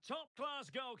save. Top class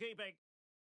goalkeeping.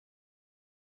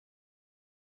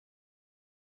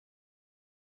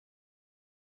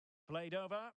 Played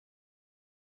over.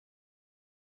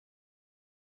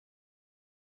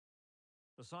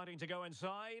 Deciding to go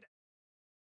inside.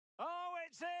 Oh,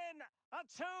 it's in! A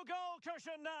 2-goal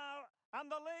cushion now,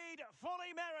 and the lead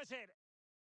fully merited.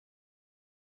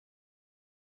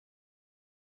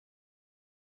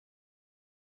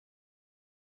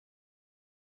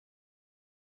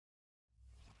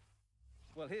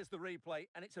 Well, here's the replay,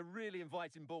 and it's a really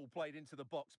inviting ball played into the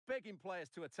box, begging players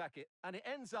to attack it, and it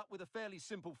ends up with a fairly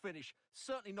simple finish.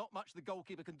 Certainly not much the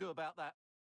goalkeeper can do about that.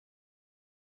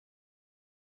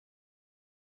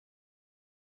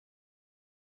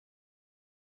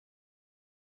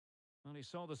 And he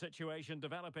saw the situation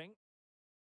developing.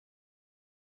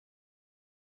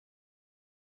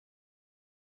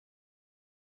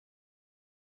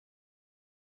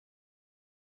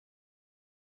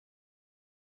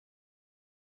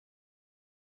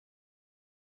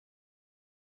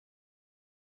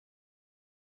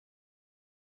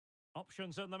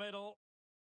 Options in the middle.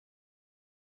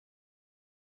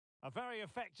 A very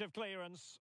effective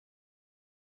clearance.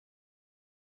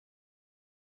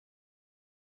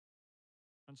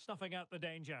 And snuffing out the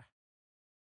danger.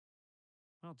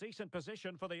 Well, decent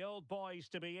position for the old boys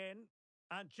to be in.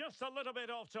 And just a little bit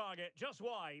off target, just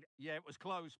wide. Yeah, it was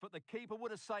close, but the keeper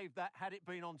would have saved that had it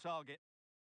been on target.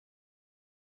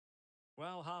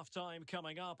 Well, half-time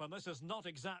coming up, and this is not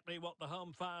exactly what the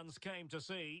home fans came to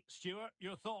see. Stuart,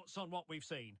 your thoughts on what we've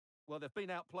seen? Well, they've been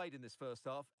outplayed in this first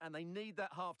half, and they need that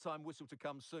half-time whistle to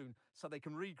come soon so they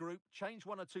can regroup, change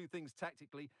one or two things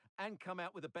tactically, and come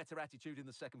out with a better attitude in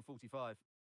the second 45.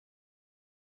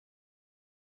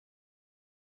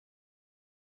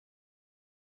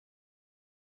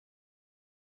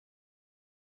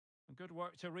 Good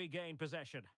work to regain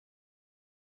possession.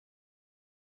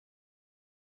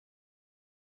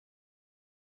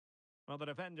 Well, the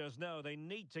defenders know they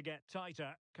need to get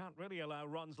tighter. Can't really allow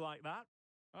runs like that.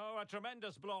 Oh, a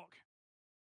tremendous block.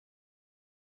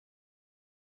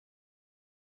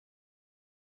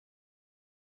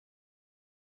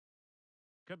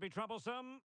 Could be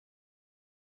troublesome.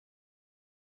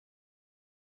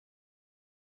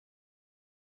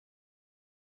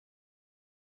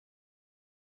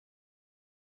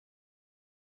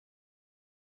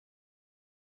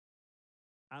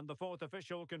 And the fourth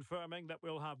official confirming that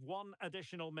we'll have one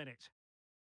additional minute.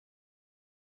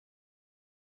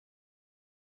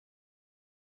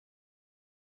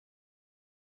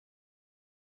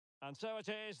 And so it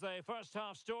is, the first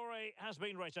half story has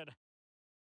been written.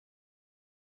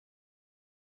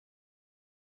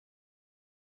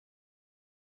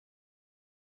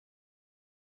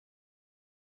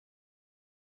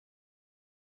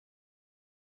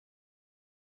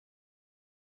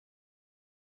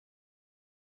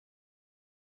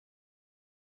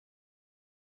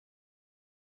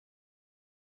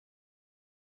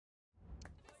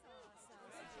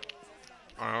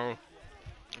 Oh, I'm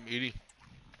eating.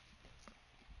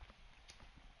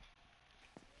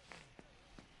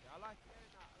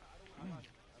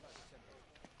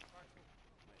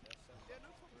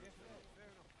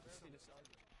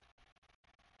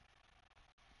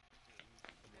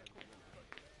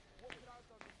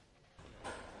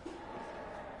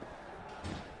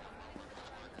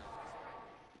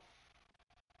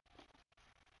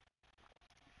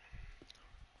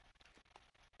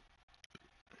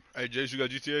 Hey, Jace, you got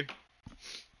GTA?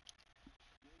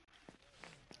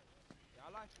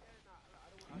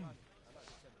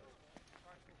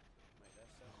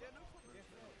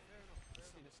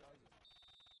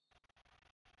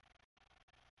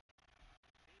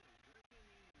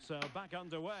 So back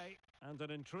underway, and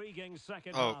an intriguing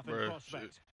second Oh, half in bruh, prospect.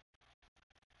 shit.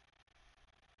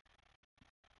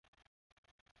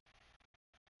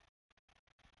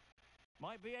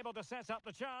 Might be able to set up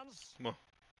the chance. Come on.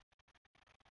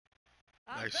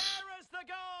 And Nice. there is the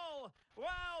goal!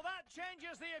 Well, that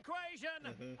changes the equation,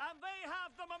 and they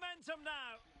have the momentum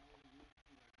now.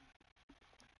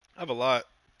 I have a lot.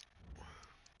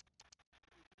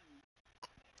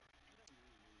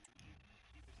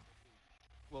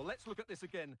 Well, let's look at this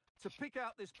again. To pick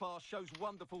out this pass shows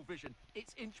wonderful vision.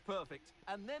 It's inch perfect.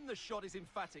 And then the shot is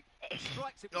emphatic. He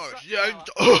strikes it with Oh, such yeah. power.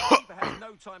 The keeper has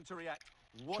no time to react.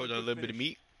 What Told a you a good little bit of finish.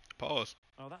 meat. Pause.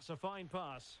 Oh, that's a fine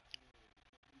pass.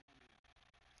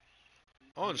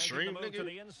 On Making stream, the move to nigga.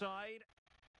 the inside.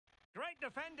 Great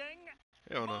defending.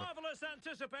 Hell no. Marvelous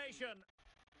anticipation.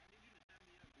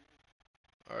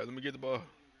 All right, let me get the ball.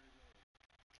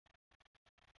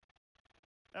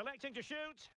 Electing to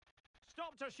shoot.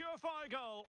 Stopped a surefire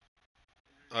goal.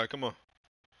 All right, come on.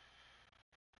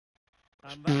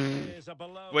 And that is a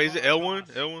below. Wait, is it par L1?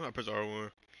 pass. L1? I press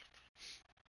R1.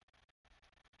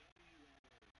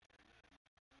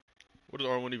 What does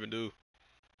R1 even do?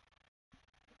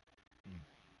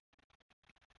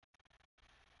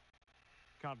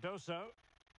 Cardoso.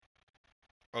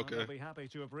 And Okay. they'll be happy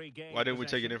to have regained Why didn't we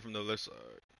take it possession. in from the left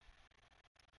side?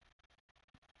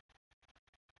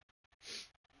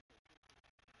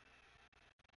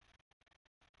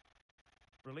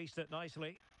 Released it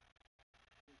nicely.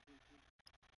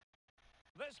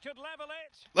 This could level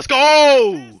it. Let's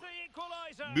go! Here's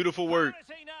the equaliser. Beautiful work.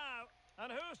 Parity now.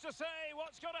 And who's to say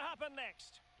what's going to happen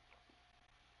next?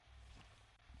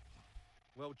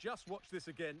 Well, just watch this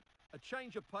again. A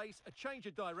change of pace, a change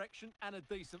of direction, and a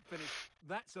decent finish.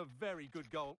 That's a very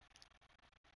good goal.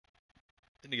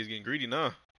 That nigga's getting greedy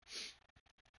now.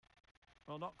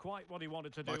 Well, not quite what he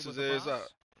wanted to do Box with his the ass pass. out.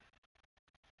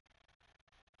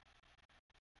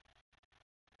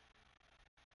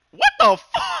 What the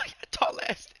fuck? Tall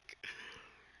ass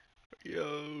nigga.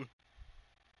 Yo.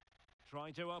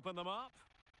 Trying to open them up.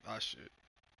 Ah, shit.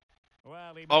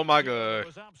 Well, he Oh made my sure there God.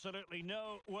 was absolutely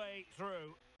no way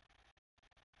through.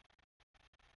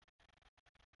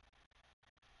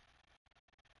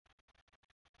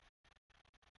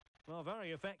 Well,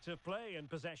 very effective play in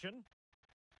possession.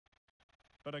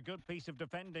 But a good piece of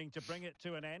defending to bring it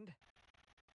to an end.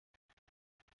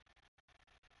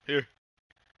 Here.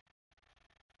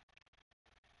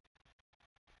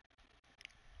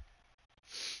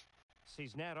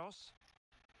 Cisneros.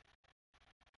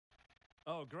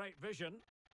 Oh, great vision.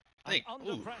 Think. And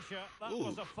under Ooh. pressure, that Ooh.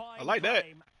 was a fine I like that.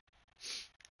 claim.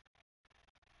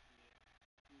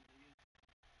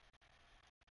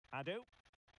 Adu.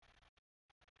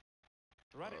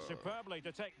 Read it superbly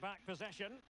to take back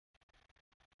possession.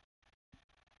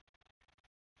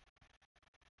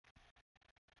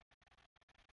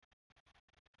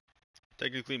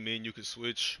 Technically, me and you can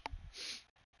switch.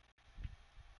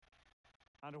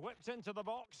 And whipped into the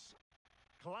box.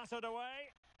 Clattered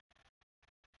away.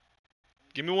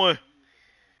 Give me one.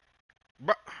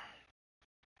 Bruh.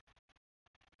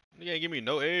 Nigga ain't give me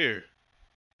no air.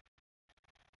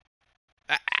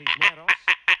 Cisneros.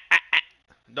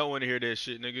 Don't want to hear that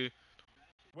shit, nigga.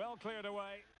 Well cleared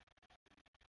away.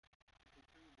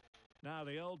 Now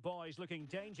the old boy's looking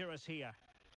dangerous here.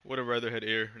 Would have rather had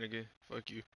air, nigga. Fuck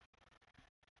you.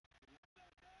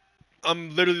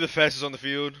 I'm literally the fastest on the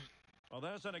field. Well,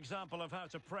 there's an example of how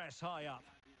to press high up.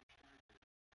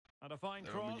 And a fine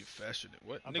I don't mean cross. you faster than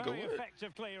what? A Nigga, very what?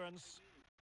 effective clearance.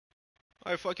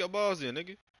 Alright, fuck your balls then,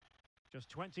 nigga. Just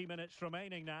 20 minutes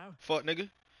remaining now. Fuck, nigga.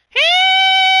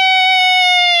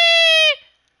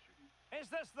 Is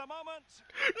this the moment?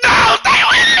 No, stay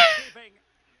away! Keeping.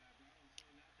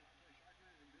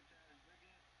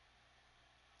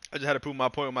 I just had to prove my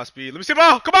point with my speed. Let me see the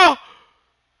ball. Come on.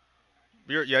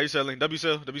 You're selling. W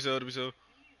cell. W cell. W cell.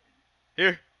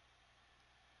 Here.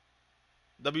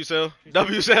 W cell.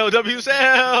 W cell. W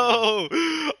cell.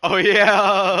 Oh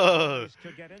yeah. This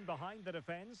could get in behind the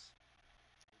defence.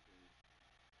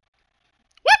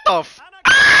 What the f? And a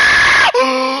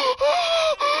Ah!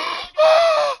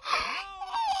 no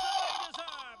less than they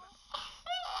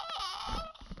deserve.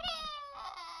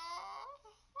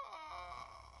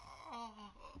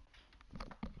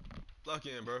 Lock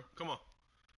in, bro. Come on.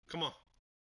 Come on.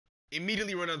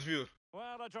 Immediately run out the field.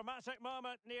 Well, a dramatic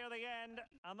moment near the end,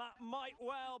 and that might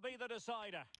well be the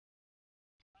decider.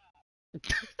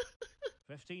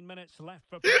 15 minutes left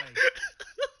for play.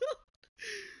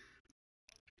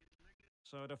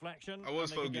 So deflection, I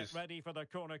was and they can get focused. ready for the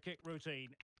corner kick routine.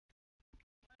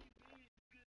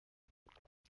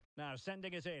 Now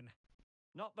sending it in.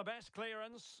 Not the best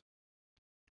clearance.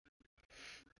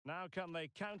 Now can they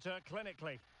counter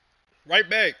clinically? Right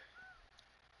back.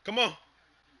 Come on.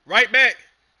 Right back.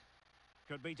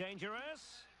 Could be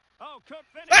dangerous. Oh, could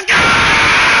finish. Let's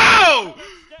go! Could it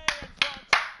stay in front?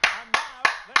 And now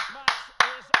this match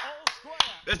is all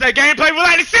square. That's that gameplay we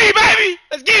like to see, baby.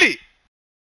 Let's get it.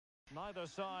 Neither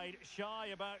side shy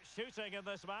about shooting in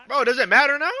this match. Bro, does it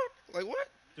matter now? Like what?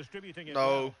 Distributing it No.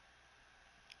 well.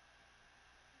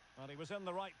 And he was in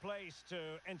the right place to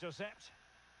intercept.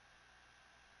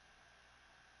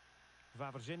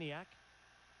 Wawrzyniak.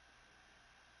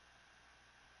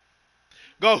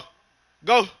 Go.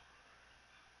 Go.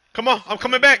 Come on. I'm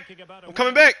coming back. I'm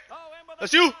coming back. Oh, in with a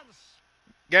That's you. chance.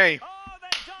 Game. Oh,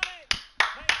 they've done it.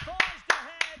 They forged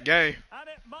ahead. Game. And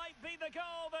it might be the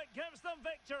goal that gives them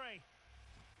victory.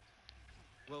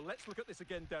 Well, let's look at this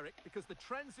again, Derek, because the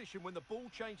transition when the ball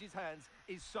changes hands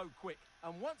is so quick.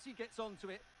 And once he gets onto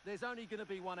it, there's only going to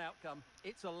be one outcome.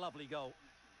 It's a lovely goal.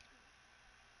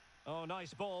 Oh,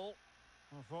 nice ball.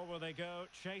 Well, forward they go,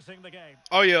 chasing the game.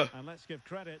 Oh, yeah. And let's give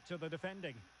credit to the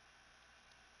defending.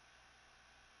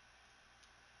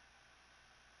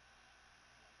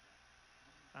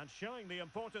 And showing the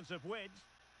importance of width.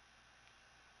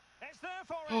 It's there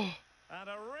for him. And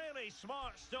a really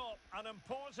smart stop, an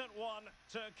important one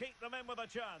to keep them in with a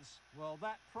chance. Well,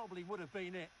 that probably would have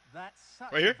been it. That's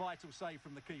such Right a here? vital save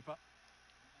from the keeper.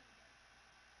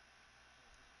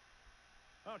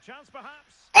 Oh, chance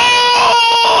perhaps.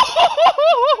 Oh!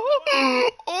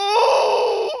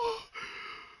 Oh!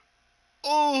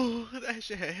 Oh! That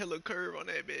shit had hella curve on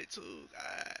that bit, too.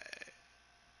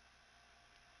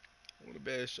 What a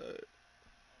bad shot.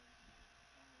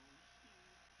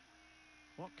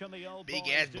 What can the old Big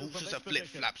boys ass do from boosters this and flip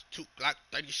position? flops. 2 Glock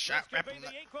 30 shot This could rapper. be the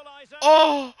equaliser.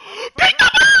 Oh! Pick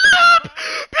the ball up!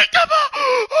 Pick the ball!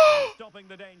 Oh! Stopping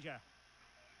the danger.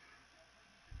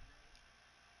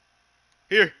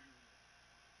 Here.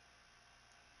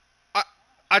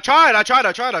 I tried.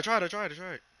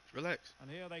 Relax. And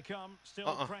here they come, still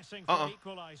Uh-uh. pressing for the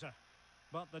equaliser.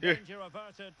 But the Here. danger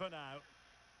averted for now.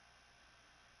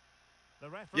 The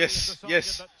referee Yes, has decided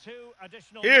yes. that 2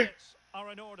 additional Here. minutes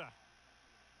are in order.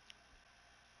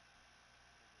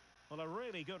 Well, a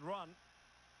really good run.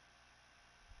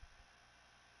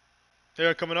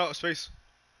 Here, coming out of space.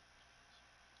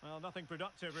 Well, nothing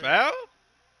productive. Really. Foul?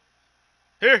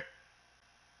 Here.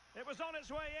 It was on its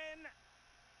way in.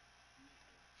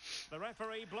 The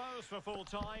referee blows for full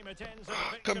time. It ends in a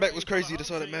victory. Comeback was for the crazy, home that's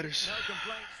all that team. matters. No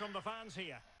complaints from the fans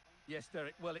here. Yes,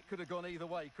 Derek, well, it could have gone either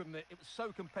way, couldn't it? It was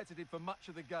so competitive for much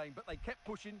of the game, but they kept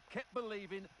pushing, kept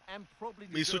believing, and probably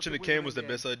Me deserved switching the the winner cam in was the end.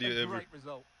 best idea A ever. Great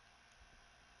result.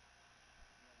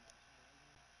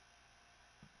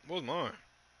 What was mine?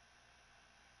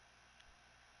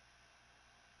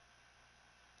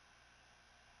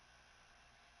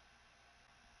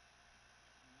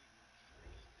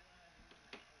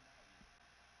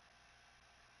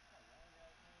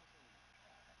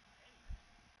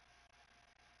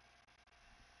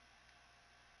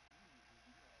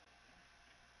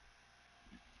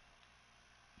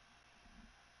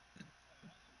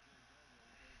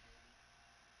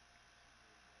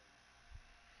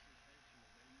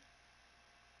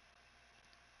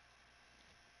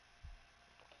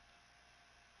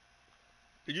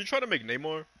 Did you try to make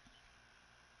Neymar?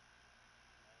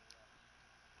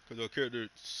 Because the character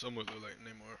somewhat look like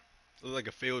Neymar. It look like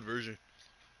a failed version.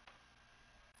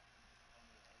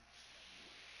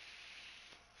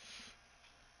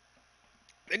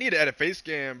 They need to add a face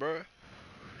scan, bro.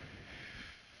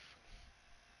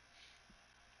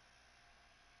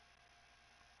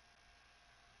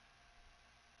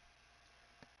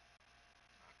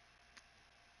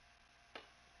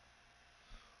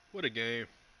 What a game.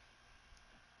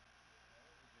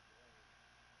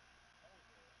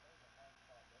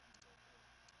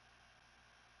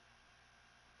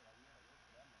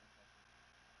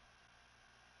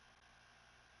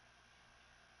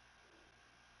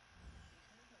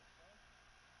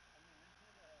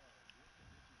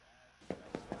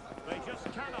 They just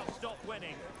cannot stop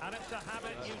winning, and it's a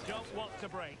habit you don't want to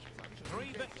break.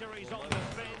 3 victories on the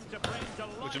spin to bring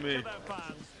delight What you to mean? their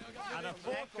fans. And a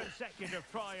 4th consecutive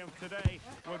triumph today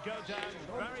will go down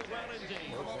very well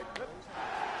indeed.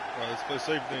 Alright, let's play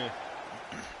safe then.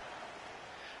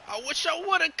 I wish I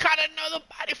would've caught another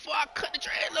body before I cut the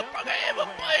dread. Look, bro, I ever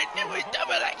put it with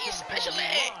double like you special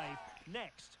ed.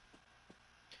 Next.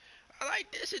 I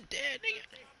like this and that, nigga.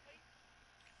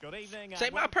 Good evening. Say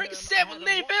and my welcome Perkins 7 ahead of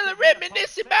leave what's feeling to be a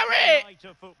reminiscent about fascinating red. night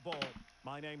of football.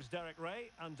 My name's Derek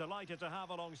Ray, and delighted to have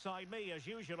alongside me, as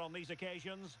usual on these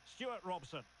occasions, Stuart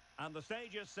Robson. And the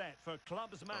stage is set for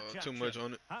clubs match Too action. much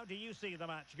on it. How do you see the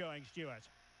match going, Stuart?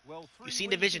 Well, You 3 seen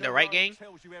the wins vision, in a though, right, row gang?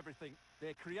 tells you everything.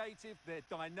 They're creative, they're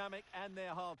dynamic, and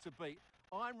they're hard to beat.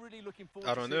 I'm really looking forward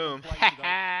I to don't seeing know. them play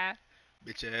today.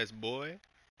 Bitch ass boy.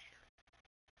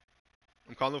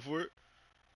 I'm calling for it.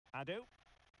 I do.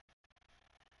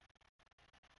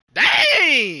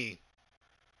 Dang!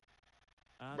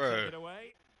 And Bruh. take it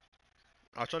away.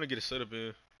 I was trying to get a setup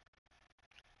in.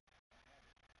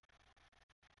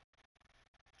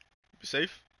 Be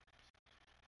safe.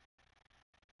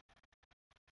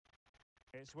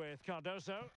 It's with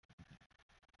Cardoso.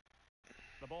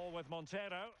 The ball with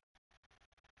Montero.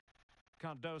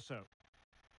 Cardoso.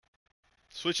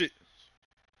 Switch it.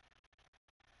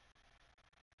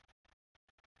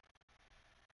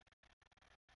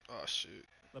 Oh shit.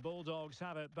 The Bulldogs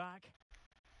have it back.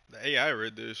 The AI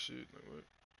read this shit. Like, what?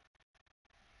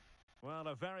 Well,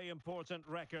 a very important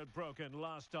record broken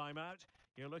last time out.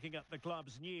 You're looking at the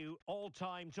club's new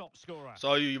all-time top scorer.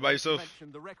 Saw you by As you yourself.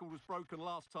 mentioned, the record was broken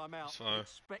last time out. That's fine.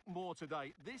 Expect more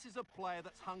today. This is a player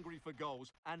that's hungry for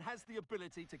goals and has the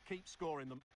ability to keep scoring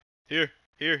them. Here.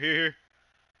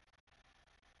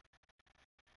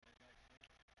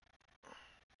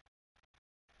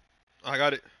 I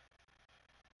got it.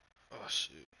 Oh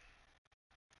shit.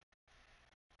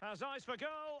 Has eyes for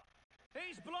goal.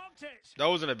 He's blocked it. That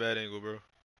wasn't a bad angle, bro.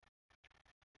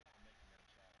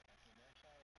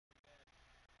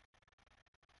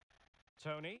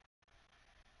 Tony.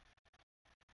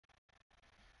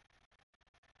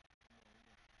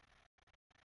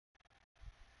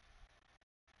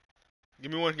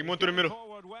 Give me one through the Getting middle.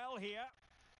 Forward well here.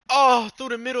 Oh, through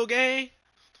the middle, gang.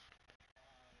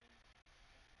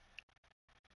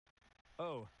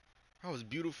 Oh, That was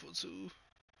beautiful too.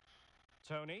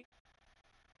 Tony.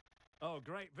 Oh,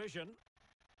 great vision.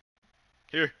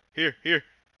 Here. Here.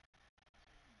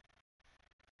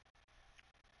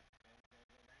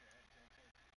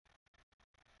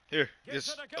 Gives Yes.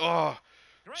 it a go. Oh.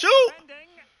 Great Shoot! defending.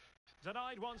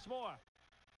 Denied once more.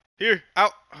 Here.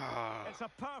 Out. Ah. It's a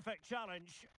perfect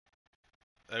challenge.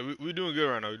 Hey, we doing good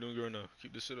right now. We're doing good right now.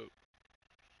 Keep this shit up.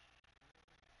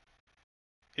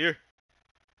 Here.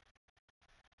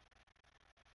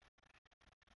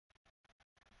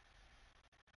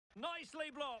 Nicely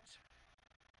blocked.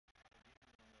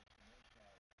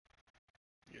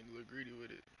 Getting a little greedy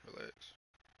with it. Relax.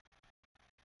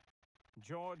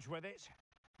 George with it.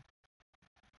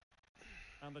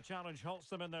 And the challenge halts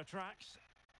them in their tracks.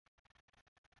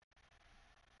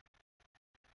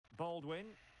 Baldwin.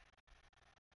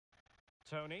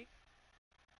 Tony.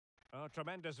 Oh,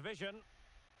 tremendous vision.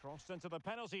 Crossed into the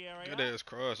penalty area. Good ass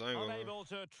cross. I ain't gonna lie. Unable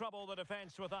to trouble the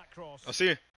defence with that cross. I see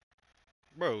it.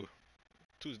 Bro.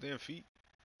 To his damn feet.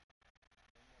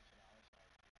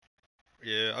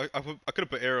 Yeah, I could have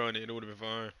put arrow on it and it would have been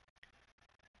fine.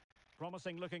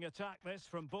 Promising looking attack this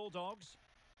from Bulldogs.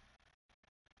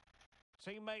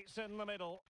 Teammates in the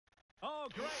middle. Oh,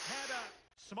 great header.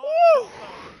 Smart Woo! shot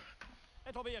though.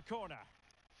 It'll be a corner.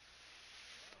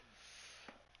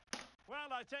 Well,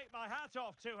 I take my hat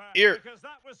off to her Here. because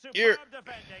that was superb Here.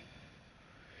 defending.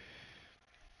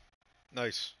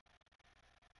 Nice.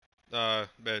 Bad.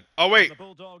 Oh wait. The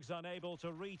Bulldogs unable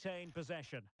to retain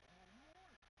possession.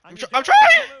 And I'm you I'm don't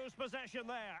want trying. to lose possession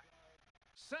there.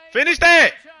 Save Finish with a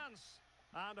that. chance.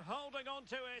 And holding on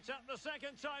to it at the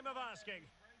second time of asking.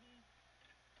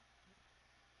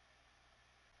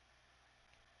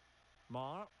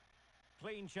 Mar.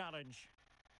 Clean challenge.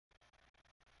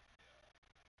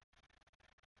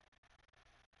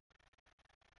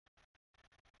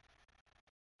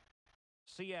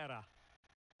 Sierra.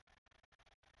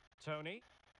 Tony.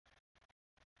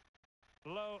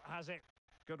 Lowe has it.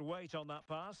 Good weight on that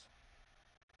pass.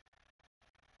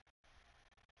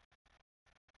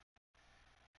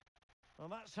 Well,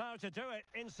 that's how to do it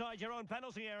inside your own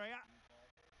penalty area.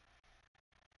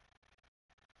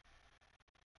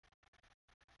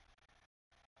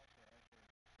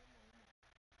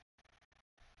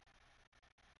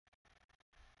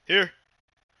 Here.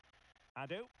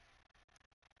 Adu.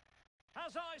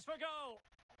 Has eyes for goal.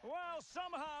 Well,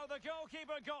 somehow the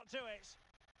goalkeeper got to it.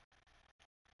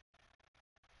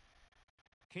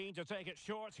 Keen to take it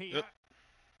short here. Yep.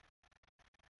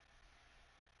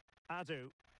 Adu.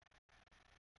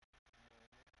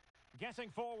 Getting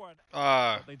forward.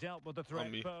 Ah. They dealt with the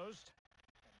threat me. posed.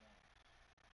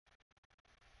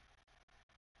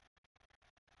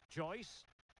 Joyce.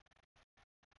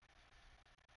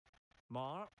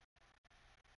 Mar.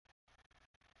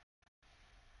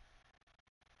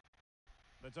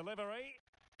 The delivery.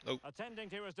 Nope. Attending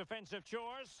to his defensive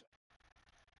chores.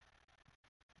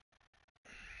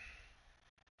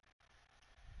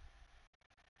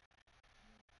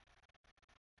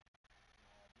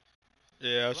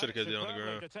 Yeah, I should have Played kept it on the superbly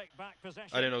ground. to take back I possession.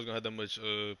 didn't know it was gonna have that much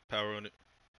power on it.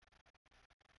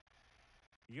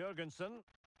 Jurgensen.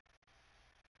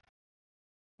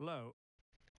 Low.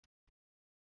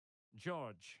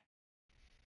 George.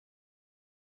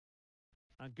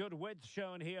 And good width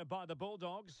shown here by the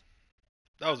Bulldogs.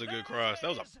 That was a good cross. That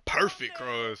was a perfect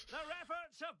cross. Their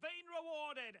efforts have been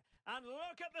rewarded. And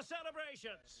look at the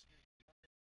celebrations.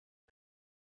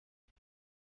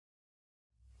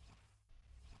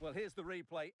 Well, here's the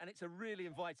replay, and it's a really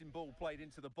inviting ball played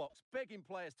into the box, begging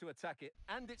players to attack it,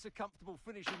 and it's a comfortable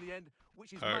finish in the end,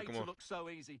 which is All right, made come to on. look so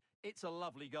easy. It's a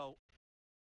lovely goal.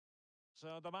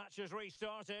 So the match has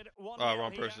restarted. 1-0 Ah,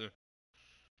 wrong here. person.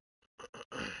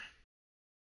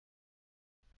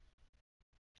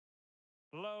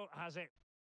 Low has it.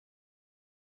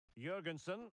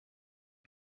 Jurgensen.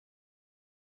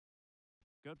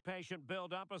 Good patient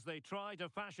build-up as they try to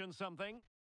fashion something.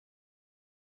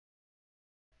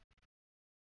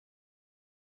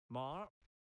 Mar.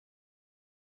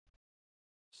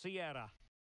 Sierra.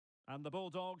 And the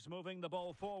Bulldogs moving the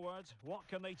ball forward. What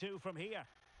can they do from here?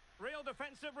 Real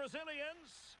defensive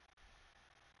Brazilians.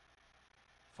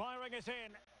 Firing it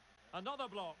in. Another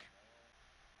block.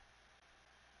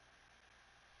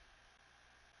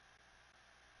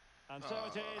 And so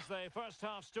it is, the first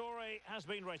half story has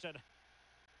been written.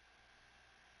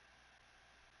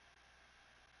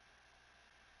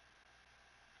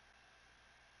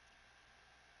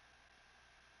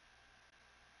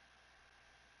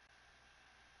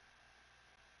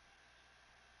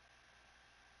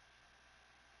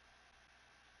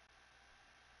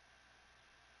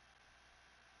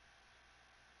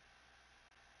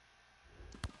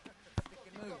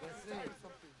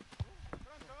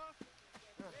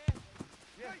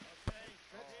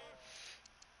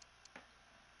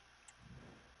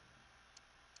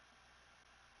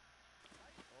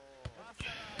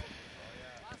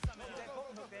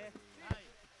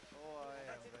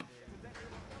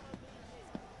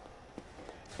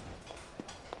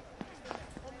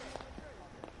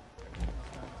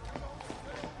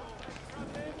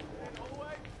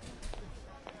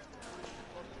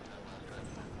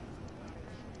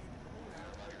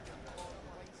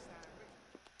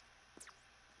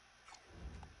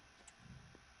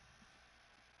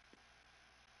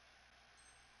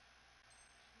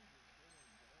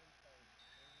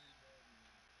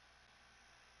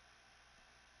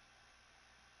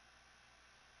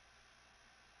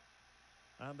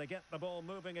 And they get the ball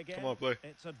moving again. Come on, play.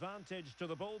 It's advantage to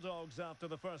the Bulldogs after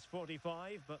the first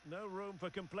 45, but no room for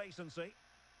complacency.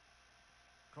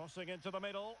 Crossing into the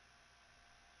middle.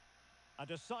 A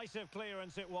decisive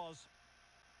clearance it was.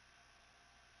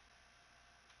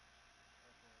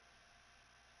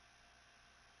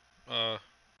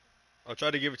 I'll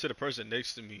try to give it to the person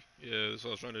next to me. Yeah, that's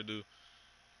what I was trying to do.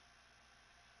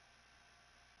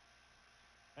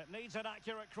 It needs an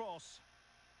accurate cross.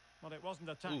 Well, it wasn't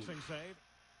a taxing save.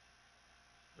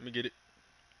 Let me get it.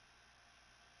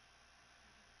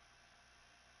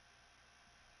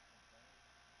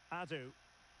 Adu.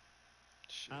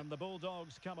 Shit. And the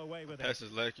Bulldogs come away with it. Pass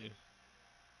is lacking.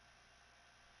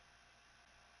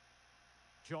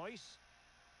 Joyce.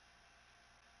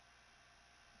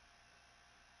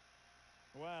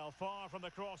 Well, far from the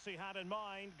cross he had in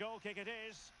mind. Goal kick it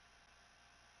is.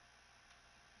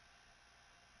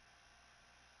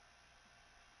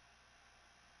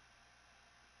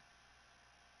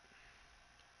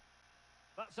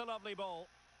 That's a lovely ball.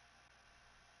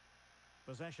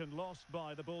 Possession lost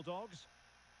by the Bulldogs.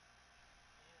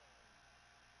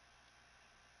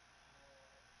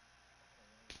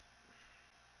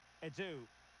 Edu.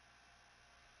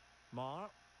 Mar.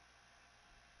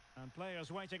 And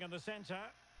players waiting in the centre.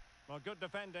 Well, good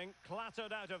defending.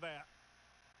 Clattered out of there.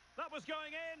 That was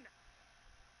going in.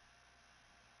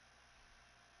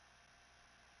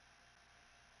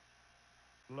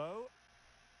 Low.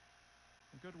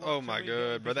 Good work Oh to my regain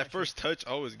god, bro. That possession. first touch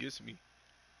always gets me.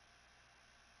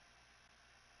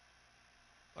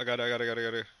 I got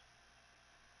it.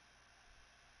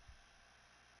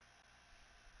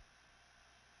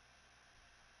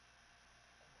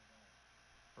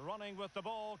 Running with the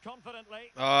ball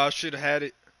confidently. I should have had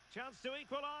it. Chance to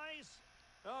equalise.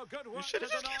 Oh, good work to should've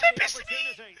just deny given that the pass to me.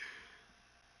 opportunity.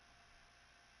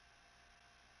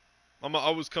 I'ma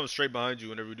always come straight behind you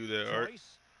whenever you do that, alright?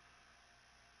 Choice.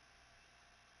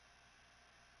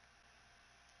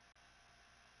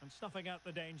 And snuffing out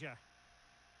the danger.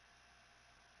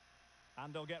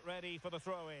 And they'll get ready for the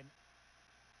throw-in.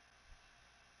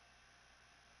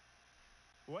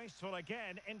 Wasteful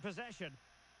again in possession.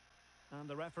 And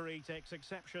the referee takes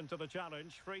exception to the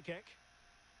challenge. Free kick.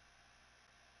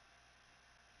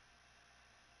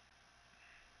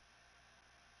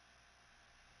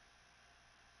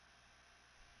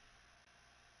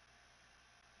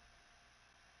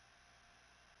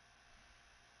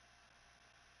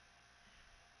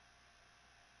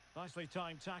 Nicely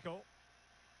timed tackle.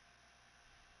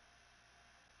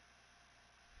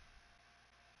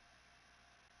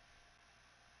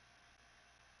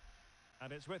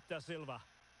 And it's with Da Silva.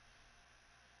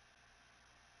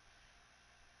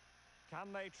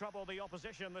 Can they trouble the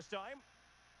opposition this time?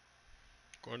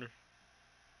 Corner.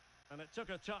 And it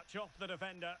took a touch off the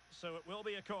defender, so it will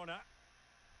be a corner.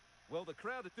 Well, the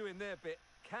crowd are doing their bit.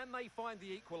 Can they find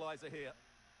the equaliser here?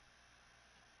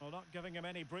 Well, not giving him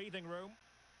any breathing room.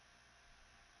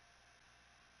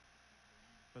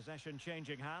 Possession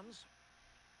changing hands.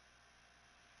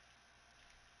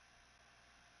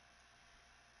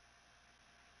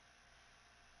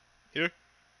 Here.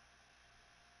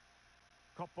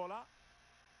 Coppola.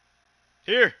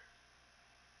 Here.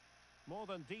 More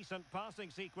than decent passing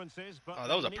sequences, but Oh,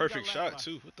 that was they a need perfect leveler. shot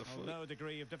too. What the Oh, fuck? no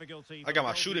degree of difficulty. I for got the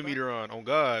my shooting goalkeeper. meter on. On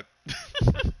God.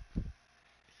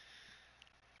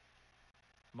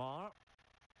 Mar.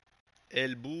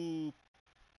 El Boo.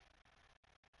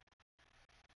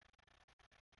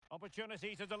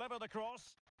 Opportunity to deliver the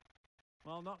cross.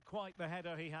 Well, not quite the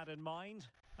header he had in mind,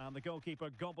 and the goalkeeper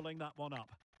gobbling that one up.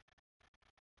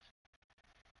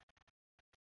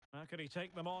 How can he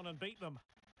take them on and beat them?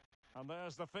 And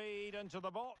there's the feed into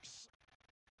the box.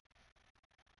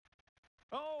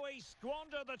 Oh, he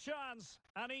squandered the chance,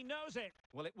 and he knows it.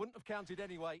 Well, it wouldn't have counted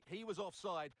anyway. He was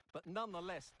offside, but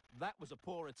nonetheless, that was a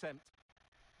poor attempt.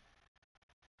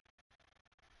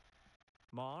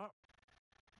 Mar.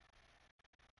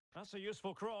 That's a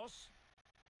useful cross.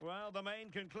 Well, the main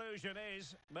conclusion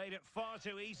is, made it far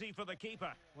too easy for the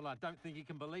keeper. Well, I don't think he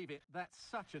can believe it. That's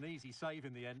such an easy save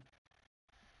in the end.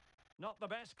 Not the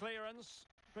best clearance.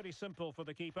 Pretty simple for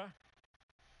the keeper.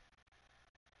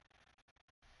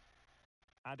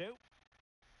 Adu.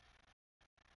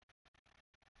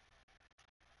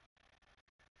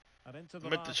 And into the I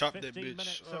meant to last chop that 15 bitch.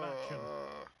 minutes of action.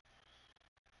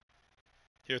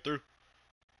 Here through.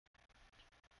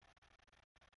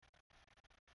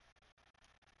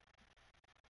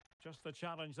 Just the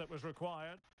challenge that was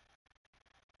required.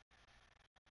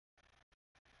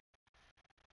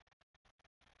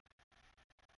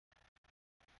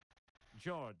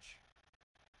 George.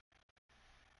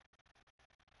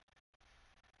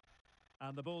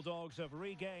 And the Bulldogs have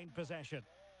regained possession.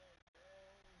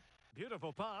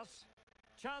 Beautiful pass.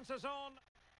 Chances on.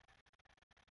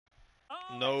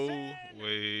 Oh, No it's in!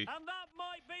 way. And that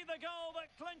might be the goal that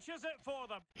clinches it for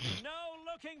them. No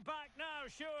looking back now,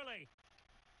 surely.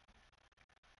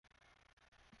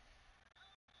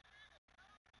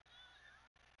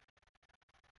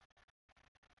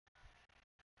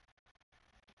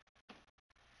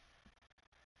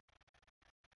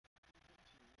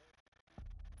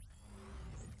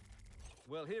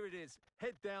 Well, here it is.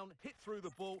 Head down, hit through the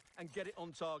ball and get it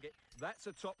on target. That's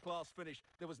a top-class finish.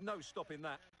 There was no stopping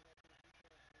that.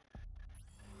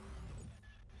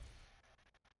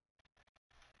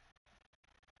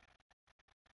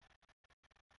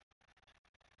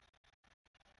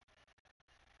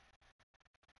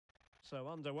 So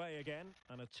underway again,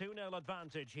 and a 2-0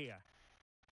 advantage here.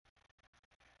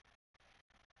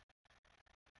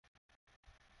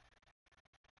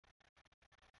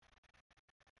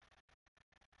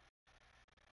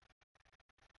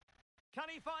 Can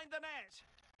he find the net?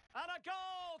 And a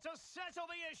goal to settle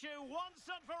the issue once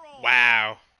and for all.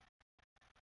 Wow.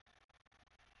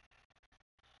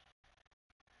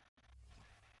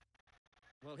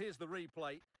 Well, here's the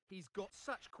replay. He's got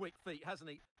such quick feet, hasn't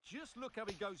he? Just look how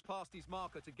he goes past his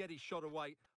marker to get his shot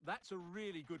away. That's a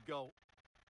really good goal.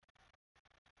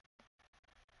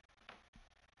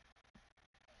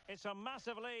 It's a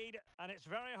massive lead, and it's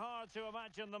very hard to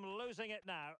imagine them losing it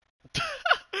now.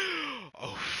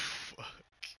 Oh, fuck.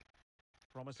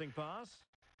 Promising pass.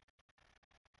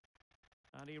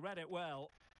 And he read it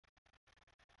well.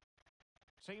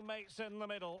 Teammates in the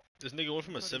middle. This nigga went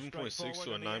from a Pretty 7.6 to a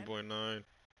straightforward in the end. 9.9.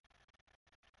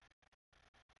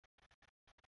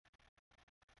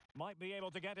 Might be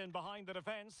able to get in behind the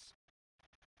defence.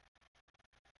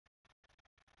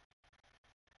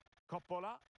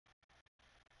 Coppola.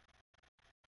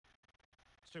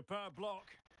 Superb block.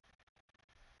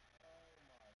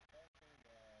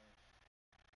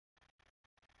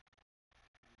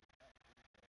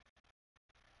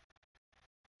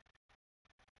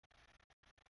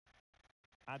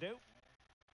 Adu.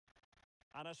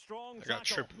 And a strong I got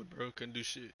tackle. tripled, bro. Couldn't do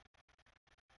shit.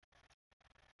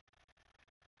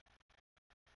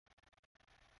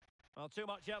 Well, too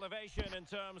much elevation in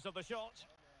terms of the shot.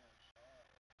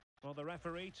 Well, the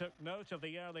referee took note of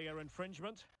the earlier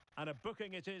infringement, and a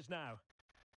booking it is now.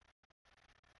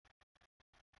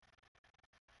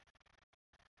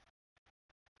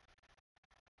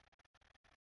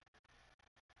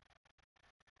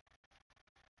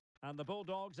 And the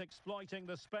Bulldogs exploiting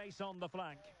the space on the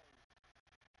flank.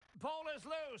 Ball is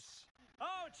loose.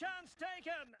 Oh, chance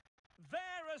taken.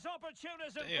 There is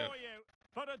opportunism Damn. for you,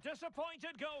 but a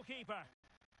disappointed goalkeeper.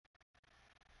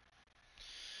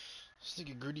 This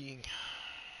nigga grittying.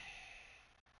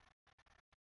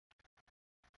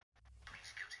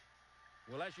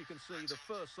 Well, as you can see, the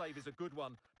first save is a good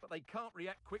one, but they can't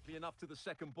react quickly enough to the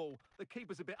second ball. The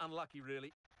keeper's a bit unlucky,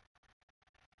 really.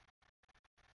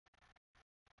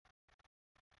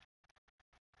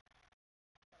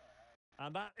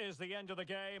 And that is the end of the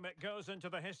game. It goes into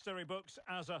the history books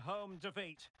as a home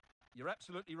defeat. You're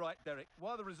absolutely right, Derek.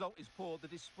 While the result is poor, the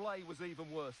display was even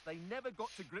worse. They never got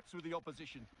to grips with the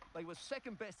opposition. They were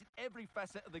second best in every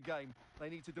facet of the game. They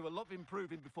need to do a lot of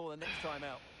improving before the next time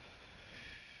out.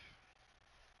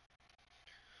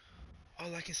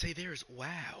 All I can say there is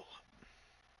wow.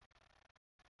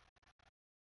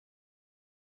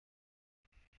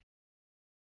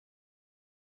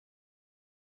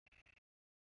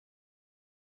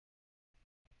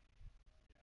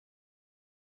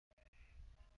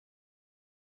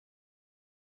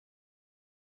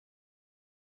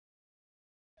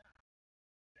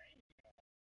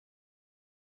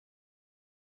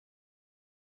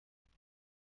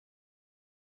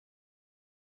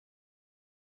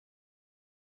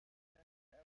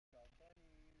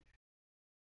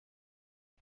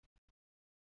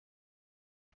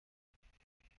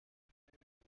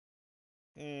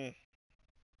 Mm.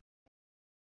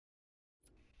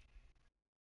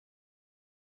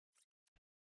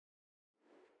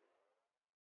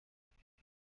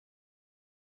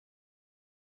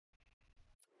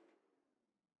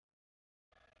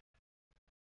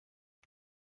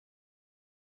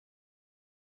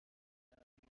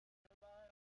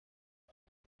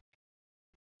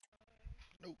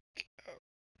 No.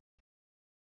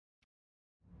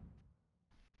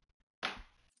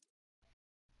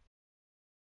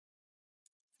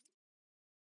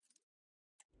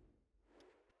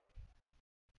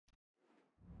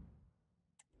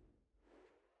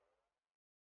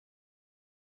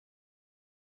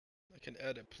 I can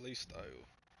add a play style.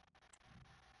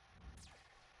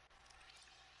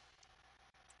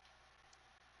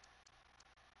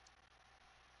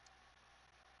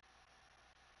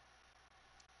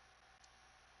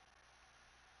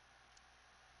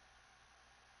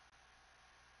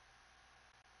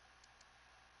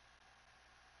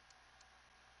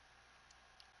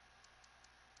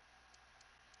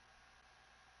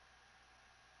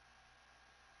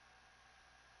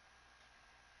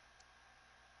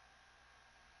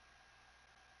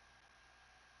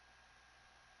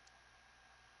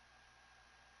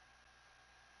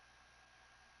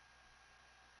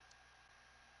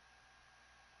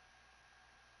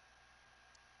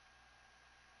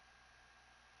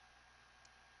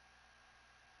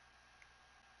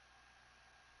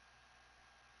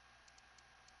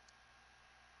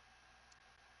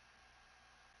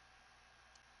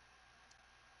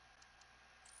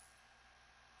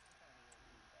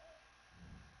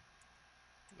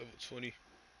 Level 20.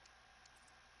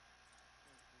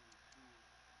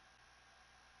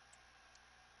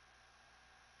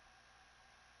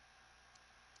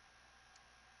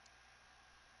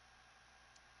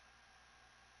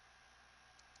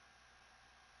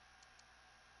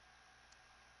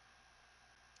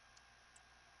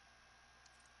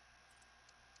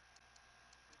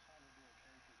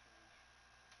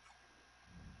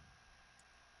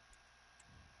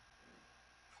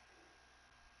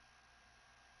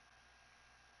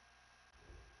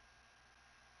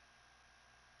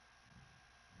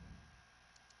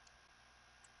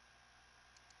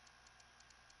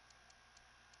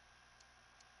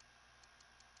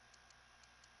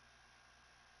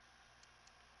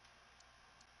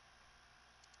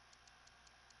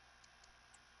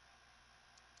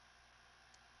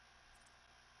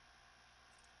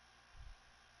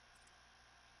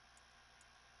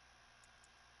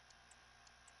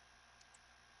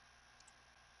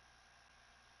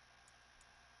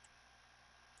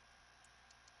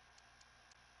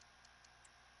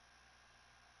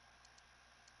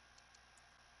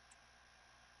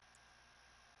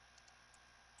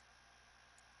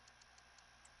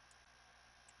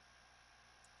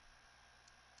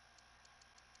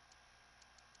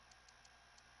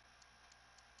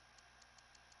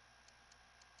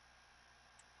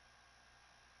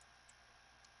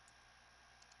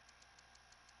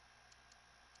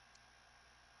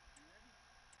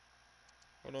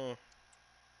 Hold on.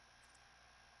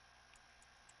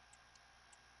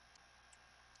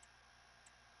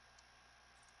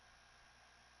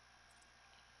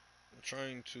 I'm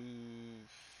trying to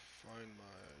find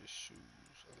my shoes.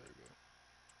 Oh, there you go.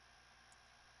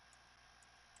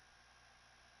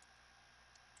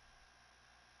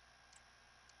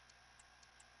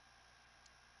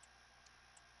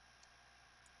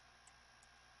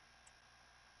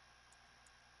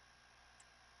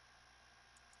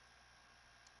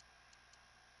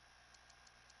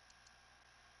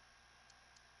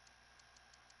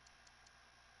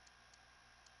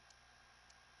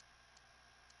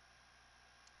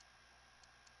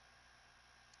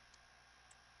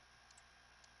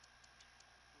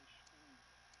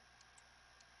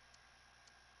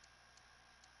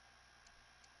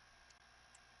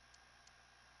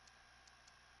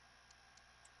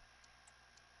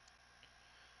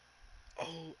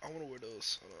 Oh, I want to wear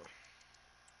those. Hold on.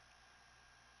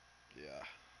 Yeah.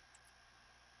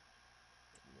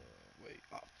 Wait.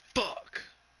 Oh, fuck.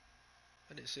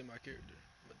 I didn't say my character.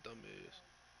 I'm a dumbass.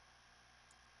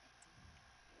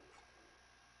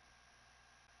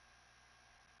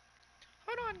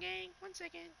 Hold on, gang. 1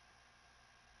 second.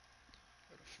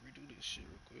 Gotta free do this shit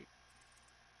real quick.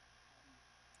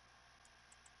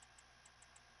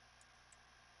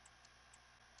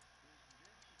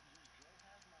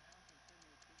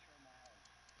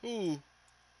 Who?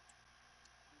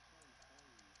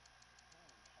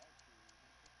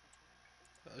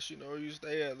 You know where you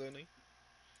stay at, Lenny.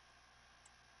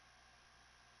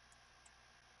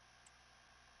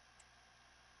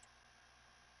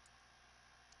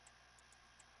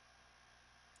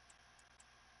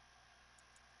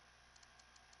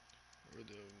 Where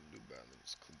the New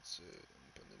Balance cleats at?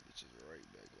 I'm putting them bitches right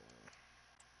back on.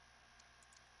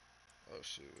 Oh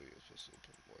shit, wait, I'm supposed to put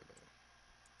them white on.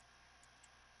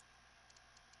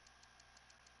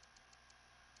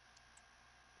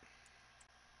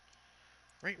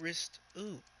 Right wrist.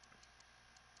 Ooh.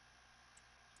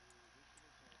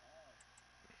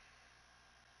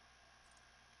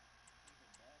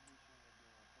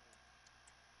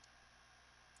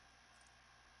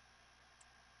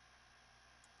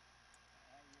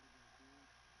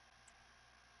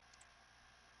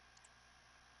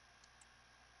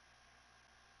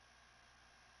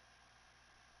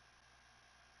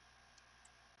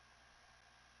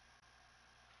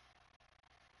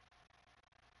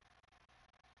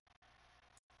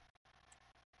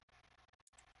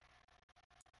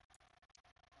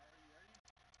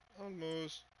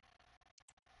 Almost.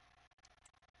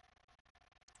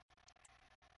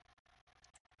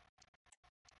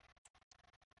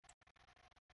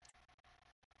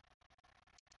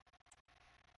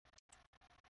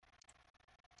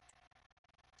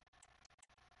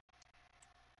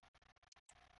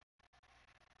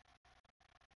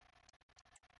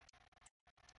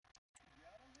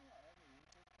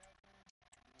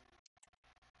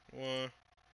 One.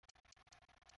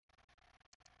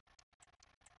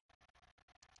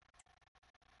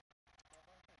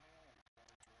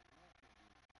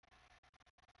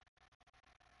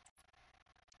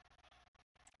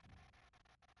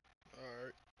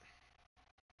 Alright.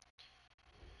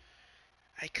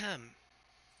 I come.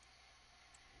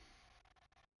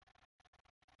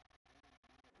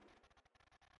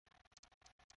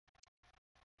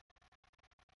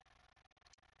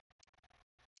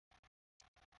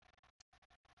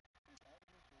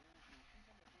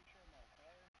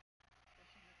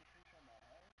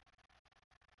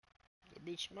 That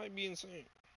bitch might be insane.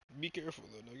 Be careful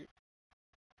though, nigga.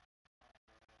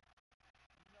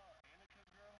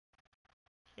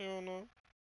 Hell no.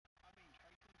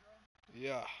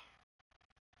 Yeah.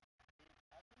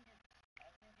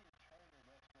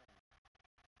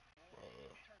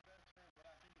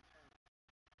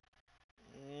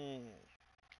 Mm.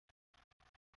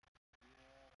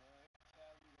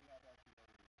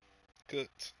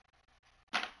 Cooked.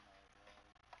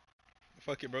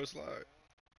 Fuck it, bro. Slide.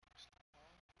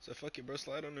 So fuck it, bro.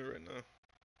 Slide on it right now.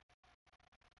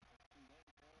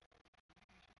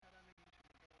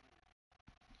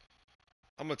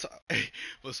 I'm gonna talk.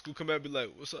 When school come back, be like,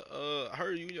 "What's up? I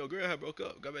heard you and your girl had broke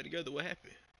up. Got back together. What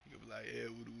happened?" You gonna be like, "Yeah,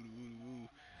 woo woo woo woo."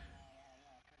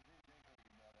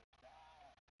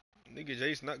 Nigga,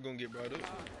 Jace not gonna get brought up.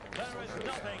 There is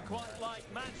nothing quite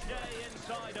like match day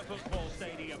inside a football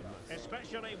stadium,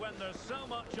 especially when there's so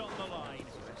much on the line.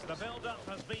 The build-up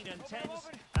has been intense,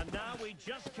 and now we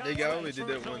just can't Nigga, I only wait did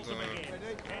for it that all one to time. begin.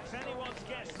 It's anyone's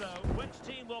guess, though, which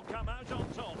team will come out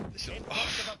on top Shut in up.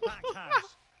 front of a packed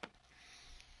house.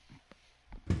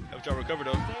 Hope y'all recover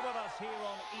though. Stay with us here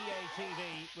on EA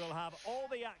TV. We'll have all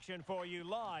the action for you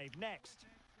live next.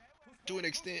 To an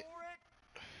extent.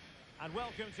 And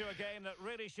welcome to a game that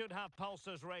really should have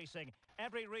pulses racing.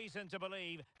 Every reason to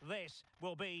believe this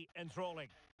will be enthralling.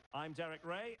 I'm Derek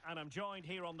Ray, and I'm joined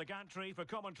here on the gantry for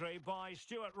commentary by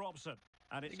Stuart Robson.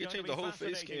 And it's You can going to change be the whole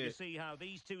face fascinating to scan. see how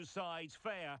these two sides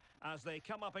fare as they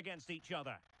come up against each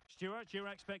other. Stuart, your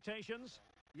expectations?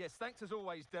 Yes, thanks as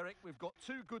always, Derek. We've got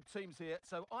two good teams here,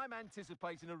 so I'm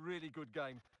anticipating a really good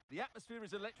game. The atmosphere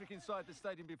is electric inside the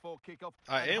stadium before kickoff.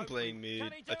 I and am hopefully- playing mid,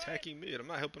 Can he do attacking mid. I'm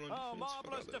not helping on Oh, defense. Fuck all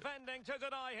marvellous that. defending to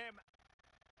deny him.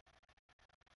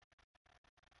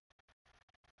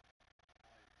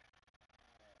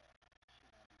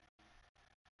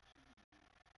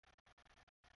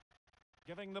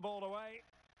 Giving the ball away.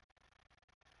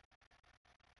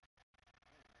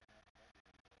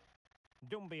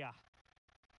 Dumbia.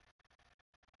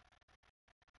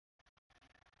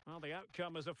 Well, the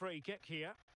outcome is a free kick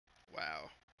here. Wow.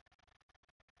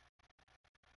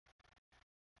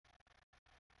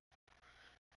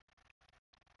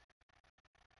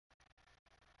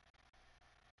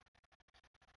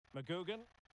 McGugan.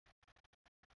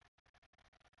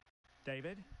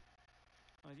 David.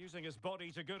 Using his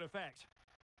body to good effect.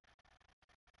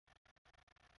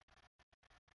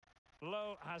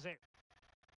 Lowe has it.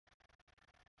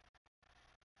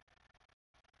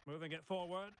 Moving it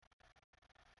forward.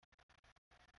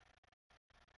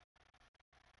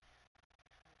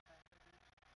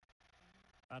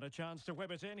 And a chance to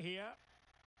whip it in here.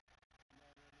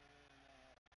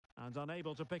 And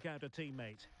unable to pick out a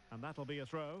teammate. And that'll be a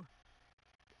throw.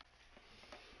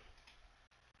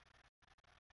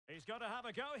 He's got to have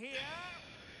a go here.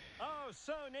 Oh,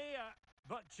 so near.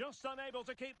 But just unable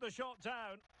to keep the shot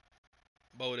down.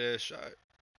 Bold ass shot.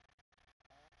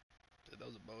 That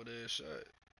was a bold ass shot.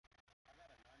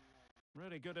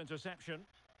 Really good interception.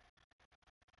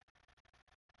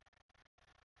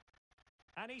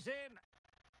 And he's in.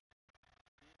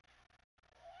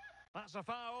 That's a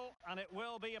foul, and it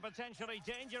will be a potentially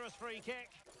dangerous free kick.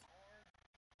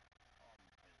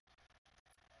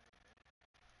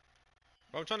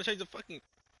 Bro, I'm trying to change the fucking...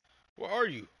 Where are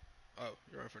you? Oh,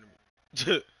 you're right in front of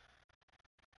me.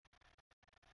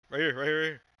 Right here, right here, right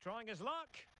here. Trying his luck.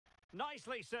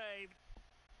 Nicely saved.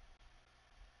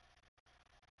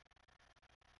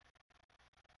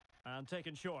 And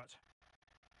taken short.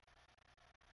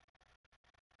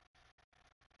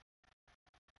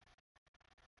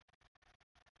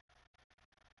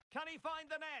 Can he find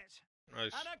the net?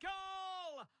 Nice. And a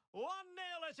goal! 1-0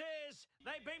 it is.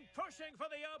 They've been pushing for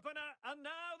the opener, and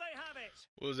now they have it.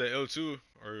 What was that, L2?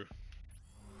 Or...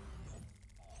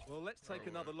 Well, let's take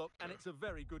another look, and it's a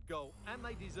very good goal. And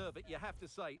they deserve it, you have to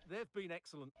say. They've been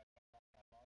excellent.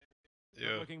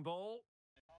 Yeah. Looking ball.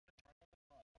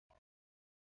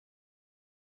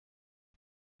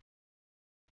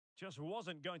 Just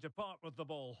wasn't going to part with the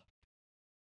ball.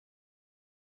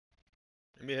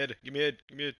 Give me a head. Give me a head.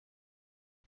 Give me a head.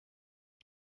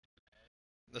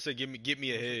 Let's say, get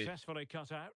me a head. Successfully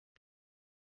cut out.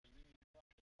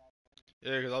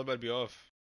 Yeah, because I was about to be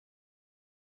off.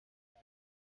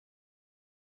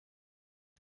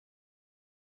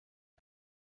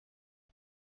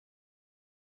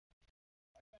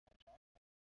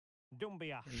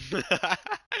 Doumbia.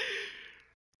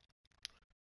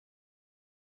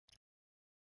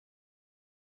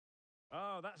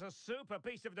 Oh, that's a super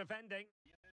piece of defending.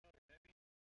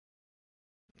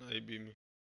 No, he beat me.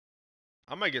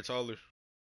 I might get taller.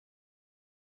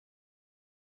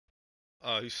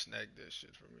 Oh, he snagged that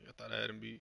shit for me. I thought I had him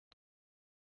beat.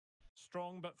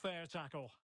 Strong but fair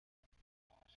tackle.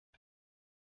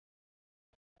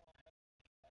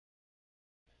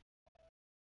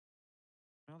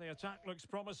 Well, the attack looks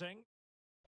promising.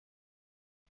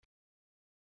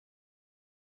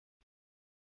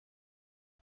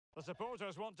 The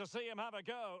supporters want to see him have a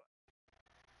go.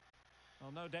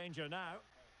 Well, no danger now.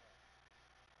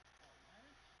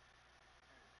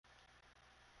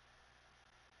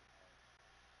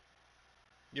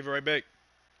 Give it right back.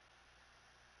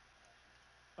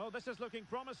 Oh, this is looking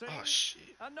promising. Oh, shit.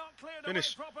 And not cleared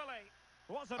Finish. away properly.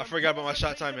 Was it I forgot about my important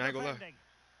shot piece of timing, I ain't gonna lie. defending?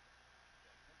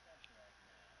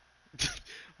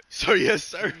 So, yes,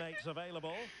 sir. Teammates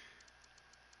available.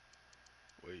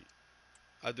 Wait.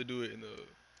 I have to do it in the...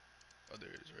 Oh, there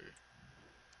it is, right here.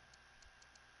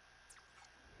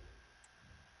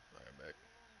 Alright,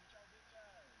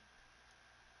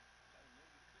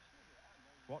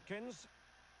 Watkins.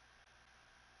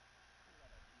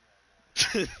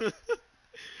 back.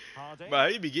 Hardy. Bro, how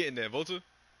you be getting that, Volta?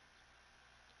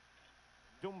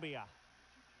 Doumbia.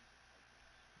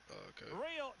 Oh, okay.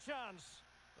 Real chance.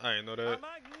 I ain't know A that.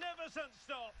 magnificent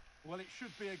stop. Well, it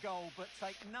should be a goal, but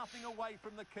take nothing away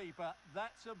from the keeper.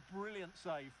 That's a brilliant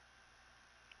save.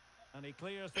 And he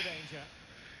clears the danger.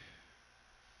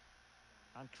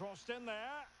 And crossed in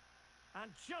there.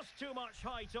 And just too much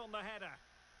height on the header.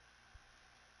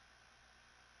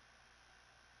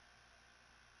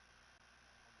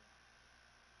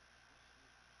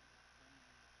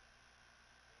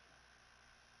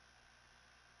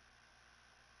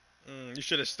 You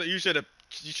should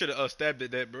have stabbed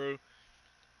at that, bro.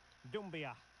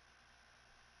 Doumbia.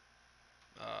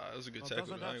 That was a good Well, tackle.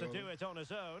 doesn't I have ain't to gonna... do it on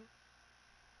his own.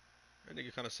 That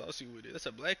nigga kind of saucy with it. That's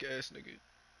a black ass nigga.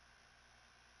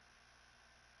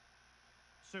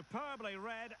 Superbly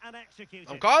read and executed.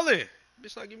 I'm calling.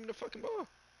 Bitch, not giving me the fucking ball.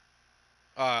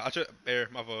 I tried. Air,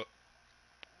 my fault.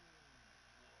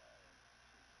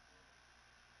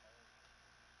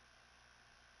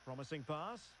 Promising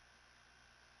pass.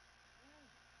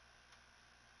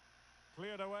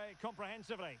 Cleared away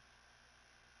comprehensively.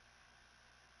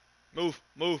 Move,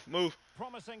 move, move.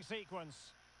 Promising sequence.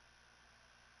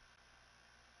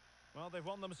 Well, they've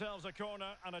won themselves a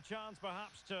corner and a chance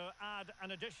perhaps to add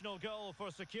an additional goal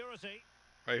for security.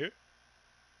 Right here.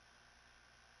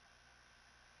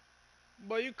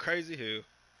 Boy, you crazy hell.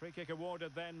 Free kick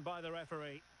awarded then by the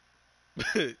referee.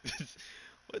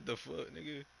 What the fuck,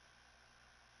 nigga?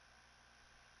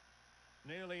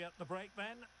 Nearly at the break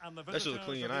then, and the That visitors shit look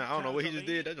clean. have I eked don't know out what he a just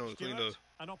lead. did. That don't look clean Stuart,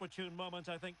 though. an opportune moment,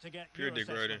 I think, to get Pure your dick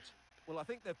riding. assessment. Well, I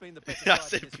think they've been the better I side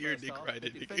said in this pure first dick half.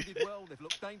 riding, They've nigga. defended well, they've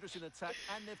looked dangerous in attack,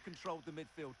 and they've controlled the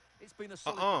midfield. It's been a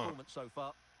solid performance so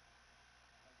far.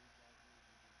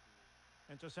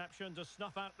 Interception to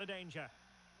snuff out the danger.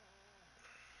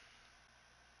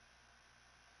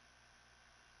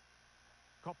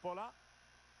 Coppola.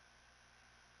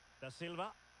 Da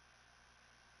Silva.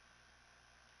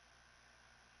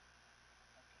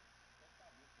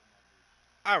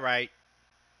 All right.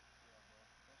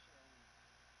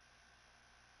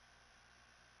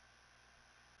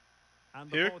 And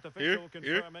the Here, fourth official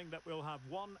here. confirming that we'll have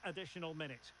one additional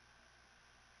minute.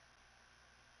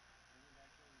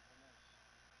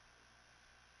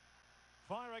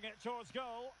 Firing it towards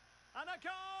goal. And a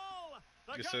goal!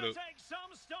 They're Good going to setup. take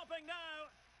some stopping now.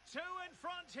 Two in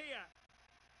front here.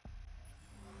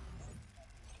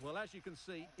 Well, as you can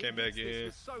see, Came it hits back this in.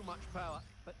 with so much power,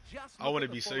 but just I look wanna at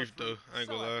the be follow safe, through. though. I ain't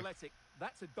So gonna lie. athletic.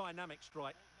 That's a dynamic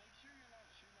strike.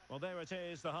 Well, there it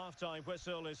is. The half-time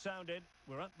whistle is sounded.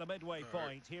 We're at the midway All right.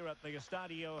 point here at the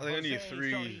Estadio I think I need José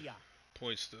 3 Zorrilla.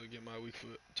 points to get my weak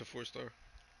foot to 4-star.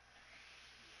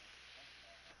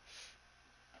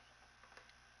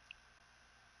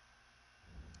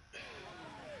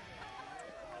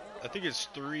 I think it's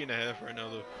 3.5 right now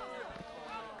though.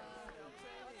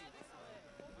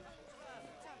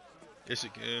 Yes,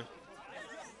 it can.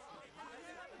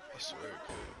 I swear it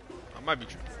could. I might be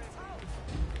tripping.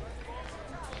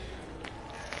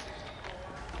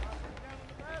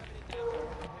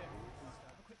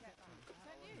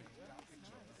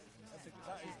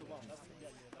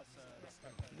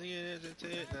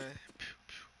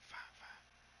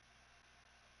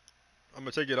 I'm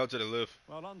gonna take it out to the left.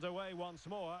 Well, underway once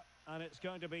more, and it's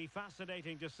going to be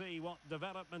fascinating to see what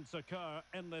developments occur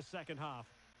in this second half.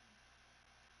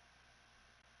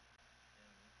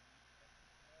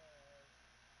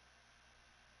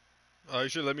 Oh, you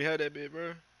should let me have that bit,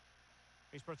 bro.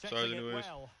 He's protecting Sorry, it anyways.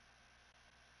 well.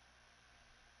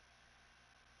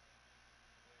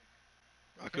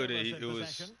 I couldn't. Careless It in was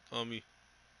possession. on me.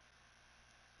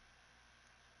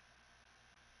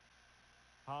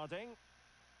 Harding.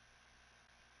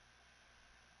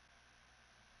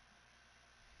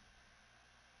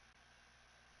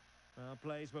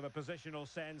 Plays with a positional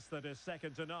sense that is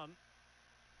second to none.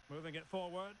 Moving it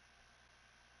forward.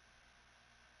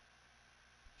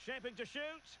 Shaping to shoot.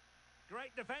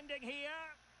 Great defending here.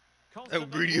 That Constantly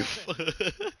greedy as thwarted.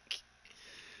 fuck.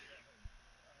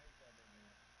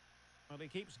 Well, he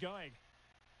keeps going.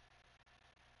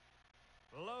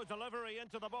 Low delivery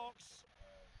into the box.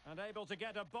 And able to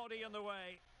get a body in the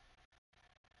way.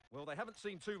 Well, they haven't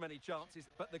seen too many chances,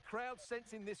 but the crowd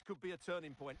sensing this could be a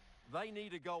turning point. They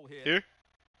need a goal here. Here?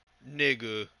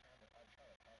 Nigga.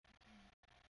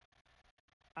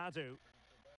 Adu.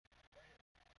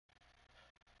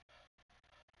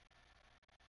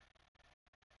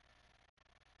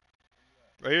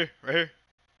 Right here, right here.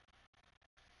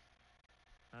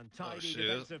 And Oh tidy shit.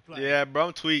 defensive play. Yeah, bro,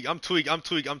 I'm tweaked. I'm tweaked.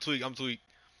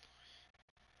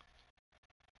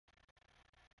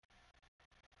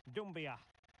 Dumbia.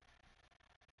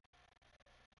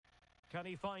 Can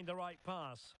he find the right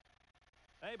pass?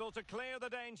 Able to clear the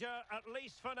danger, at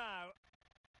least for now.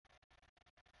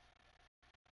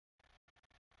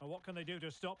 Well, what can they do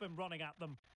to stop him running at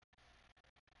them?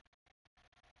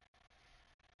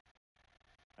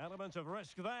 Element of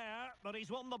risk there, but he's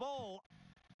won the ball.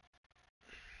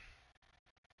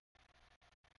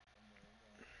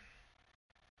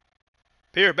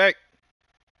 Here, back.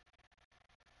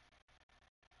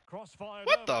 Crossfired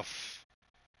What over. the f?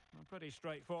 Pretty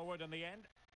straightforward in the end.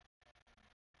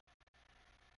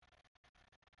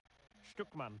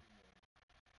 Stuckmann.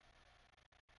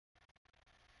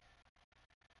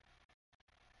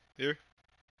 Here?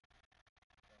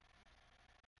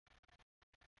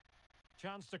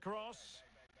 Chance to cross.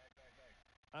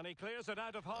 And he clears it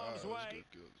out of harm's Oh, way.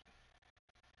 good.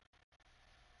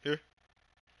 Here?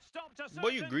 Stopped a Boy,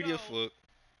 you certain greedy as goal. fuck.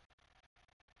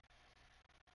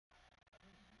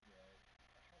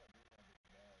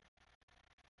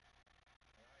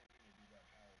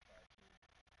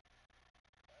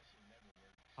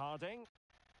 Harding.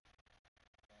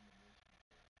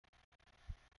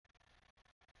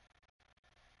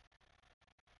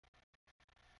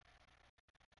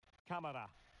 Camara.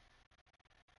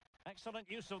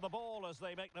 Excellent use of the ball as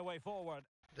they make their way forward.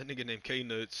 That nigga named K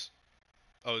Nuts.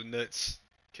 Oh, Nuts.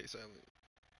 K silent.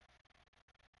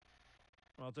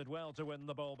 Well, did well to win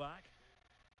the ball back.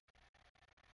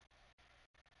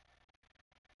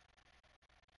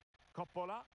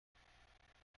 Coppola.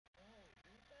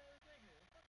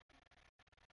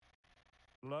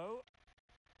 Low.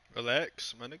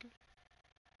 Relax, my nigga.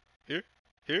 Here.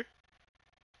 Here.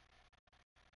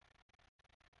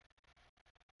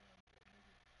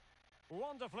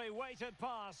 Wonderfully weighted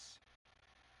pass.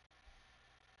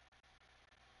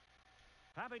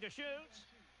 Happy to shoot.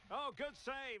 Oh, good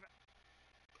save.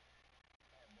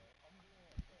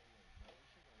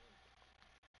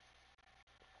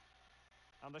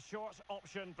 And the short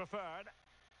option preferred.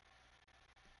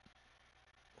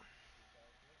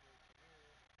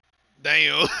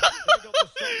 Damn. Difficult to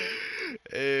stop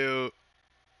him. Ew.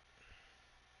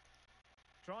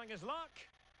 Trying his luck.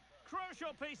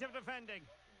 Crucial piece of defending.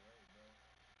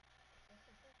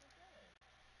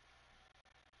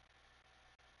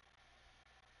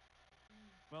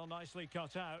 Well, nicely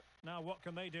cut out. Now what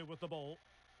can they do with the ball?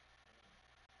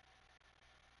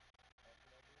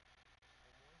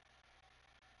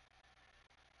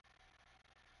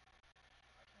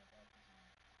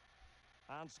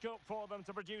 And scope for them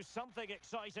to produce something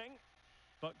exciting,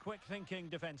 but quick thinking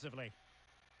defensively.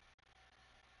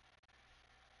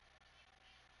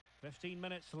 15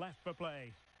 minutes left for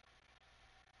play.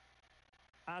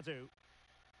 Adu.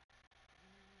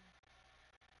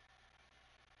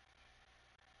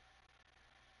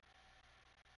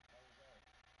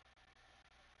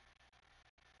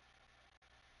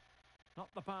 Not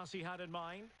the pass he had in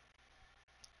mind.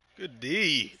 Good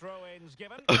D. Throw-ins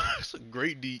given. That's a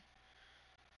great D.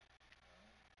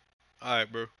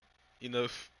 Alright, bro.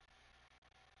 Enough.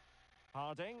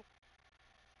 Harding.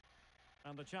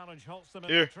 And the challenge halts them in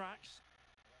Here. their tracks.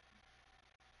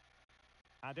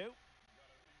 Adu.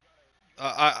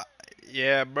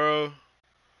 Yeah, bro.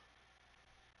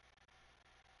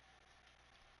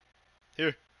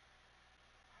 Here.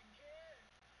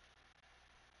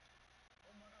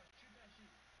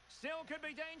 Still could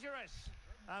be dangerous.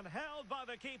 And held by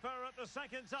the keeper at the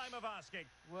second time of asking.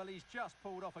 Well, he's just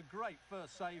pulled off a great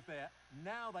first save there.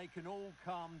 Now they can all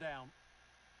calm down.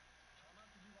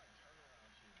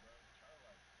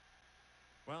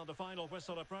 Well, the final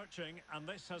whistle approaching, and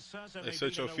this has certainly They set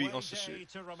been your an feet away on some day shit.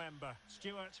 to remember.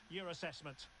 Stuart, your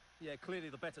assessment. Yeah, clearly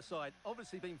the better side.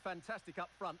 Obviously been fantastic up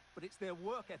front, but it's their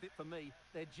work ethic for me.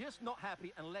 They're just not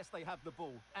happy unless they have the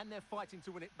ball, and they're fighting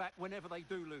to win it back whenever they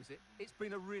do lose it. It's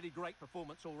been a really great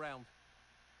performance all round.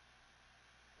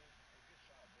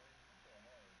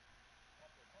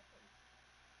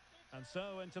 And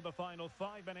so into the final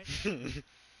 5 minutes. Here,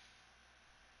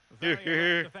 Very here, alert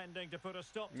here. defending to put a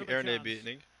stop to the Air that chance. bit,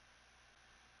 nigga.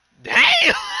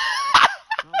 Damn!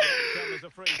 Well, the outcome is a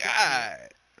free kick. God.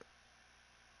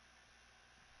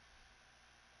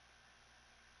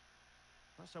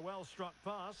 That's a well-struck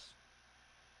pass.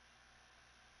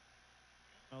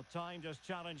 Well, time just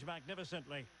challenged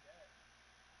magnificently.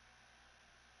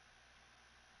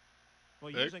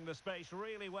 Well, Hey. using the space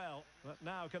really well, but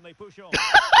now can they push on?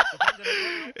 Defended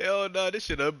it well. Hell no, this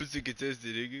shit opposite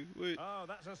contested, nigga. What? Oh,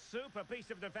 that's a super piece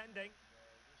of defending.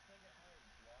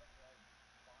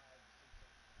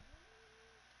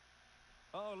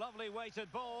 Oh, lovely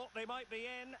weighted ball. They might be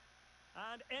in.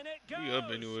 And in it goes. We up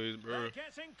anyways, bro. They're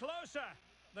getting closer.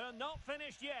 They're not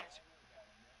finished yet.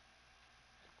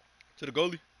 To the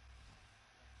goalie.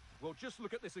 Well, just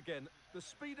look at this again. The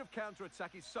speed of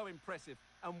counter-attack is so impressive.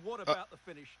 And what about the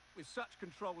finish? With such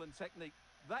control and technique,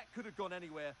 that could have gone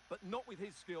anywhere, but not with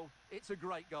his skill. It's a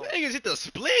great goal. Niggas hit the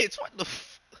splits. What the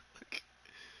fuck?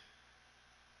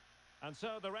 And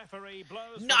so the referee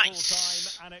blows for Nice.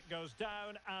 full time, and it goes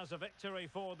down as a victory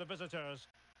for the visitors.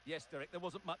 Yes, Derek, there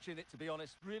wasn't much in it, to be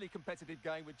honest. Really competitive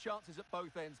game with chances at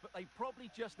both ends, but they probably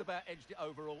just about edged it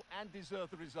overall and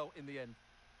deserved the result in the end.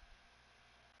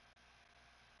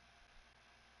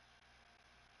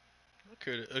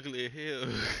 Okay, ugly as hell.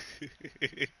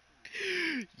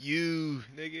 You,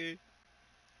 nigga.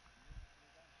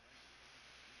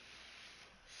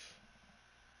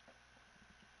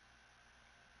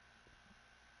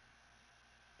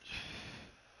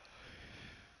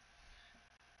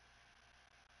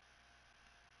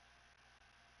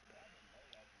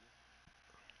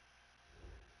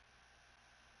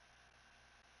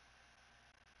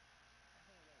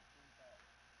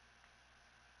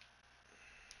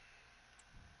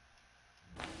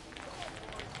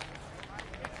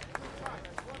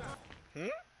 Hmm?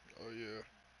 Oh yeah.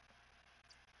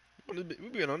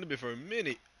 We've been on this bit for a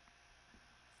minute.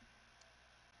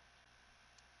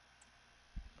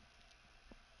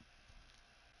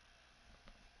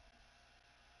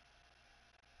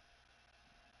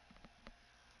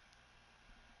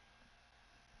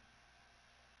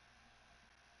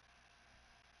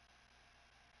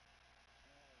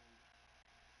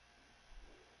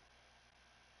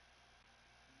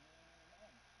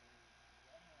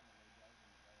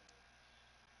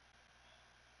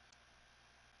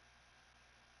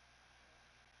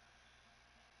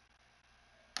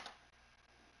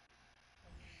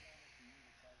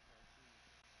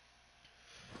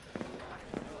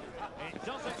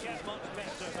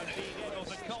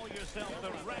 himself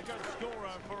the record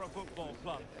scorer for a football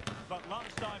club. But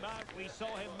last time out, we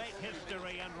saw him make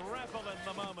history and revel in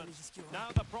the moment. Now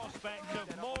the prospect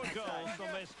of more goals from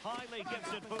this highly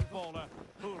gifted footballer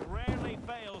who rarely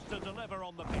fails to deliver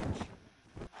on the pitch.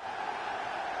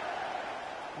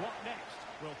 What next?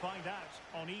 We'll find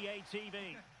out on EA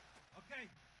TV. Okay.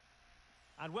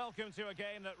 And welcome to a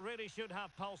game that really should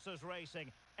have pulses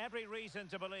racing. Every reason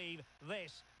to believe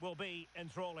this will be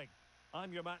enthralling.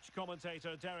 I'm your match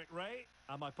commentator, Derek Ray,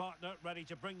 and my partner, ready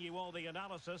to bring you all the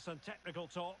analysis and technical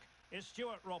talk, is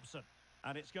Stuart Robson.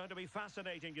 And it's going to be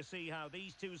fascinating to see how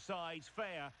these two sides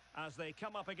fare as they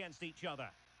come up against each other.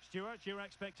 Stuart, your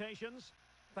expectations?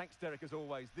 Thanks, Derek, as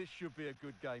always. This should be a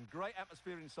good game. Great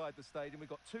atmosphere inside the stadium. We've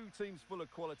got two teams full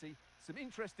of quality, some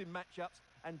interesting matchups,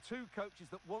 and two coaches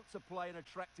that want to play an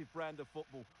attractive brand of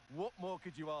football. What more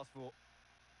could you ask for?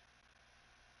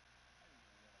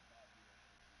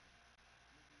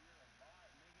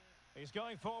 He's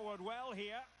going forward well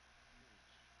here.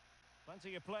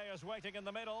 Plenty of players waiting in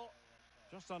the middle.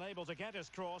 Just unable to get his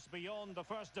cross beyond the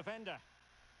first defender.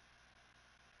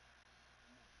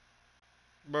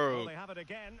 Bro, Well, they have it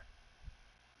again.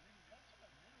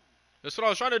 that's what I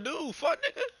was trying to do. Fuck,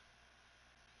 nigga.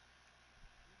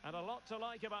 And a lot to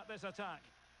like about this attack.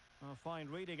 A fine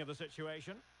reading of the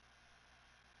situation.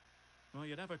 Well,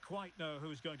 you never quite know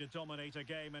who's going to dominate a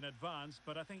game in advance,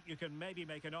 but I think you can maybe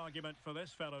make an argument for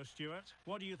this fellow, Stuart.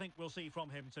 What do you think we'll see from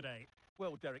him today?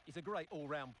 Well, Derek, he's a great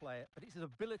all-round player, but it's his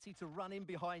ability to run in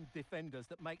behind defenders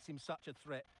that makes him such a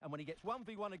threat. And when he gets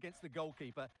 1v1 against the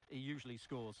goalkeeper, he usually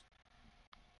scores.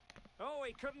 Oh,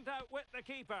 he couldn't outwit the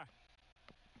keeper.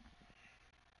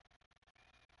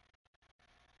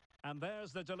 And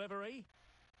there's the delivery.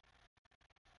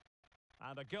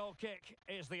 And a goal kick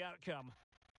is the outcome.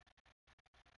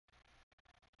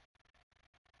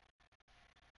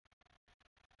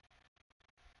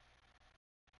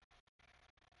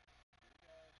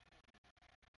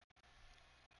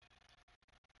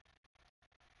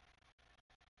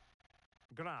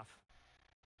 Graf.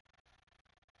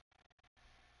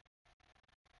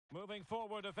 Moving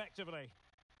forward effectively.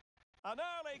 An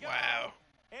early goal. Wow.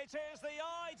 It is the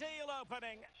ideal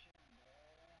opening.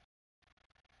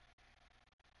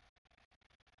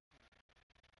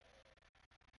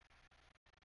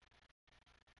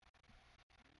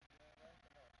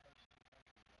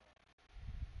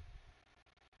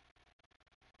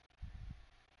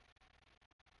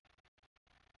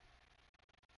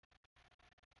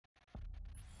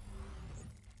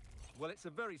 Well, it's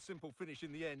a very simple finish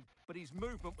in the end, but his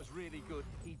movement was really good.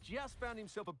 He just found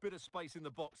himself a bit of space in the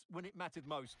box when it mattered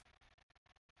most.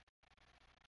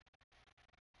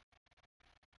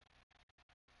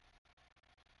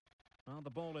 Well, the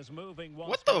ball is moving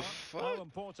once What the more. fuck? How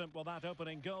important will that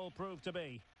opening goal prove to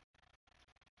be?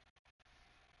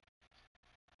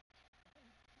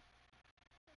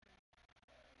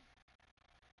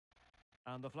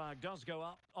 And the flag does go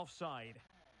up, offside.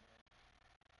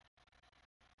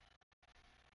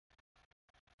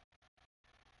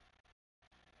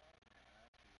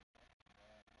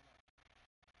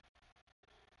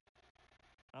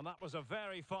 And that was a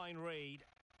very fine read.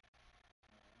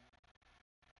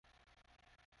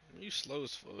 You slow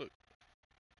as fuck.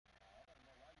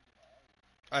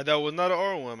 That was not an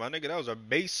R1, my nigga. That was a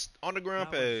base on the ground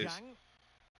Now it's pass. Zhang.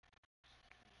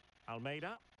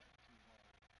 Almeida.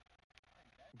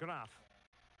 Graf.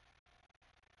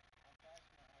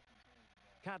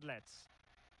 Kadlets.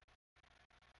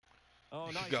 Oh,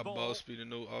 You nice got ball. ball speed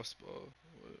and no off ball.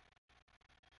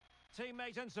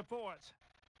 Teammate in support.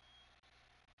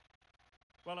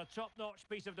 Well, a top-notch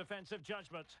piece of defensive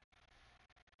judgment.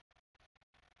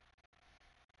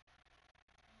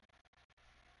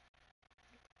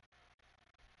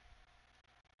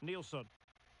 Nielsen.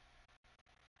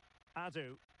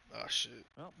 Adu. Ah, shit.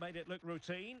 Well, made it look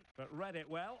routine, but read it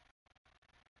well.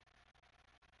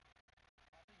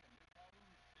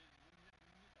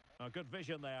 Oh, good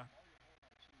vision there.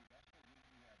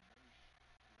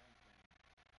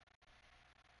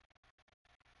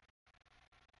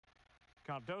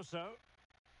 Cardoso.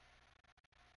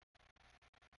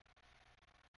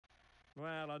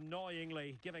 Well,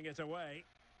 annoyingly giving it away.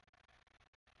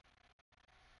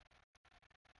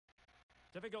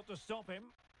 Difficult to stop him.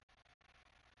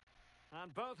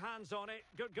 And both hands on it.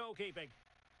 Good goalkeeping.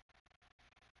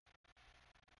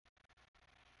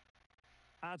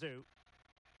 Adu.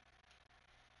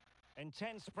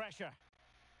 Intense pressure.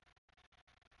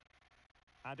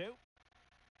 Adu.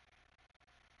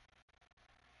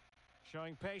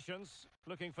 Showing patience,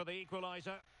 looking for the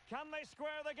equaliser. Can they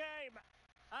square the game?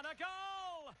 And a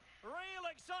goal! Real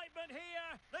excitement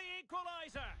here, the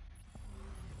equaliser.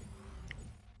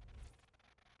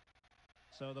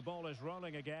 So the ball is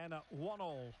rolling again at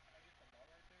 1-1.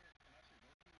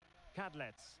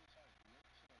 Cadlets.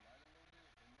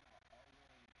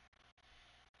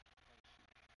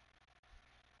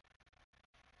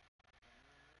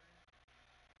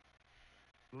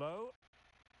 Low.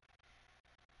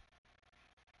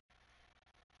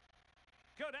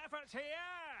 Good efforts here.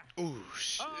 Ooh,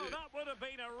 shit. Oh, that would have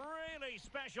been a really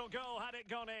special goal had it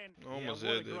gone in. Almost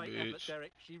what a had that great effort, bitch.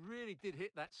 Derek. She really did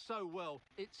hit that so well.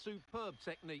 It's superb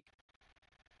technique.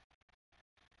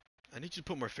 I need you to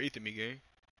put more faith in me, gang.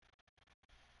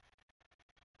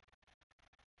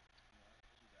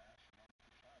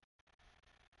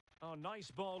 Oh,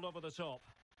 nice ball over the top.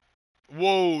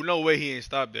 Whoa, no way he ain't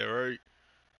stopped there, right?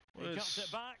 He cuts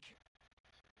it back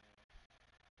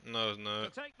No, it's to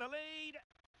not. take the lead.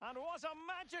 And what a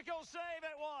magical save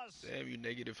it was. Damn, you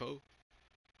negative hoe.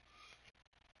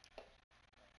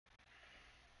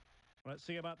 Let's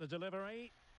see about the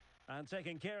delivery. And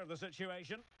taking care of the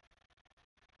situation.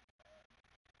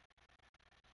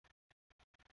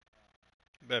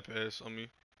 Bad pass on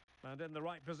me. And in the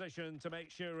right position to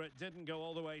make sure it didn't go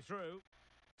all the way through.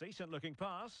 Decent looking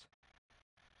pass.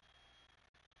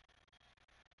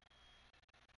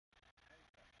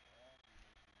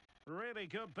 Really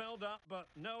good build-up, but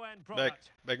no end product.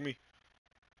 Back me.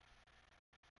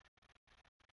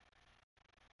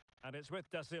 And it's with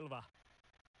Da Silva.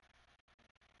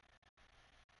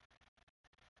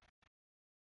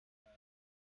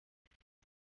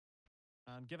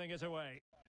 And giving it away.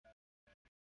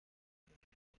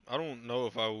 I don't know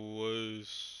if I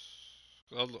was.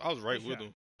 I was right with Fisher.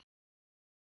 him.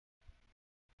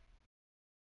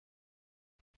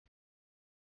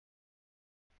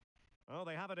 Oh,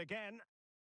 they have it again.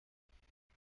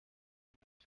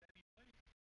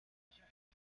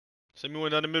 Send me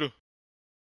one down the middle.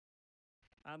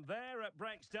 And there it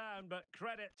breaks down, but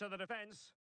credit to the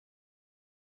defence.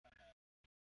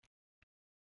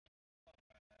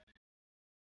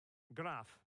 Graf.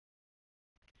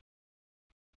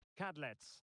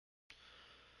 Cadlets.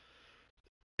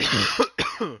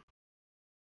 A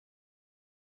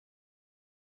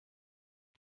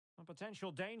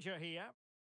potential danger here,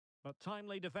 but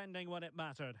timely defending when it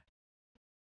mattered.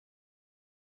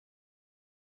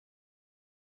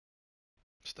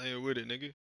 Staying with it,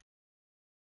 nigga.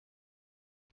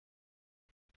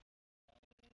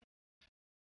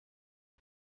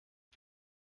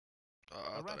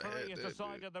 The referee has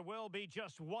decided there will be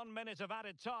just 1 minute of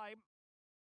added time.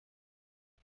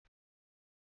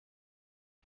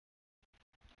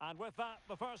 And with that,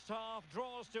 the first half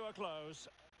draws to a close.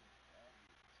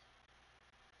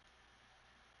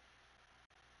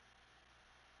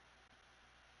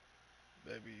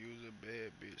 Baby, you's a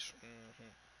bad bitch.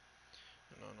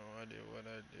 No, I did what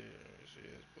I did. She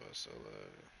is Barcelona.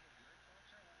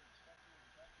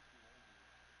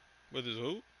 With his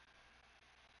who?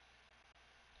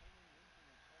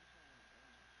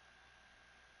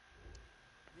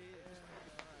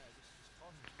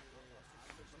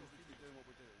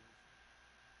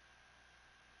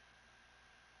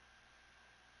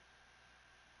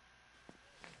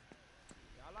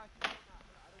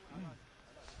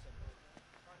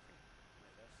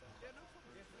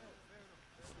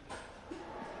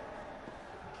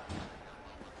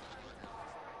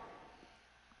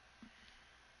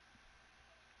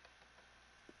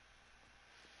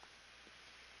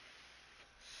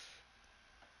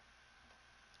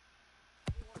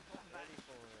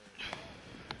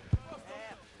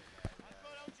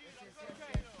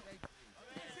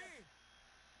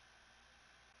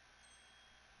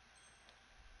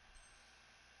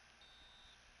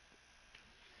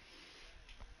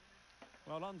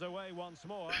 Well, underway once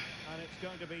more, and it's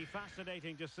going to be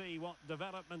fascinating to see what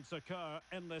developments occur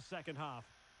in this second half.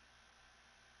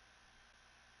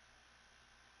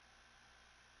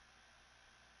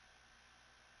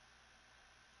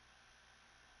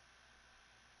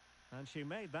 And she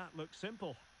made that look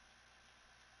simple.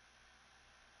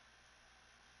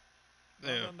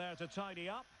 Damn. Nothing there to tidy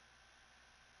up.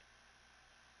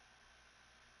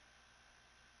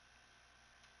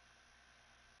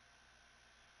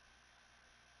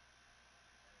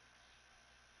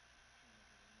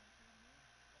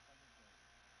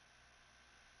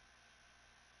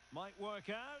 Might work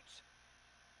out.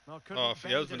 Well, couldn't I was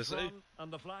bend gonna his say. run,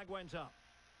 and the flag went up.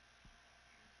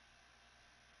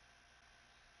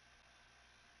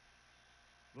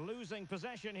 Losing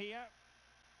possession here.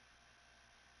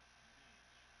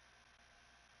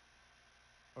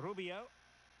 Rubio.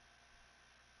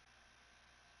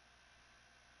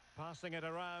 Passing it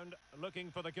around,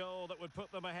 looking for the goal that would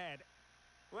put them ahead.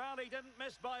 Well, he didn't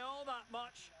miss by all that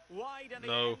much. Wide in the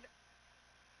No. end.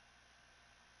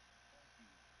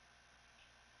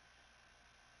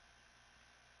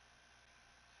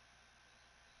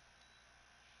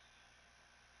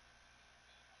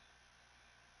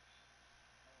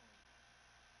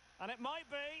 And it might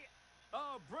be.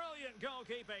 Oh, brilliant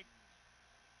goalkeeping.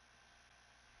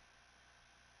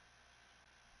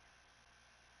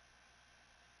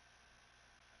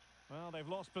 Well, they've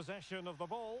lost possession of the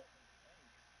ball.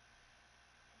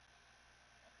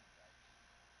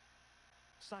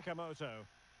 Sakamoto.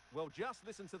 Well, just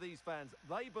listen to these fans.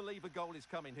 They believe a goal is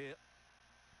coming here.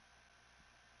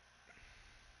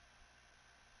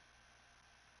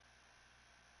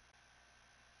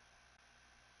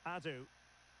 Adu.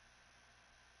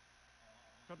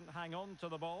 Couldn't hang on to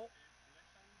the ball.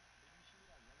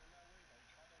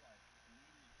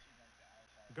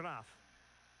 Graf.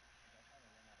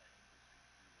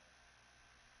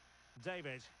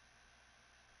 David.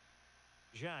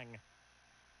 Zhang.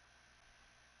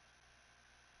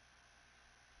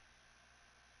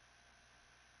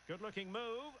 Good-looking move.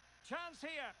 Chance here.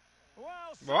 Well,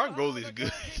 Bro, our somehow goalie's the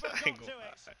good. goalkeeper I got ain't to gonna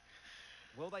it. lie.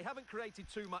 Well, they haven't created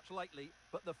too much lately,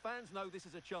 but the fans know this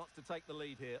is a chance to take the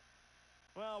lead here.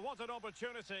 Well, what an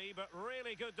opportunity, but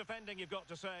really good defending, you've got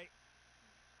to say.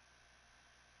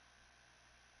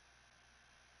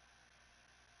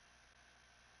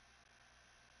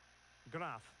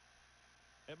 Graf.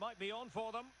 It might be on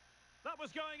for them. That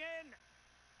was going in.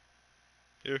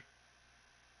 Here.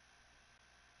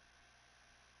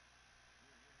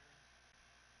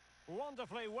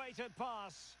 Wonderfully weighted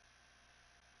pass.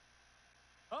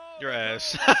 Oh, Your the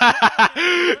ass.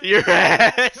 goal. Your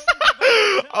ass.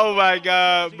 Oh my Couldn't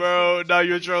god, bro. No,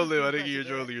 you're They should trolling. do I think better you're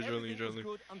there. trolling. You're trolling. You're Everything was trolling.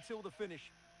 good until the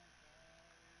finish.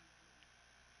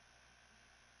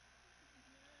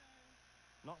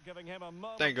 Not giving him a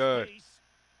moment's Thank God. peace.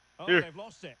 Oh, Here. they've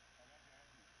lost it.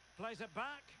 Plays it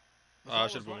back. Oh, I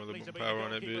should have put a little more power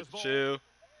on that bit. bitch. Chill.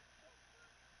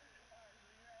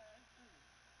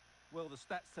 Well, the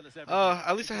stats tell us everything.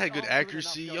 At least I They had just good aren't doing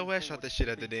accuracy. enough Yo going ass shot forward. that shit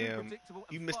at the Been too damn. predictable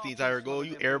You and missed far the too entire slow goal. in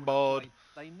You their build-up airballed.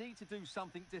 play. They need to do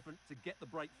something different to get the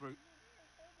breakthrough.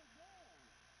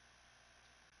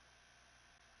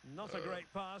 Not a great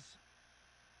pass.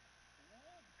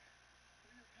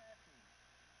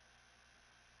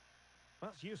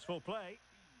 That's useful play.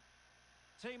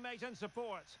 Teammate and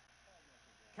support.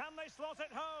 Can they slot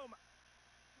it home?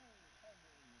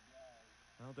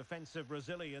 Well, defensive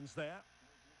resilience there.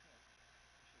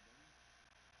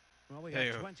 Well, we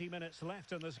have Damn. 20 minutes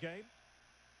left in this game.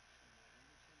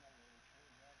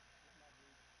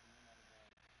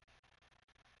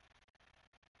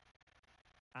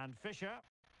 And Fisher.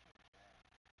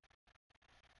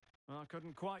 Well,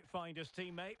 couldn't quite find his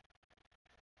teammate.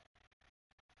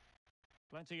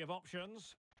 Plenty of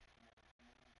options.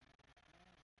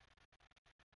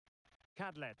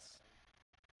 Cadlets.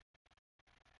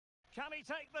 Can he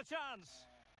take the chance?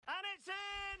 And it's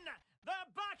in! They're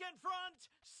back in front!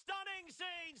 Stunning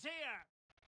scenes here!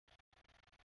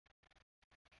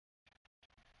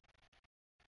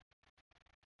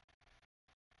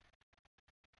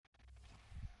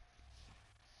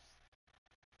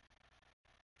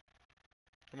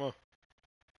 Come on.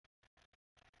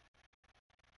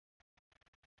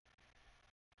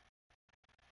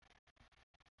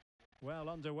 Well,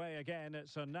 underway again.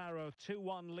 It's a narrow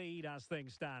 2-1 lead as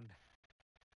things stand.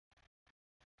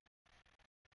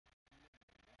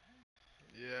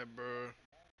 Yeah, bro.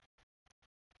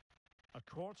 A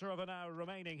quarter of an hour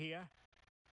remaining here.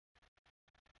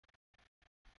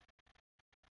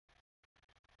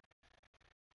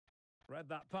 Read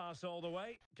that pass all the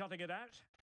way, cutting it out.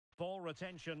 Ball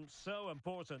retention so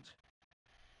important.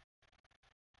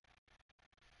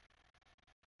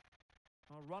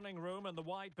 A running room in the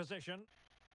wide position.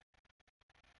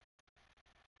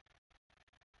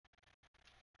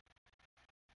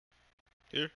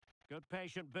 Here. Good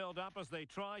patient build-up as they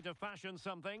try to fashion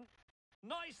something.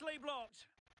 Nicely blocked.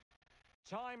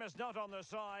 Time is not on their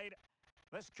side.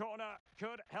 This corner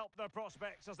could help their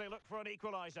prospects as they look for an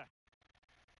equaliser.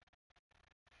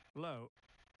 Low.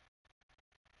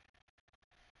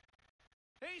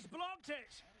 He's blocked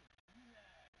it.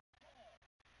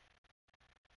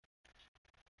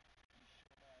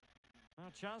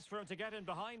 A chance for him to get in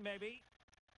behind, maybe.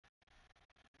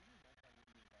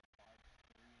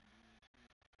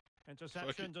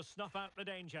 Interception to snuff out the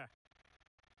danger.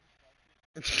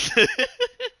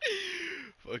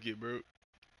 Fuck it, bro.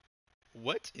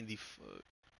 What in the fuck?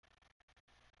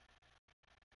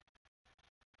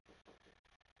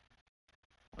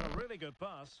 A really good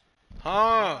pass.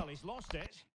 Huh? Well, he's lost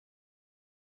it.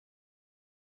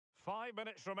 5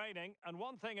 minutes remaining, and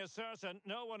one thing is certain,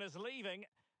 no one is leaving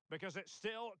because it's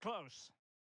still close.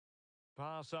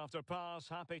 Pass after pass,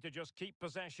 happy to just keep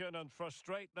possession and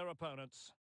frustrate their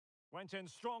opponents. Went in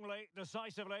strongly,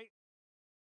 decisively.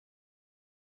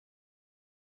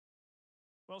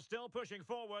 Well, still pushing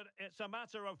forward. It's a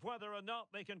matter of whether or not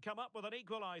they can come up with an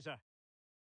equaliser.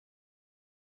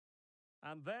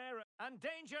 And there, and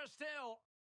danger still.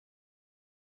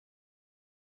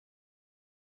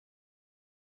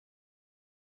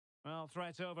 Well,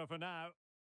 threat over for now.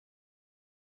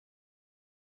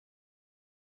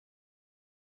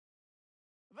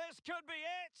 This could be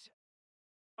it.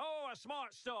 Oh, a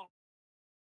smart stop.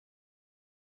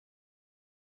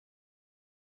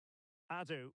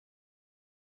 Adu.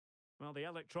 Well, the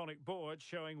electronic board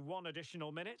showing 1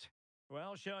 additional minute.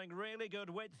 Well, showing really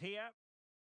good width here.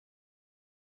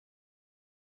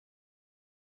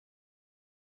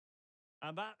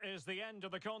 And that is the end of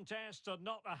the contest, and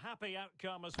not a happy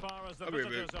outcome as far as the I'll be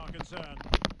right visitors are concerned.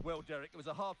 Well, Derek, it was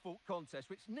a hard-fought contest,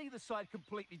 which neither side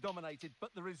completely dominated,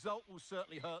 but the result will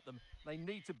certainly hurt them. They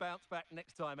need to bounce back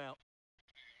next time out.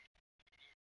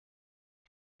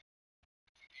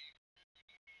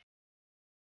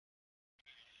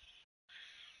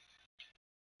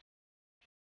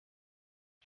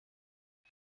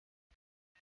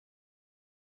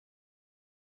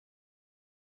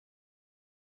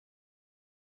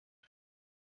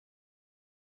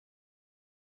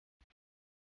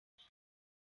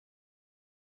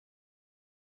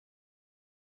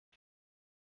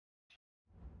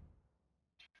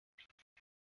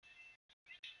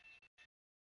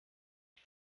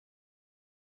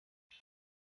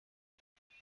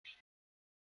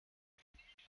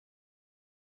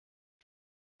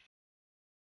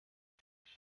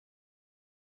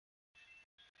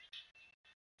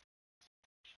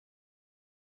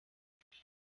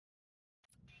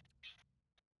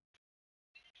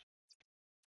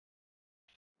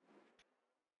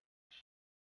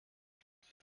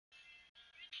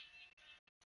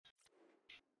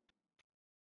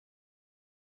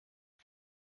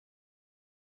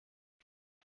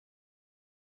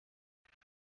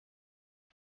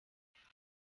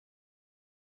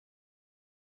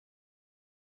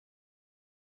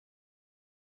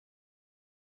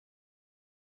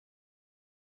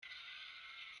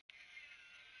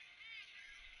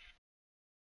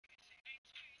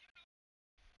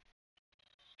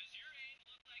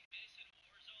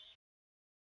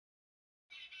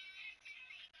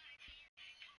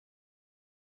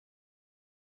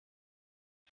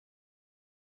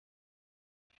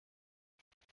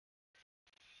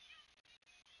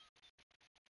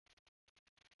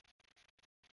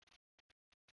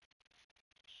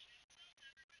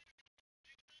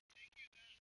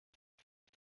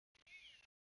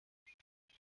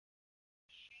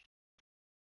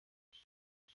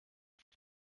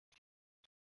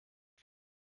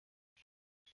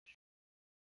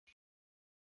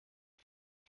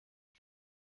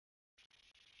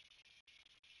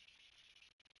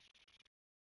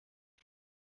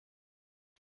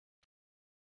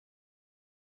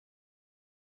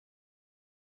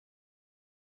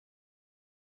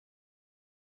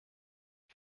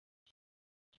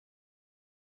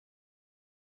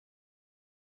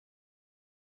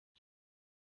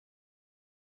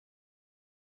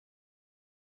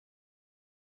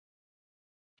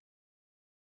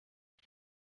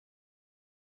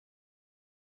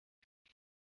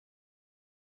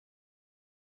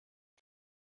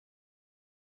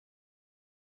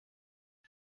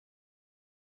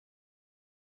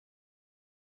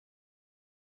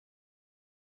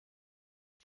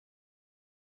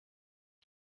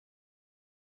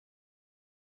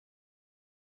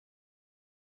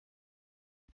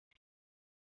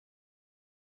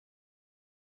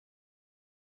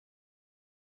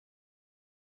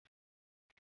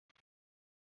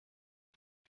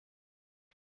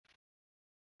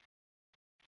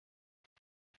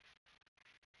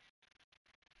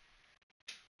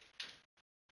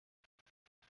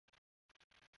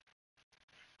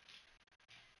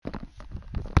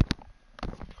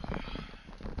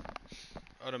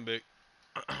 Oh, them big.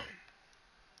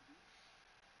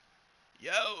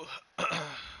 Yo.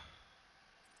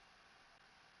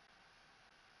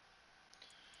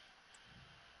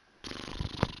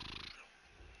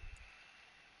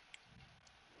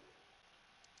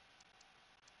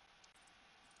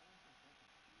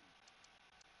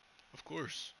 Of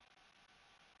course.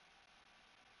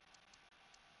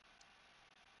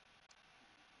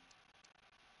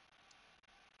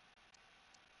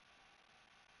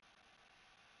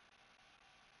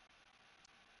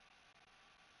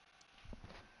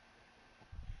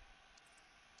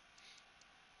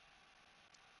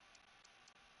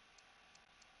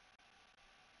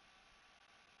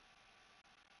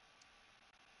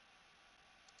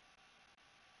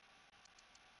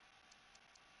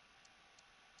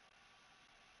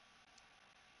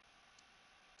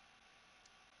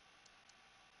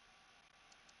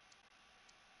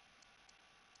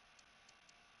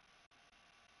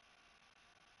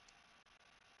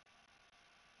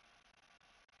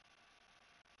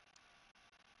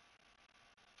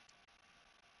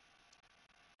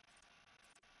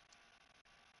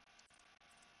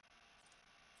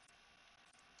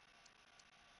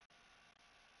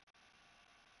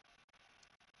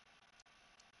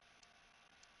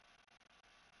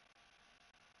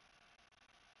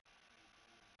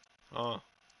 You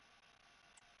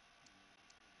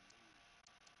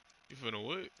finna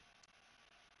what?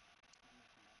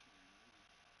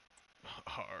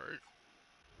 Alright.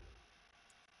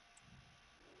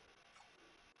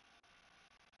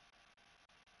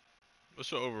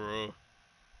 What's your overall?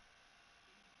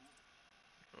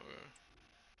 Okay.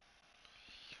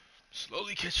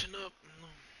 Slowly catching up.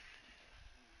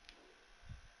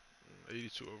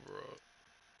 82 overall.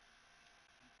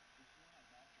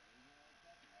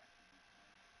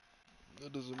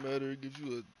 That doesn't matter. It gives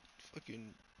you a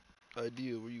fucking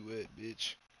idea where you at,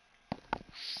 bitch.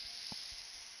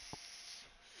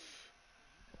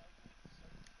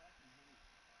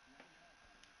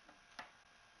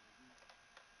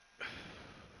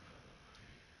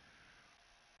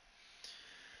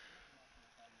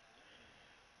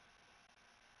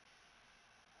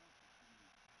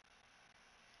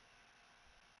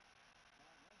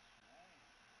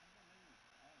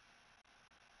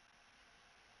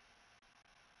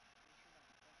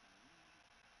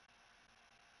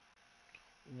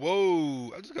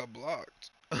 Whoa, I just got blocked.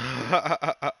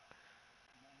 I'll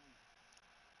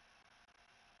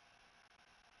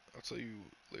tell you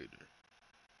later.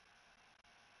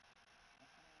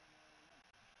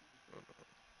 Oh, no.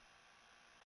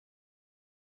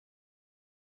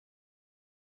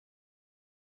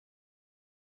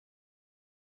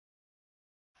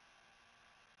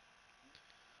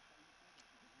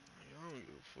 I don't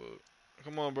give a fuck.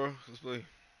 Come on, bro. Let's play.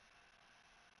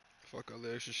 Fuck all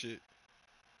that extra shit.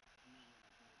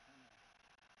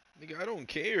 Nigga, I don't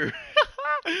care.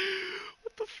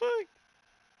 What the fuck?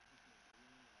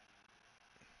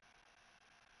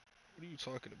 What are you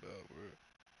talking about, bro?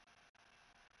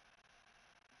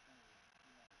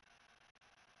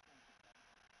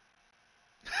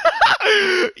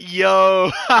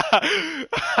 Yo.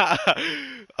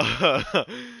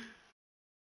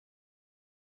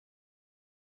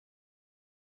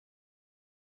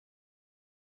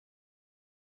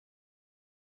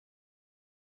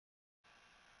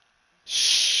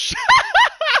 Shh.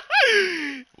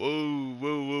 Whoa,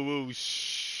 whoa, whoa, whoa.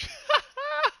 Shh.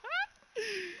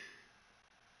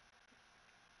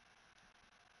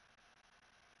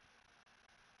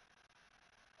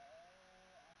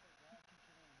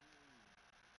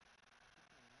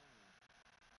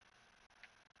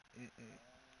 Mm-mm.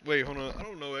 Wait, hold on. I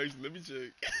don't know actually. Let me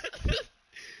check.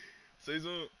 Say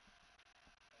something.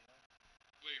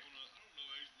 Wait, hold on. I don't know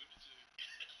actually. Let me check.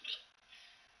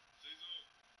 Say something.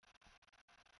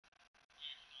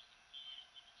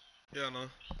 Yeah, I know.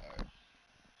 Alright.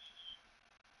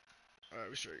 Alright,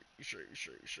 we straight. We straight. We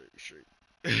straight. We straight. We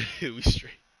straight. We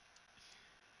straight.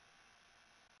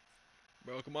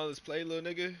 Bro, come on, let's play, little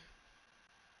nigga.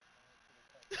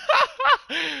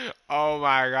 Oh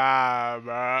my god,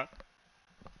 bro.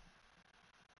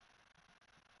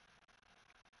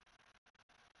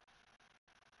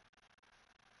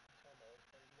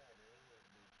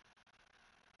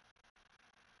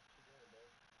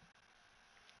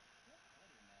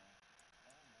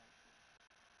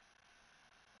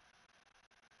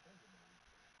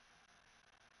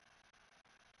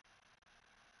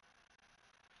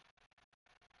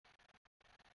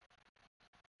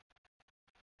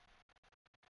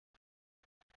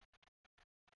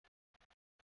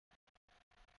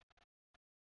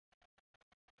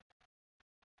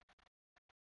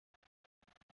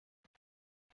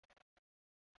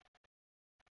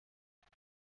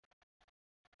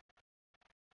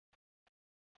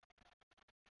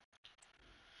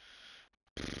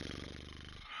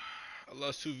 I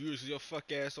lost 2 viewers because your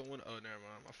fuck ass don't win. Oh, never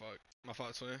mind. My fault. My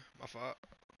fault, twin. My fault.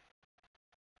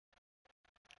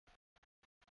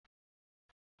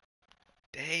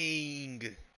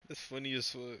 Dang. That's funny as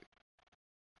fuck.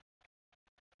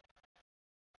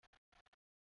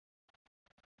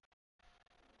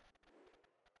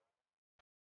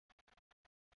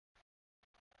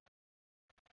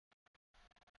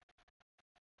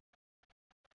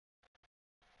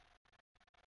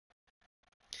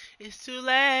 It's too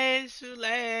late. It's too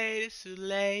late. It's too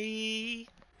late.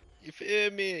 You feel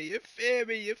me? You feel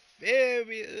me? You feel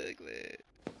me? Ugly.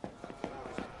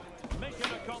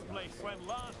 Mission accomplished when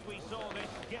last we saw this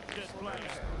gifted player.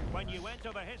 When you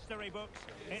enter the history books,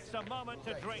 it's a moment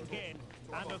to drink in.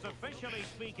 And as officially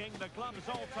speaking, the club's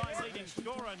all-time leading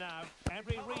scorer now,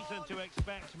 every reason to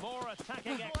expect more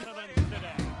attacking excellence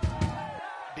today.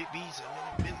 Big B's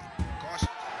a minute. Gosh,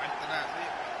 right to that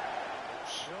lip.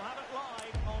 We'll have it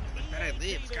live on That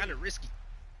EA lip's TV. kind of risky.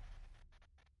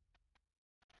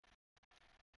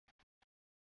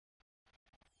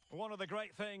 One of the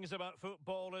great things about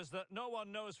football is that no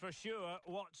one knows for sure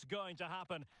what's going to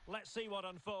happen. Let's see what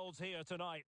unfolds here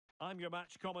tonight. I'm your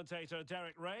match commentator,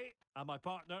 Derek Ray, and my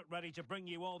partner, ready to bring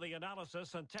you all the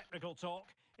analysis and technical talk,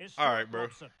 is All Stuart right, bro.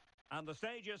 Robson. And the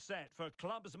stage is set for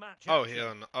club's match Oh action.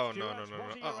 hell no! Oh Stuart, no!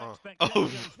 what are your Oh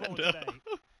expectations for no! today?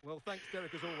 Well, thanks,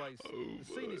 Derek, as always. Oh, The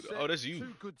scene is boy. set. Oh, that's you.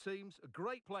 Two good teams, a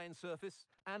great playing surface,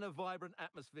 and a vibrant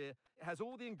atmosphere. It has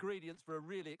all the ingredients for a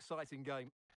really exciting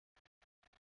game.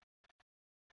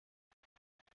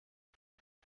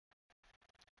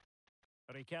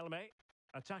 Riquelme,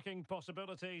 attacking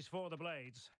possibilities for the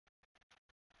Blades.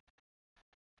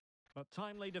 But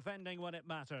timely defending when it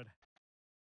mattered.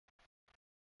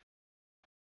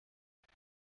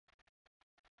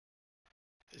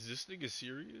 Is this nigga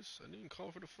serious? I didn't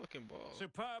call for the fucking ball.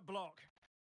 Superb block.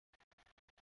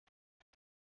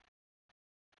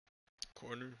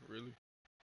 Corner, really?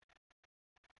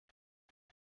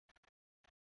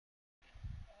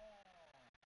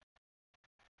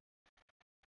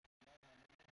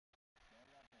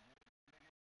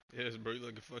 Yes, bro, you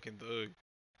look a fucking thug.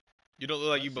 You don't look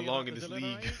like you Let's see belong about in the this delivery.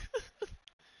 league.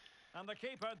 And the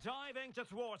keeper diving to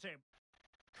thwart him.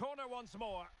 Corner once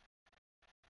more.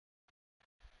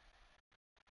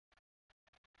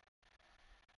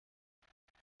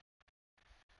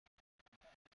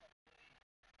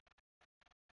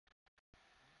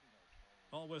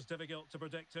 Always difficult to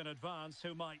predict in advance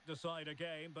who might decide a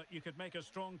game, but you could make a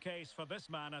strong case for this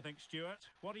man, I think, Stuart.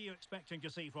 What are you expecting to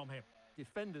see from him?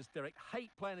 Defenders, Derek,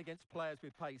 hate playing against players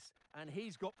with pace, and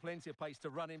he's got plenty of pace to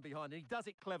run in behind, and he does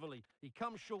it cleverly. He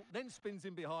comes short, then spins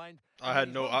in behind. I had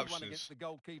he's no 1v1 options. against the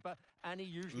goalkeeper, and he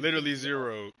usually Literally finishes it off.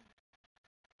 0.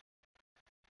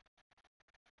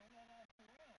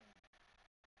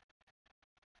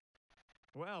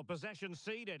 Well, possession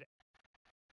ceded.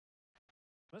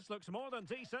 This looks more than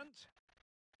decent.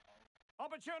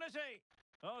 Opportunity.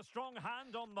 A strong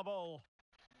hand on the ball.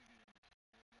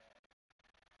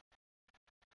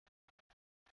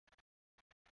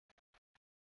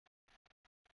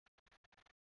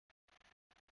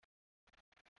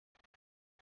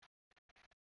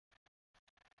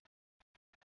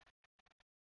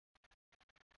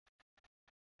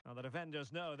 Now the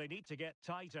defenders know they need to get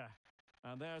tighter.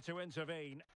 And there to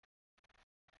intervene.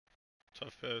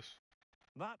 Tough pass.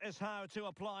 That is how to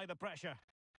apply the pressure.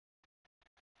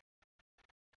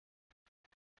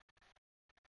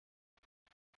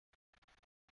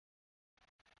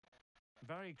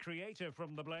 Very creative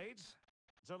from the Blades.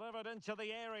 Delivered into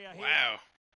the area here. Wow.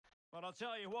 But I'll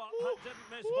tell you what, Woo. that didn't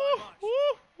miss Woo. by much.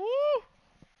 Woo. Woo.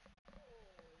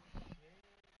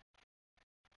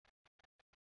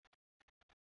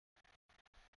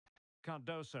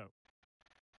 Cardoso.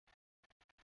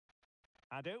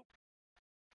 Adu.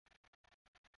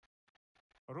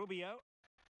 Rubio.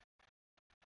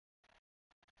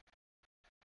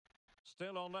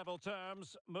 Still on level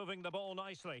terms, moving the ball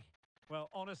nicely. Well,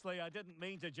 honestly, I didn't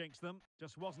mean to jinx them.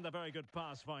 Just wasn't a very good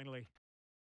pass, finally.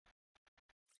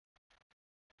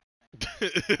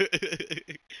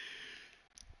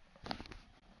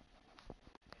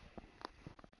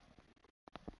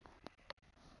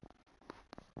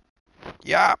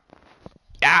 Yep.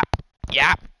 Yep.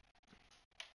 Yep.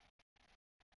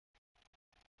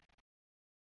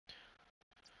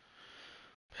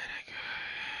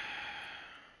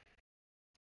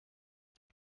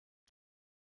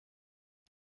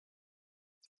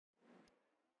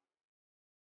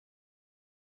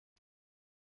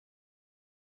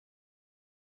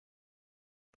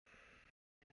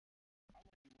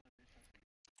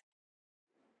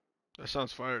 That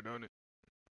sounds fire, don't it?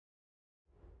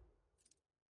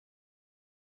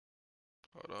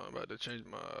 Hold on, I'm about to change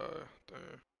my thing.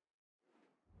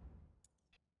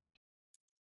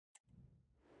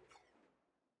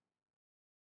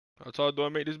 How tall do I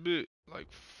make this bit? Like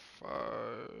 5.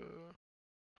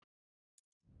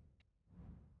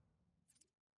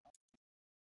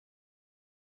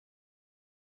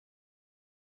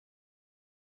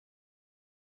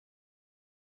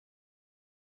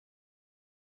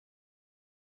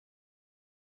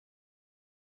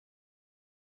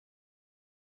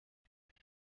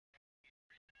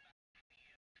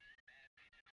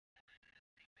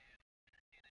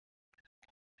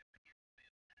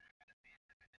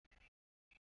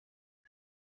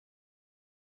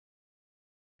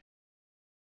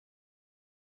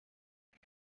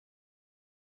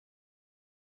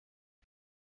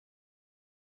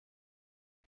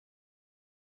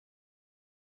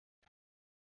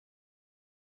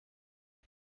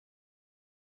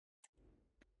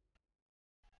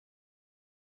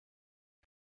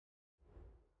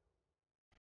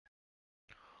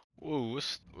 Whoa,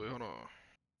 wait, hold on.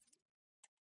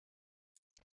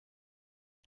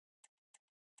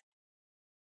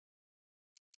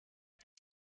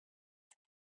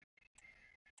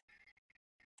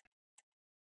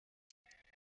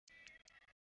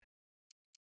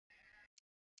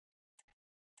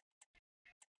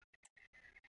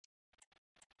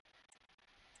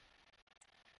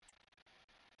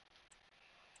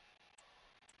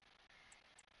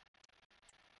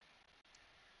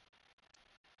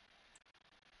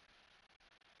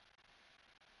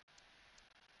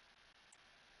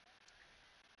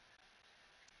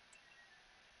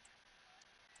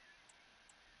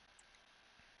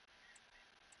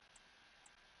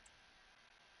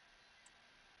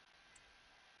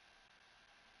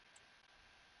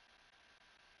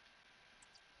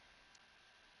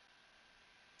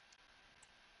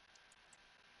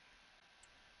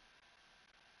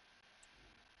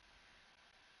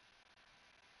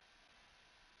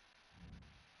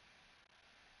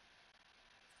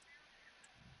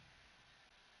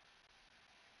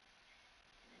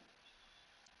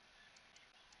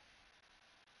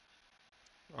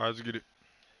 All right, let's get it.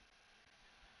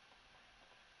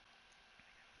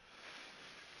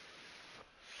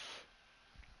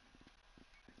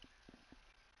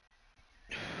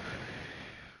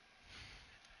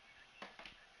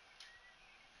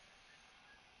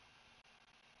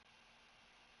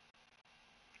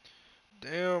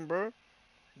 Damn, bro.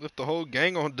 Left the whole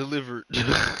gang on delivered.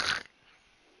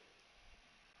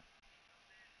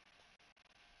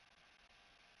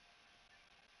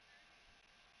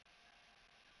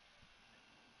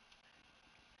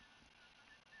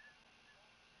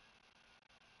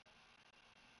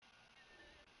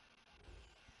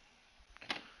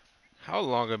 How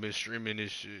long I've been streaming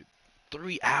this shit?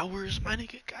 3 hours, my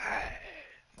nigga? God.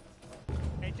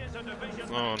 It is a division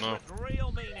Oh match no. with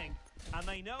real meaning, and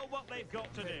they know what they've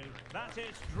got to do. That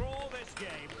is draw this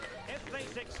game. If they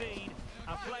succeed,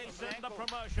 a place in the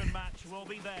promotion match will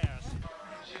be theirs.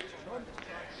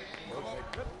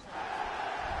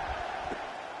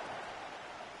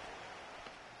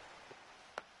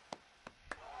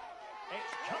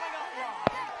 It's coming up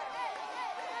wide.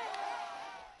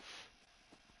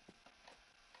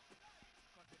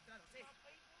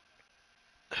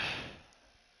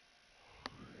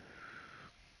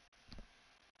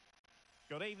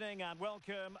 Good evening and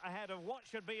welcome ahead of what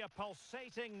should be a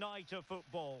pulsating night of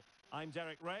football. I'm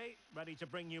Derek Ray, ready to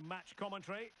bring you match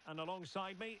commentary, and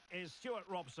alongside me is Stuart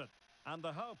Robson. And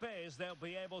the hope is they'll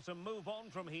be able to move on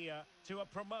from here to a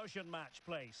promotion match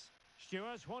place.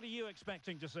 Stuart, what are you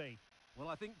expecting to see? Well,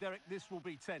 I think, Derek, this will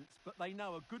be tense, but they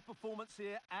know a good performance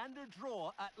here and a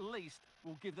draw, at least,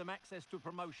 will give them access to a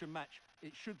promotion match.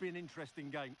 It should be an interesting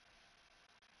game.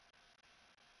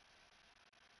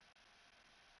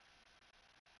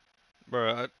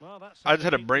 Bro, Well, that's I how just they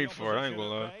had a keep brain the fart. I ain't opposition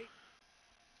gonna at lie. bay.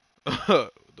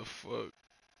 What the fuck?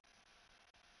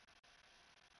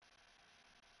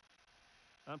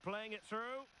 And playing it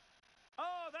through.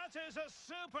 Oh, that is a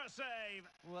super save.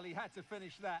 Well, he had to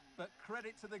finish that, but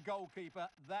credit to the goalkeeper.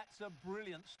 That's a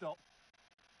brilliant stop.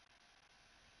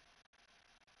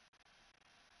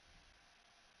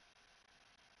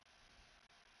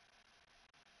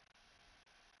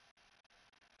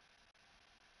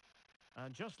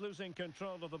 And just losing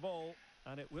control of the ball,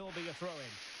 and it will be a throw-in.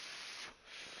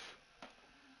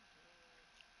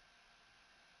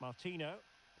 Martino.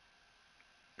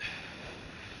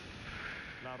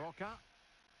 La Roca.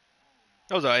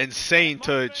 That was an insane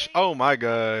touch. Oh my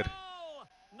god. Goal!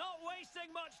 Not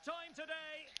wasting much time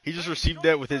today. He just They received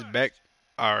that scored with his first. back.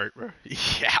 Alright, bro.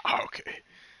 Yeah, okay.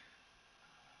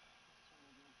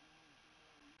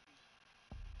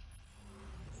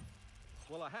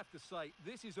 Well, I have to say,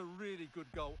 this is a really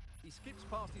good goal. He skips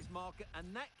past his marker,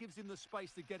 and that gives him the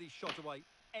space to get his shot away.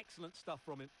 Excellent stuff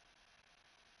from him.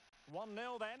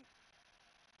 1-0 then.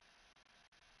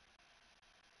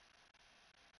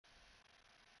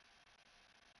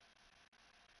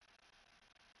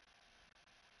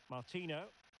 Martino.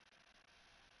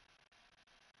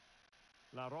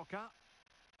 La Roca.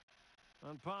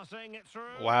 And passing it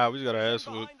through. Wow, we just got our Just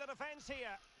ass whooped. behind the defence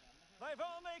here. They've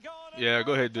only gone in Yeah,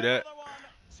 go ahead, front do that. another one.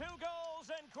 2 goals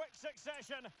in quick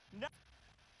succession. No.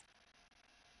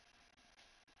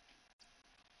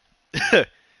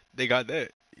 They got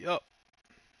that. Yup.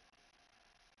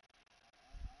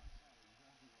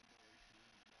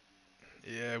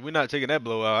 Yeah, we're not taking that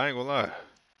blowout. I ain't gonna lie.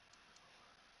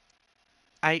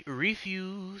 I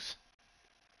refuse.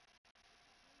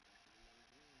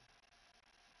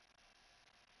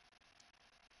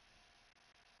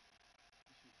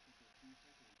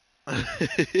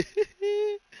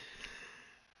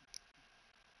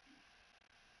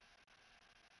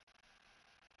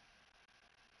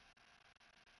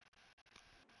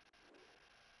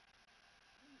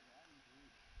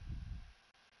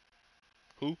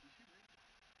 Who?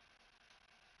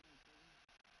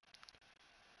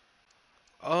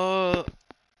 Uh,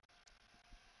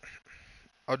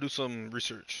 I'll do some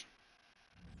research.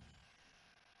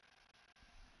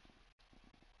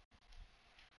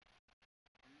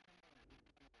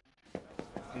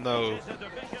 No. It is a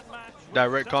division match with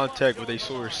Direct so much contact with on a the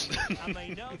source. line, and they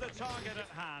know the target at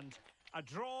hand. A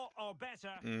draw or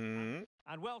better. Mm.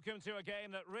 And welcome to a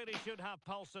game that really should have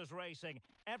pulses racing.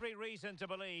 Every reason to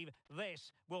believe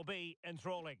this will be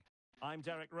enthralling. I'm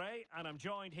Derek Ray, and I'm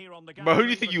joined here on the Bro, who do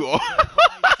you gantry think for you are? commentary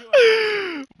by Stuart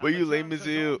Robson. But And you the lame chance as is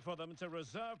hell. on for them to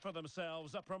reserve for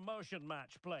themselves a promotion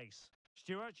match place.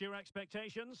 Stuart, your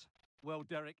expectations? Well,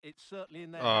 Derek, it's certainly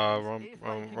in their hands. Wrong, If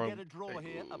wrong, they can wrong. get a draw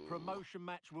here, a promotion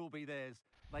match will be theirs.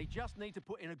 They just need to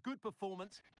put in a good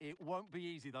performance. It won't be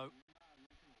easy, though.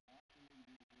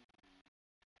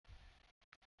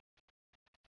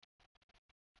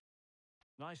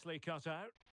 Nicely cut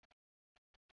out.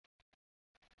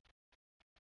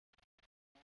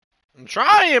 I'm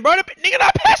trying, bro. The nigga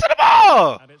not passing the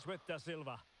ball. And it's with Da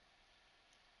Silva.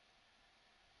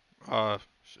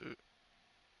 Shit.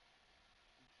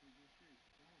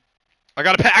 I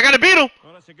gotta beat him.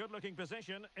 Well, it's a good-looking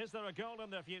position. Is there a goal in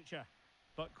the future?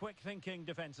 But quick thinking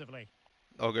defensively.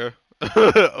 Okay.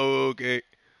 Okay.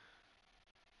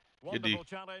 Wonderful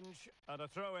challenge and a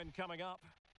throw-in coming up.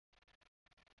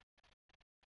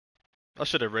 I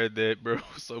should have read that, bro.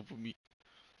 So for me.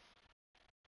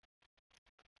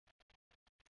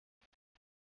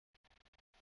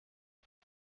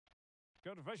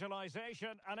 Good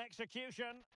visualization and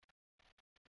execution.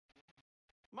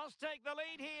 Must take the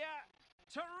lead here.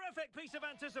 Terrific piece of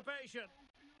anticipation.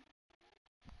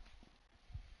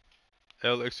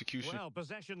 L execution. Well,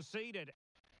 possession ceded.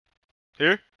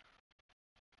 Here.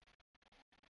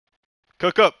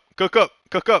 Cook up. Cook up.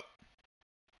 Cook up.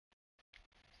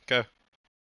 Okay.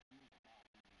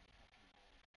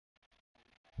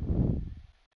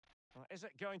 Well, is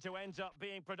it going to end up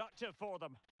being productive for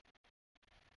them?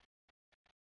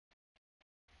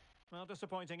 Well,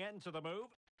 disappointing end to the move.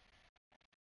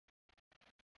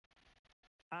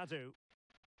 Adu.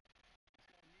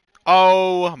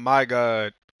 Oh my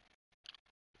God.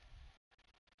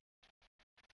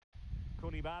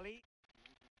 Koulibaly.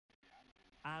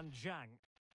 And Zhang.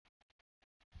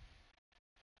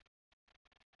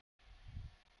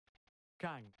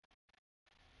 Kang.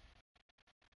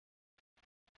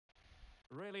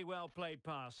 Really well played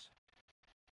pass.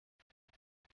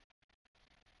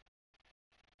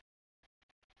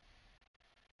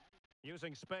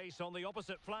 Using space on the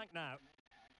opposite flank now.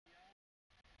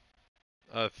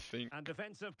 I think. And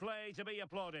defensive play to be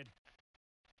applauded.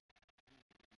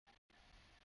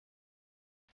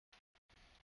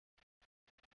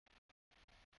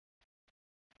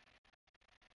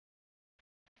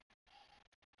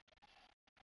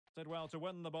 Did well to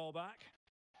win the ball back.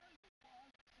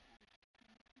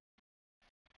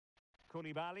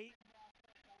 Koulibaly.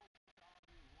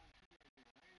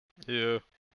 Yeah.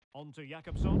 On to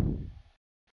Jakobsson.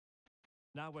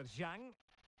 Now with Zhang.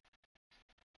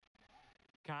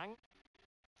 Kang.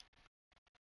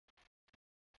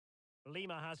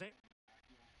 Lima has it.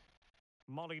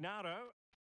 Molinaro.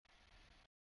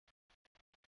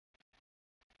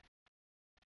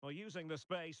 Well, using the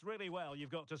space really well, you've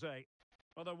got to say.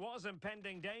 Well, there was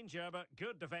impending danger, but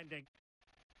good defending.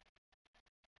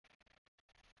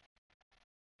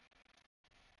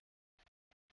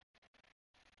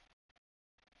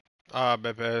 Ah,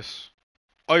 bad pass.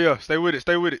 Oh yeah, stay with it.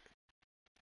 Stay with it.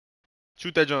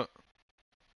 Shoot that jump.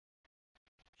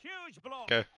 Huge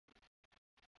block. Okay.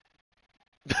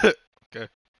 Okay.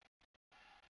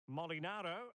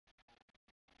 Molinaro.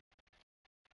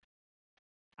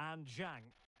 And Zhang.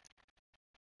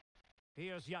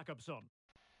 Here's Jakobsson.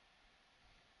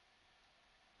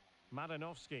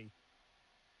 Madanovsky.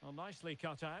 Well, nicely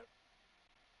cut out.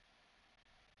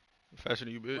 Faster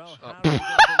than you, bitch. Well, Ah. Harry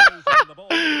got to lose on the ball.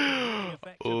 Really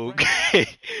effective Okay.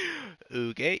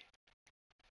 Okay.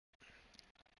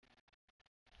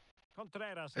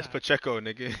 Contreras It's now. Pacheco,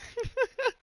 nigga.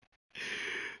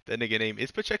 That nigga name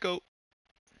is Pacheco.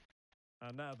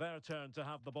 And now their turn to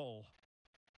have the ball.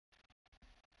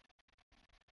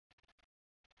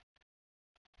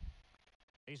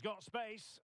 He's got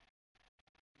space.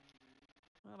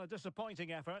 Well, a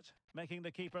disappointing effort, making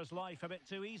the keeper's life a bit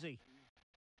too easy.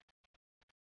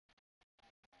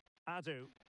 Adu.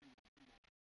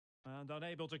 And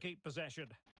unable to keep possession.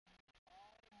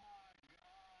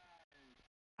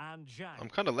 And Zhang. I'm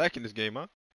kind of lacking this game, huh?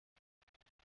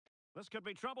 This could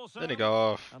be troublesome. That nigga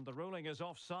off. And the ruling is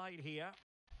offside here.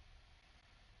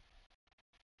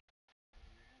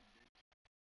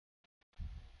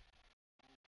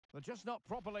 They're just not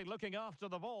properly looking after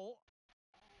the ball.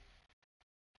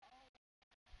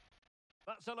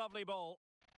 That's a lovely ball.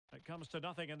 It comes to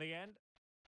nothing in the end.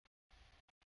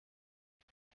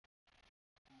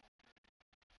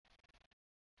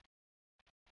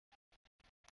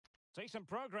 See some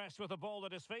progress with the ball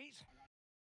at his feet.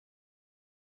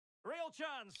 Real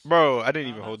chance. Bro, I didn't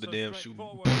even And hold the that's a damn shoe.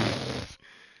 straightforward-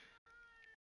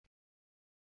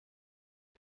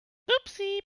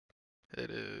 Oopsie. It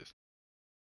is.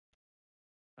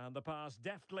 And the pass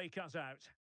deftly cut out.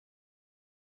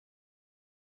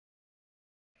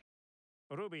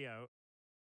 Rubio.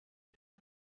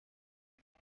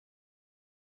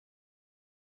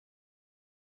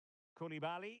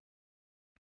 Koulibaly.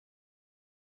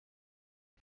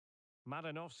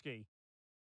 Madanovsky.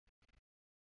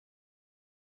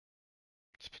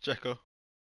 It's Pacheco.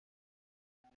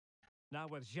 Now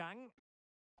with Zhang.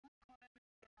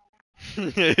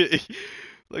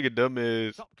 Look at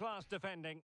dumbass. Top class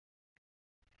defending.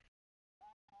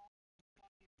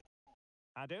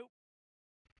 Adu.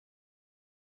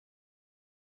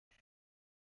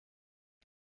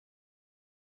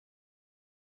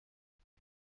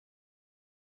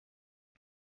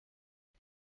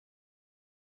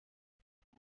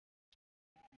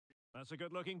 That's a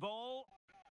good-looking ball.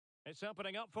 It's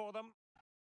opening up for them.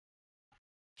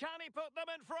 Can he put them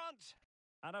in front?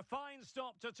 And a fine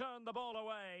stop to turn the ball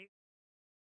away.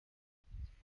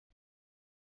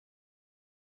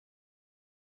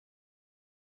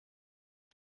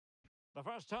 The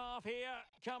first half here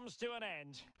comes to an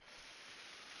end.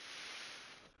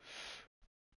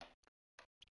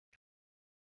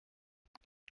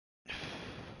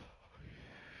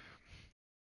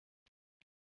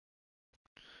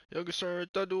 Youngest turn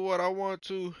to do what I want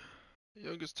to.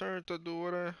 Youngest turn to do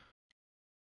what I.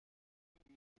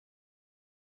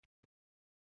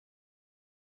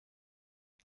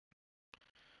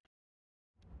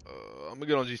 I'm gonna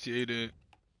get on GTA then.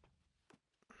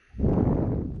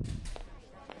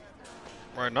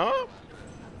 Right now?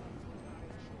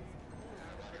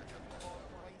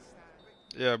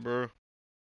 Yeah, bro.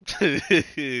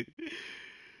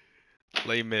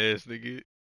 Lame ass nigga.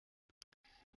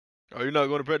 Oh, you're not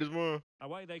going to practice tomorrow?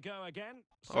 Away they go again.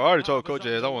 Oh, I already told Second Coach half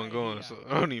is ass I wasn't underway going, here. so it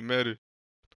don't even matter.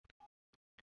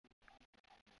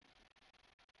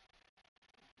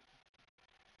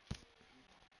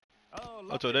 Oh,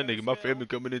 I told lovely that bit nigga of my skill. family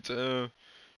coming in town.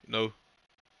 You know,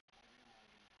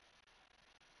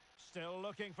 Still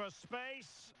looking for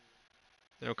space.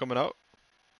 they don't coming out.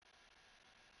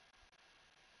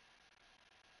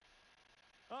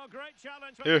 Oh, great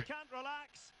challenge, but Here. they can't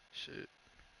relax. Shit.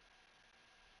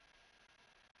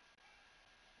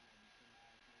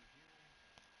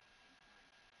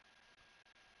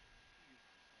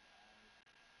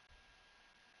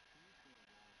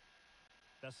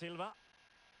 Da Silva.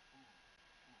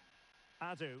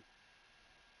 Adu.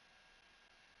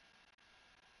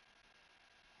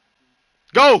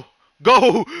 Go!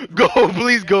 Go! Go!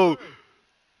 Please Get go! through.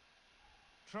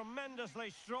 Tremendously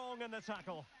strong in the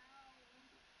tackle.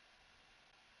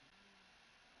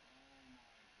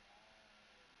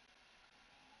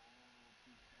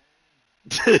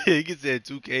 He gets that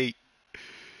 2K.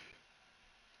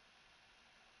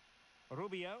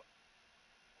 Rubio.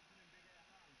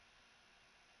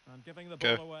 And giving the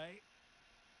Okay. ball away.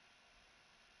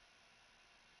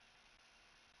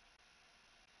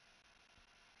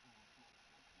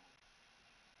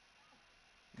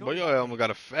 Boy, your almost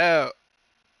got a foul.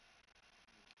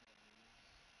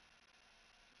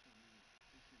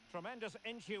 Tremendous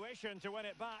intuition to win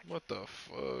it back. What the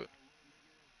fuck?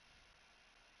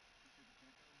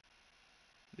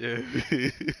 Yeah.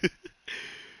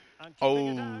 And keeping Oh,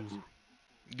 it out.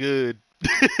 good.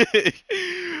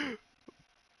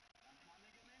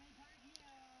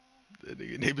 That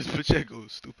nigga name is Pacheco,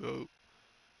 stupid hoe.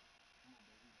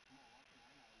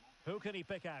 Who can he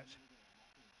pick out?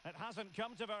 It hasn't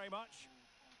come to very much.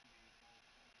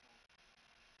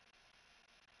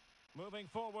 Moving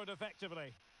forward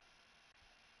effectively.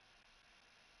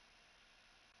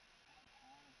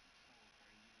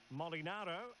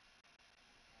 Molinaro.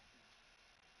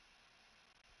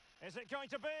 Is it going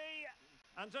to be?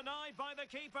 And denied by the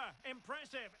keeper.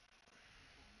 Impressive.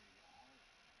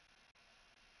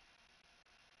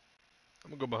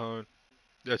 I'm gonna go behind.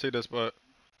 Yeah, take that spot.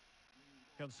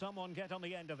 Can someone get on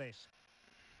the end of this?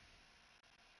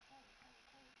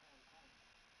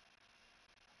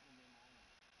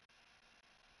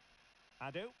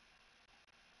 Adu.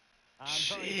 And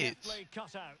very Shit. deftly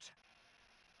cut out.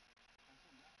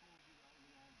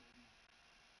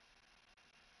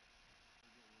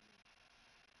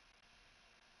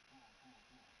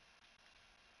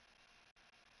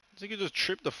 This nigga just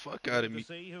tripped the fuck out Good of to me.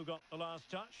 see who got the last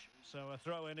touch. So a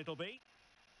throw in it'll be.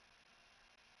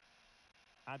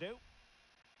 Adu.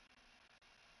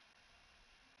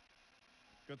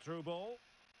 Good through ball.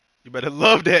 You better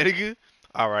love that nigga.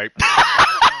 Alright. And now their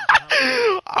turn to have the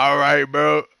ball. Alright,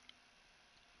 bro.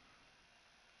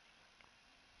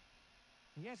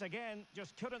 Yet again,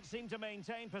 just couldn't seem to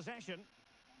maintain possession.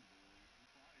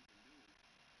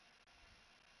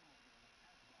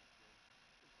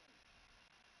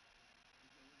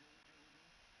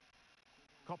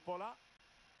 Coppola.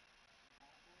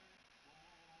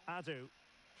 Adu.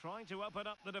 Trying to open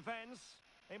up the defence.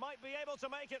 He might be able to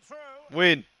make it through.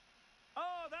 Win.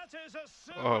 Oh, that is a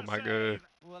super Oh my god. save.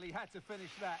 Well, he had to finish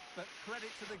that, but credit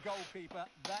to the goalkeeper.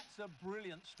 That's a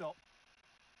brilliant stop.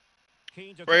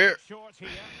 Keen to Right take here. it short here.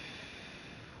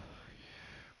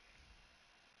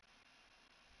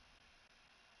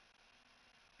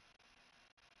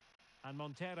 And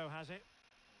Montero has it.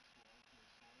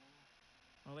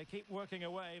 Well, they keep working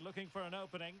away, looking for an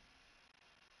opening.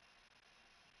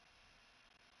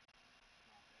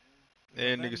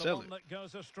 And Then nigga the sell one it. that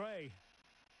goes astray.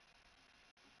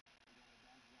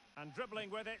 And dribbling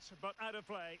with it, but out of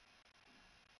play.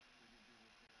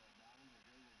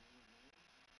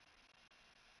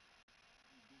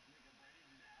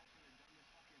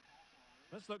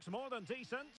 This looks more than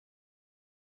decent.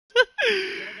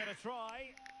 Gonna get a try.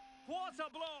 What a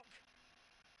block!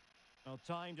 Well,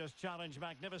 time just challenged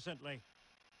magnificently.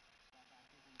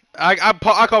 I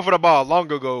called for the ball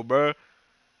long ago, bro.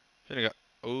 Nigga.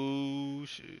 Oh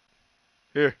shit.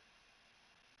 Here.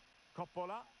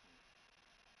 Coppola.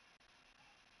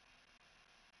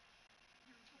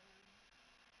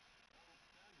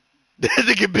 That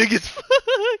nigga big as fuck.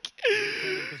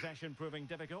 Retaining possession proving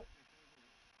difficult.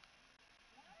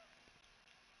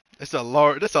 That's a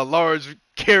large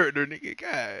character, nigga.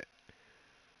 God.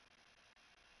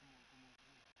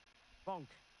 Bonk.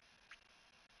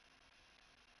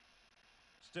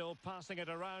 Still passing it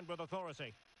around with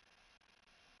authority.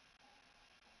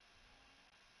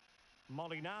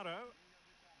 Molinaro.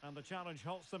 And the challenge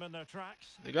halts them in their tracks.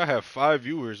 Nigga, I have 5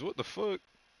 viewers. What the fuck?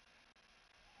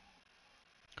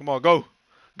 Come on, go.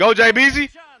 Go, JBZ.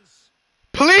 Chance.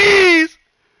 Please.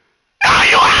 Ah,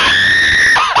 you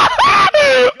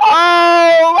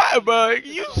oh, my, bro.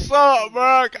 You suck,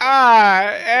 bro.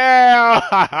 God.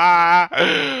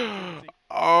 Damn.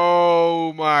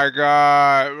 Oh, my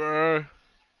God, bro.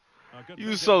 A good You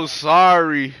vision so there.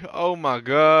 sorry. Oh, my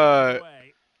God.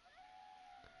 Away.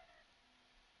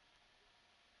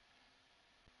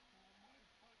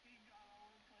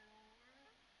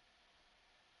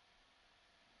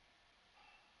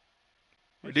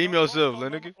 It's Redeem not lost yourself, on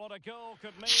little them nigga. what a goal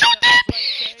could mean Shoot at that this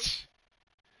late bitch. stage.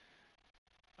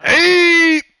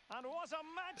 Hey. And what a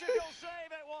magical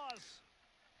save it was!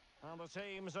 And the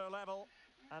teams are level,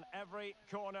 and every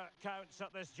corner counts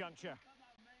at this juncture.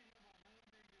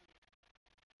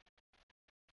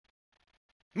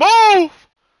 Move.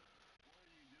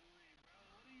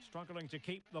 Struggling to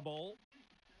keep the ball.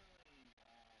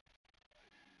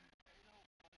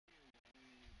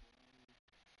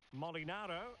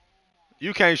 Molinaro.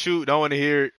 You can't shoot. Don't want to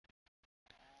hear it.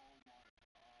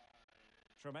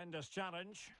 Tremendous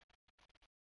challenge.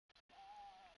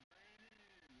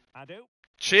 Adu.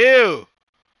 Chill.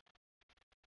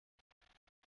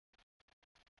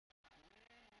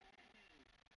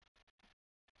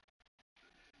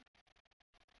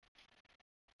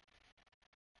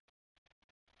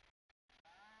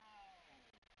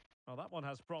 Well, that one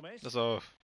has promise. That's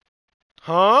off.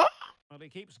 Huh? Well, he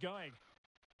keeps going.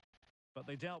 But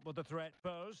they dealt with the threat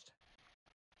posed.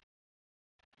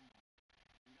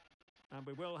 And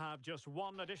we will have just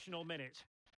one additional minute.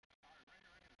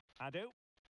 Adu.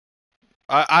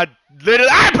 I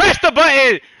pressed the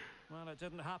button. Well, it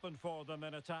didn't happen for them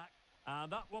in attack.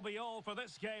 And that will be all for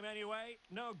this game anyway.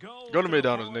 No goals Go to to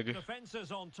McDonald's, report. nigga.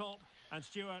 Defences on top. And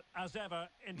Stuart, as ever,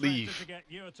 interested Leave. to get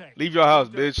your take. Leave your house,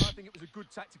 Derek, I bitch. think it was a good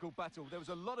tactical battle. There was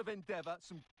a lot of endeavour,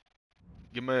 some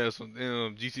Get my ass on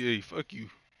GTA. Fuck you.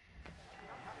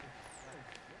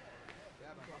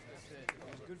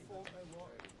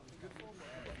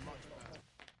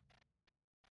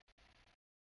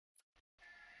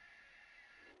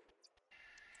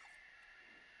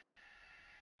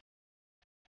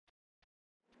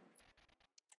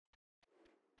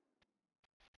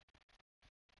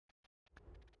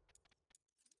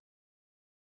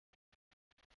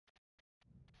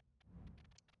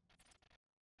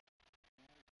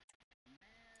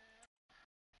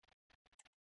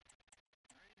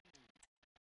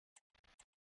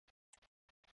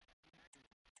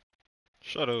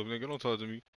 Shut up, nigga. Don't talk to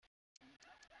me.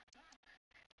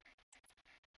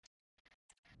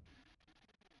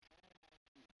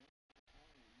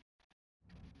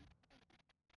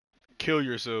 Kill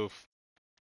yourself.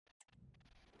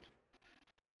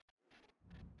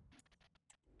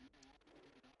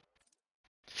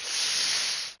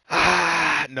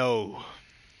 Ah, no.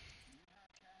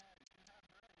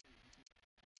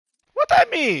 What that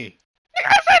mean? Nigga,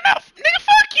 I said no. Nigga,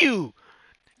 fuck you.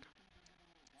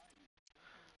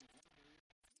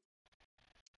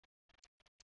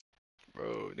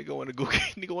 Bro, nigga wanna go.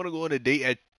 Nigga wanna go on a date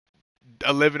at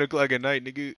 11 o'clock at night,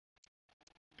 nigga.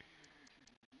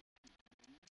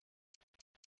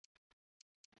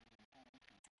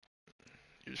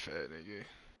 You're just fat,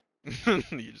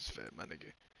 nigga. You're just fat, my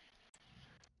nigga.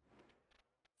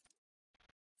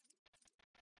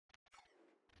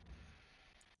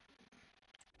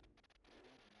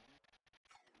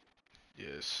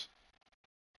 Yes.